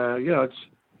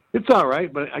 it's all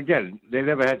right, but again, they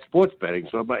never had sports betting,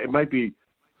 so it might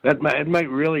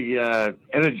really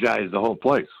energize the whole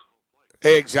place.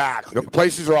 Exactly. The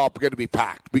places are all going to be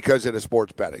packed because of the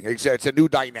sports betting. It's a new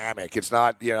dynamic. It's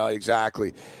not,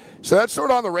 exactly. So that's sort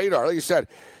of on the radar. Like you said,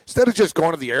 instead of just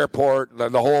going to the airport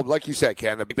and the whole, like you said,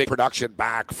 Ken, the big production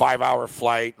back, 5-hour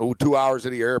flight, 2 hours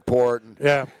at the airport.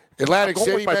 And Atlantic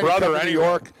City, my brother, New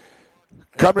York.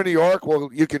 Come to New York, well,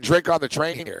 you can drink on the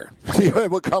train here.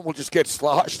 We'll just get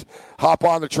sloshed, hop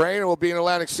on the train, and we'll be in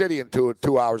Atlantic City in 2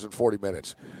 hours and 40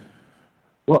 minutes.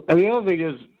 Well, and the other thing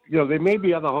is, there may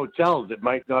be other hotels that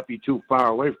might not be too far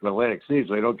away from Atlantic City,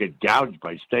 so they don't get gouged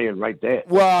by staying right there.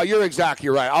 Well, you're exactly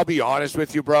right. I'll be honest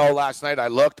with you, bro. Last night I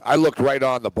looked right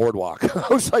on the boardwalk. I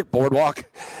was like, boardwalk?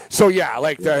 So, yeah,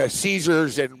 like the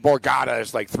Caesars and Borgata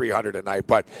is like $300 a night.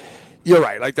 But you're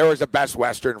right. Like there was a Best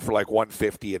Western for like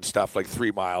 $150 and stuff, like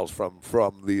 3 miles from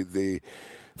the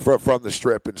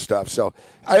strip and stuff. So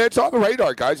it's on the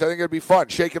radar, guys. I think it'd be fun.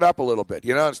 Shake it up a little bit,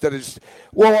 instead of just,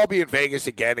 we'll all be in Vegas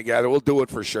again together. We'll do it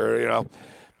for sure,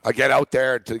 I get out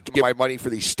there to get my money for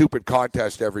these stupid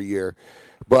contests every year.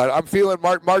 But I'm feeling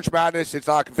March Madness. It's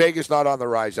not Vegas, not on the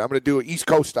rise. I'm going to do it East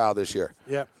Coast style this year.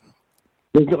 Yeah.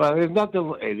 There's nothing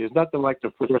like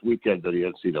the first weekend of the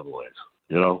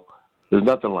NCAAs, There's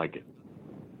nothing like it.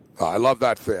 Oh, I love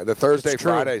that. The Thursday,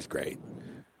 Friday is great.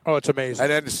 Oh, it's amazing.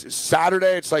 And then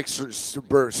Saturday, it's like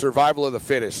survival of the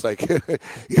fittest. Like,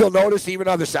 you'll notice even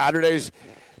on the Saturdays,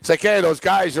 it's like, hey, those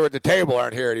guys who are at the table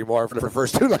aren't here anymore for the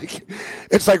first two. Like,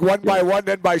 it's like one by one.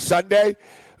 Then by Sunday,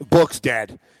 book's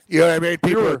dead. You know what I mean?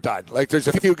 People are done. Like, there's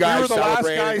a few guys celebrating.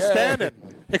 We were the last guy standing.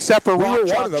 Except for Rock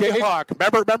Jayhawk.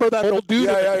 Remember that old dude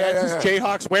that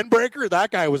Jayhawks windbreaker?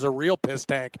 That guy was a real piss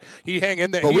tank. He hung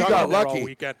in there. But we got lucky all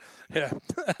weekend. Yeah.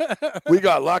 We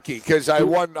got lucky because I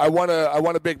won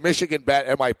a big Michigan bet,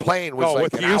 and my plane was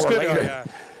like an hour later.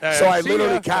 So I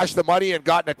literally cashed the money and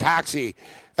got in a taxi,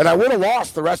 and I would have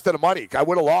lost the rest of the money. I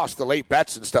would have lost the late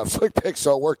bets and stuff. So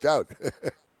it worked out.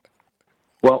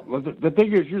 Well, the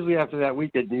thing is, usually after that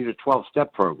weekend, you need a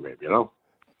 12-step program,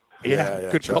 Yeah,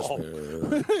 good call.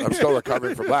 I'm still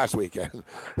recovering from last weekend.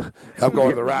 I'm going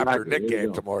to the Raptor Nick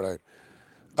game tomorrow night.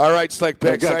 All right, Slick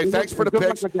Picks. Thanks for the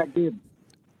picks.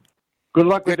 Good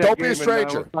luck with that don't game. be a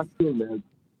stranger. All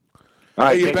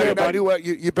right,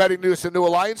 you betting some new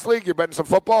Alliance League? You betting some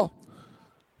football?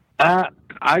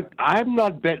 I'm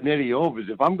not betting any overs.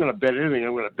 If I'm going to bet anything,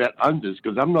 I'm going to bet unders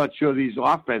because I'm not sure these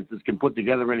offenses can put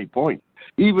together any points.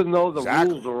 Even though the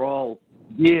rules are all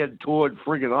geared toward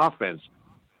friggin' offense,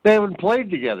 they haven't played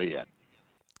together yet.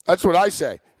 That's what I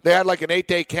say. They had like an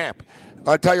 8-day camp.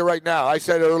 I'll tell you right now. I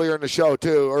said it earlier in the show,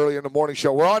 too, early in the morning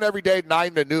show. We're on every day,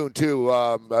 9 to noon,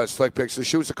 too, Slick Picks. So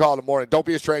shoot us a call in the morning. Don't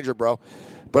be a stranger, bro.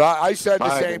 But I said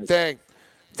the same thing.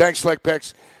 Thanks, Slick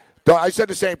Picks. I said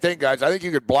the same thing, guys. I think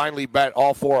you could blindly bet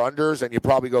all 4 unders, and you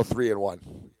probably go 3-1.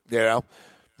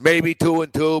 Maybe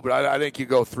 2-2, but I think you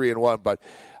go 3-1. But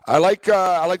I like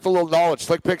the little knowledge.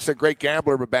 Slick Picks a great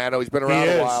gambler, Babano. He's been around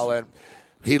a while, and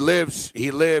he lives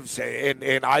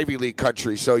in Ivy League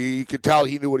country. So you could tell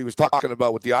he knew what he was talking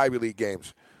about with the Ivy League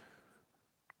games.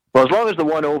 Well, as long as the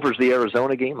one over's the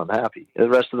Arizona game, I'm happy. The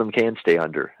rest of them can stay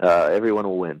under. Everyone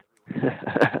will win.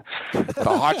 The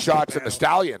Hot Shots and the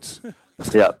Stallions.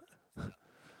 Yeah.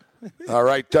 All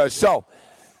right. So,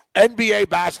 NBA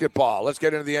basketball. Let's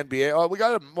get into the NBA. Oh, we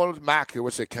got one with Mac here.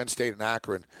 What's it? Kent State and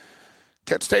Akron.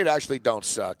 Kent State actually don't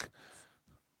suck.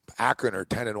 Akron are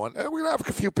 10-1. We're going to have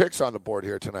a few picks on the board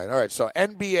here tonight. All right. So,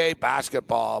 NBA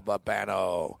basketball,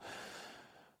 Babano.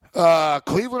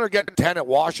 Cleveland are getting 10 at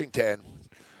Washington.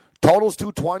 Total's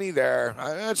 220 there.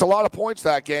 It's a lot of points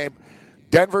that game.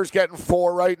 Denver's getting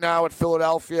 4 right now at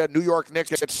Philadelphia. New York Knicks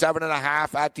get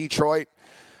 7.5 at Detroit.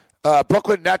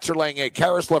 Brooklyn Nets are laying 8.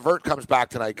 Karis LeVert comes back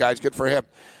tonight, guys. Good for him.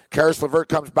 Karis LeVert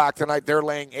comes back tonight. They're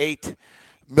laying 8.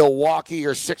 Milwaukee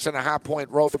are 6.5-point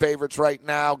road favorites right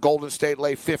now. Golden State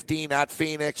lay 15 at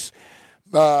Phoenix.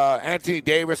 Anthony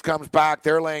Davis comes back.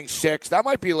 They're laying 6. That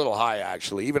might be a little high,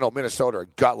 actually, even though Minnesota are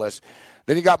gutless.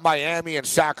 Then you got Miami and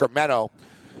Sacramento.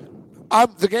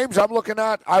 The games I'm looking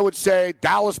at, I would say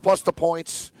Dallas plus the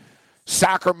points,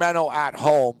 Sacramento at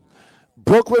home.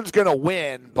 Brooklyn's going to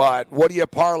win, but what do you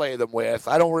parlay them with?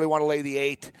 I don't really want to lay the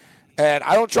 8. And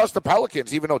I don't trust the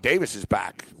Pelicans, even though Davis is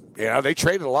back. They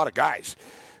traded a lot of guys.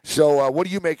 So what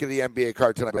do you make of the NBA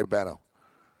card tonight, Bano?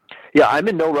 Yeah, I'm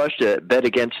in no rush to bet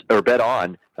against or bet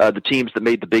on the teams that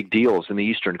made the big deals in the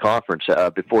Eastern Conference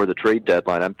before the trade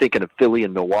deadline. I'm thinking of Philly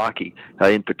and Milwaukee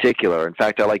in particular. In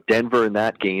fact, I like Denver in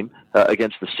that game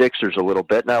against the Sixers a little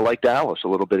bit, and I like Dallas a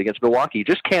little bit against Milwaukee. You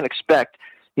just can't expect,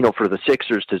 for the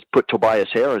Sixers to put Tobias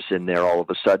Harris in there all of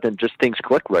a sudden, and just things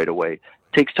click right away.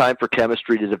 Takes time for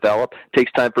chemistry to develop.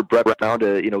 Takes time for Brett Brown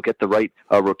to, get the right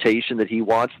rotation that he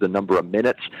wants, the number of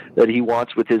minutes that he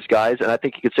wants with his guys. And I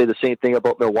think you could say the same thing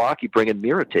about Milwaukee bringing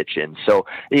Mirotic in. So,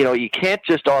 you can't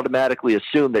just automatically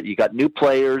assume that you got new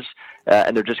players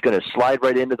and they're just going to slide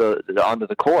right onto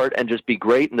the court and just be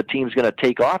great, and the team's going to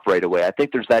take off right away. I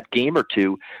think there's that game or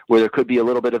two where there could be a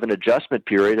little bit of an adjustment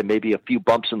period and maybe a few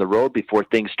bumps in the road before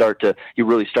you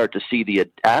really start to see the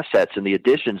assets and the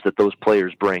additions that those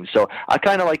players bring. So I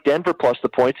kind of like Denver plus the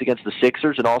points against the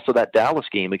Sixers, and also that Dallas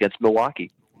game against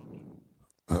Milwaukee.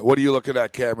 What are you looking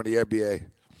at, Cam, in the NBA?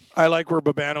 I like where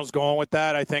Babano's going with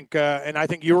that. I think, and I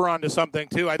think you were onto something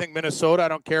too. I think Minnesota, I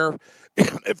don't care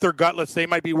if they're gutless, they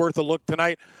might be worth a look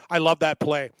tonight. I love that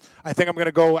play. I think I'm going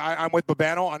to go. I'm with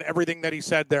Babano on everything that he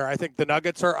said there. I think the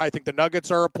Nuggets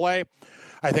are a play.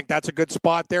 I think that's a good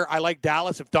spot there. I like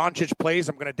Dallas. If Doncic plays,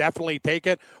 I'm going to definitely take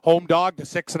it. Home dog to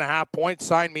 6.5 points.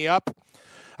 Sign me up.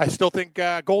 I still think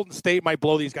Golden State might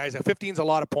blow these guys. 15's a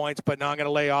lot of points, but now I'm going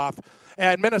to lay off.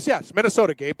 And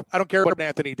Minnesota, Gabe. I don't care about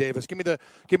Anthony Davis. Give me the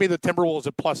Timberwolves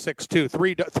at +6 too.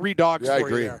 Three dogs for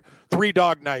you there.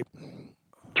 3-dog night.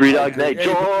 3-dog night.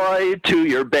 Joy to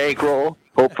your bankroll.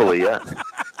 Hopefully, yeah.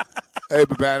 Hey,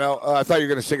 Babano, I thought you were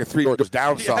going to sing a 3 Doors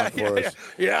Down song for us.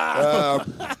 Yeah.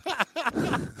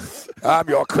 I'm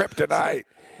your kryptonite.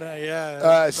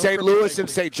 St. Louis and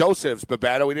St. Joseph's,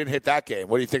 Babano. We didn't hit that game.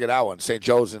 What do you think of that one? St.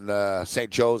 Joe's and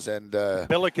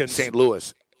Billikens. St.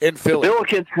 Louis. In Philly. The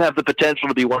Billikens have the potential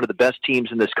to be one of the best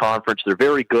teams in this conference. They're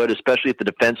very good, especially at the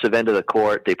defensive end of the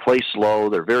court. They play slow.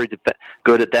 They're very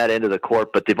good at that end of the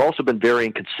court, but they've also been very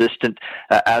inconsistent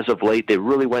as of late. They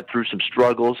really went through some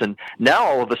struggles, and now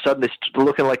all of a sudden they're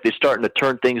looking like they're starting to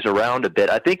turn things around a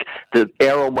bit. I think the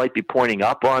arrow might be pointing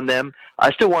up on them.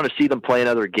 I still want to see them play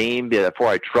another game before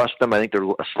I trust them. I think they're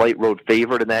a slight road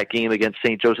favorite in that game against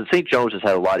St. Joe's. And St. Joe's has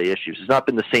had a lot of issues. It's not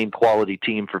been the same quality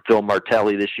team for Phil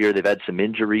Martelli this year. They've had some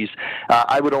injuries.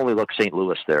 I would only look St.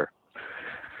 Louis there.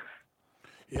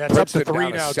 Yeah, it's Princeton up to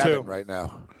 3 now, too. Right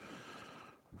now.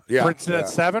 Yeah. Princeton at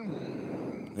 7?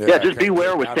 Yeah, just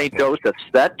beware with St. Joseph's.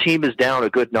 That team is down a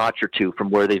good notch or two from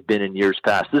where they've been in years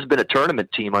past. This has been a tournament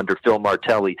team under Phil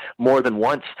Martelli more than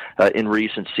once in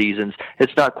recent seasons.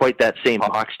 It's not quite that same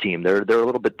Hawks team. They're a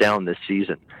little bit down this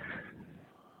season.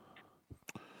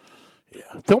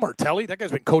 Yeah, Phil Martelli, that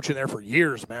guy's been coaching there for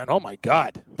years, man. Oh my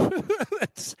God.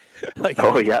 It's like,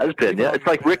 it's been. Yeah, it's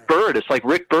like Rick Byrd. It's like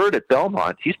Rick Byrd at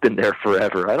Belmont. He's been there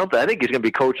forever. I think he's going to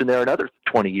be coaching there another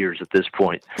 20 years at this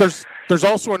point. There's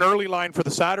also an early line for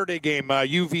the Saturday game,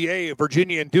 UVA,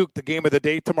 Virginia and Duke, the game of the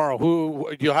day tomorrow.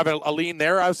 Who do you have a lean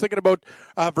there? I was thinking about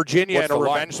Virginia and a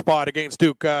revenge spot against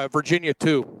Duke. Virginia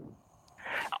 2.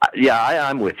 Yeah,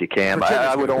 I'm with you, Cam.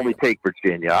 I would only take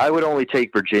Virginia. I would only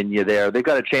take Virginia there. They've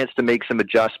got a chance to make some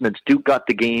adjustments. Duke got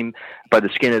the game by the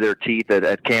skin of their teeth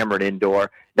at Cameron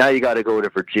Indoor. Now you got to go to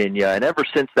Virginia. And ever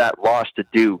since that loss to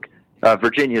Duke,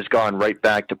 Virginia's gone right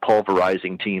back to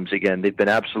pulverizing teams again. They've been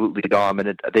absolutely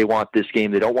dominant. They want this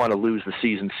game. They don't want to lose the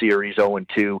season series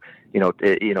 0-2.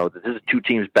 This is 2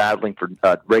 teams battling for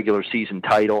regular season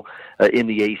title in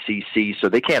the ACC, so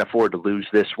they can't afford to lose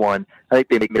this one. I think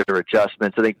they make their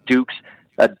adjustments. I think Duke's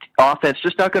offense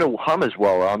just not going to hum as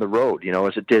well on the road,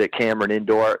 as it did at Cameron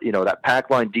Indoor. That pack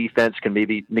line defense can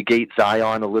maybe negate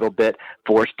Zion a little bit,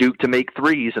 force Duke to make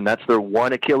threes, and that's their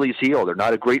one Achilles heel. They're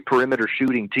not a great perimeter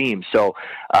shooting team, so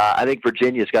I think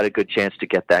Virginia's got a good chance to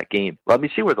get that game. Let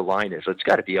me see where the line is. It's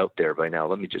got to be out there by now.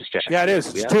 Let me just check. Yeah, it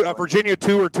is. It's Virginia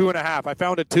 2 or 2.5. I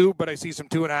found it 2, but I see some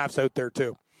 2.5s out there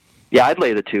too. Yeah, I'd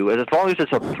lay the 2. And as long as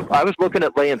I was looking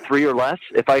at laying 3 or less.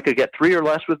 If I could get 3 or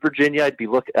less with Virginia, I'd be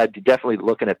definitely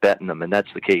looking at betting them, and that's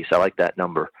the case. I like that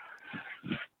number.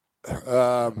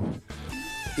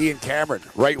 Ian Cameron,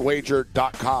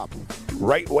 rightwager.com.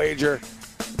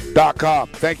 Rightwager.com.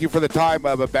 Thank you for the time,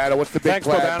 Babano. What's the big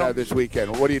plan this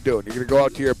weekend? What are you doing? You're going to go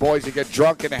out to your boys and get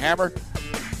drunk and a hammer?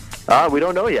 We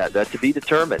don't know yet. That's to be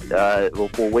determined.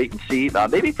 We'll wait and see.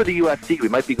 Maybe for the UFC, we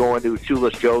might be going to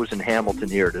Shoeless Joe's in Hamilton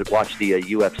here to watch the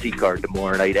UFC card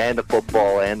tomorrow night, and the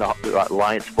football, and the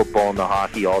Alliance football, and the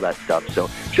hockey, all that stuff. So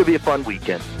should be a fun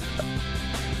weekend.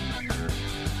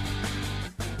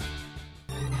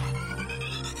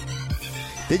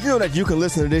 Did you know that you can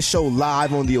listen to this show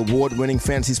live on the award-winning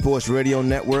Fantasy Sports Radio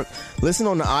Network? Listen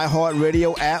on the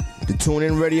iHeartRadio app, the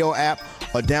TuneIn Radio app,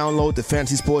 or download the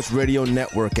Fantasy Sports Radio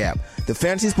Network app. The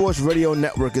Fantasy Sports Radio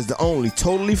Network is the only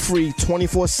totally free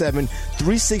 24/7,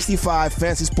 365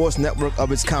 fantasy sports network of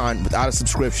its kind without a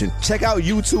subscription. Check out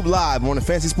YouTube Live on the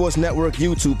Fantasy Sports Network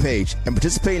YouTube page and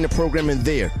participate in the programming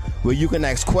there, where you can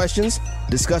ask questions,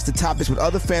 discuss the topics with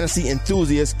other fantasy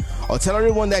enthusiasts, or tell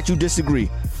everyone that you disagree.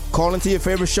 Call into your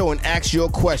favorite show and ask your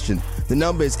question. The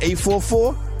number is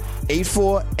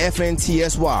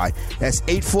 844-84-FNTSY. That's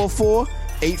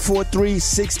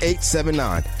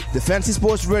 844-843-6879. The Fantasy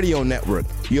Sports Radio Network,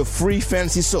 your free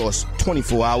fantasy source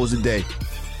 24 hours a day.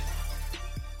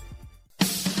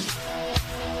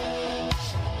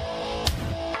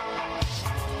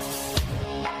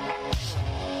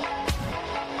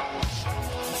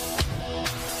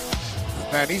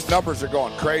 Man, these numbers are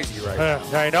going crazy right now.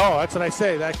 I know. That's what I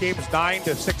say. That game's 9 to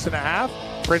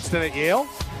 6.5. Princeton at Yale.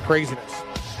 Craziness.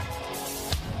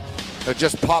 It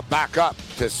just popped back up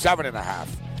to 7.5.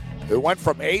 It went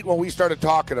from 8 when we started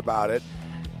talking about it.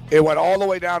 It went all the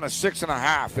way down to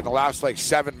 6.5 in the last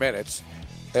 7 minutes.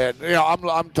 And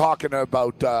I'm talking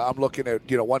about I'm looking at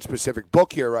one specific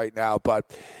book here right now, but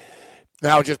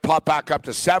now it just popped back up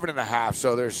to 7.5.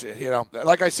 So there's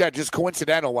like I said, just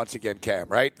coincidental once again, Cam.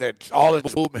 Right? That all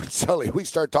this movement. Suddenly we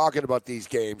start talking about these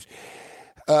games.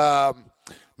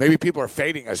 Maybe people are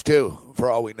fading us too, for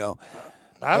all we know.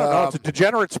 I don't know. It's a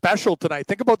degenerate special tonight.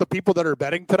 Think about the people that are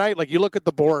betting tonight. You look at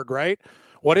the board, right?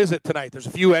 What is it tonight? There's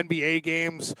a few NBA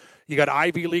games. You got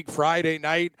Ivy League Friday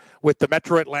night with the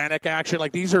Metro Atlantic action.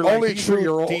 These are only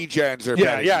true D-gens are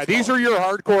betting. Yeah. These are your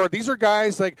hardcore. These are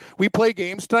guys we play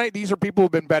games tonight. These are people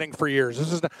who've been betting for years.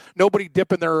 This is nobody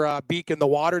dipping their beak in the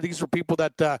water. These are people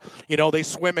that they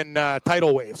swim in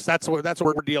tidal waves. That's what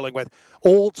we're dealing with.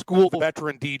 Old school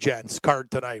veteran D-gens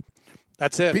card tonight.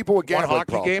 That's it. People with gambling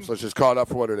hockey game. So it's just caught up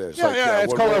for what it is.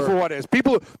 It's caught up for what it is.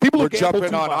 People we're who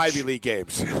jumping on much. Ivy League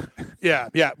games. Yeah.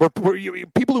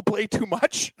 People who play too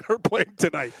much are playing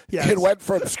tonight. Yes. It went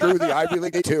from screw the Ivy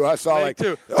League to us all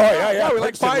too.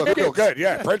 Princeton looked good.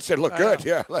 Yeah, Princeton looked good.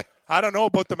 Yeah. I don't know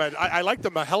about them. I like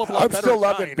them a hell of a lot better. I'm still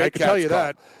loving Big I can tell you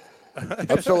that.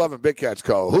 I'm still loving Big Cats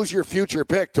call. Who's your future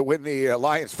pick to win the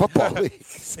Lions Football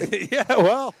League? Yeah,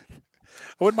 well,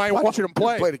 I wouldn't mind watching them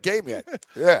play. Played a game yet?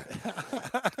 Yeah.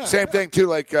 Same thing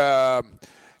too.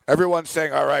 Everyone's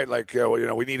saying, all right,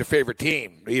 we need a favorite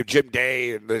team. We have Jim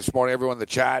Day, and this morning everyone in the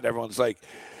chat, everyone's like,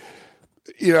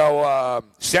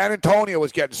 San Antonio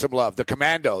was getting some love. The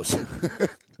Commandos.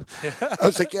 I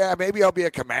was like, yeah, maybe I'll be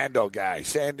a Commando guy.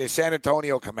 San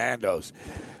Antonio Commandos.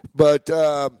 But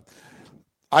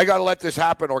I got to let this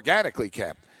happen organically,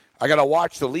 Cam. I got to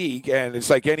watch the league, and it's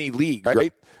like any league,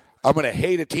 right? I'm going to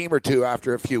hate a team or two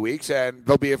after a few weeks, and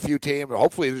there'll be a few teams.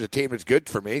 Hopefully there's a team that's good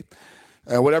for me.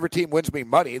 And whatever team wins me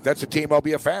money, that's a team I'll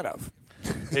be a fan of.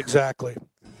 Exactly.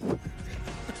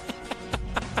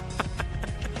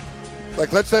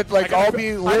 Let's all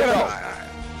be lit up.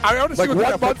 I want to see what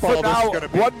 1 month from now.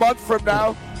 1 month from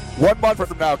now. 1 month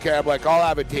from now, Cam, I'll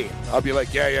have a team. I'll be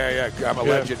like, yeah, I'm a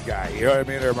legend guy. You know what I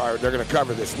mean? They're going to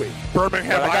cover this week.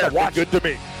 Birmingham, I got to watch. Good to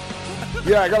me.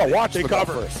 Yeah, I got to watch them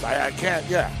cover first. I can't.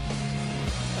 Yeah.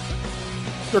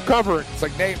 They're covering. It's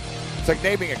like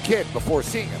naming a kid before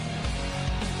seeing him.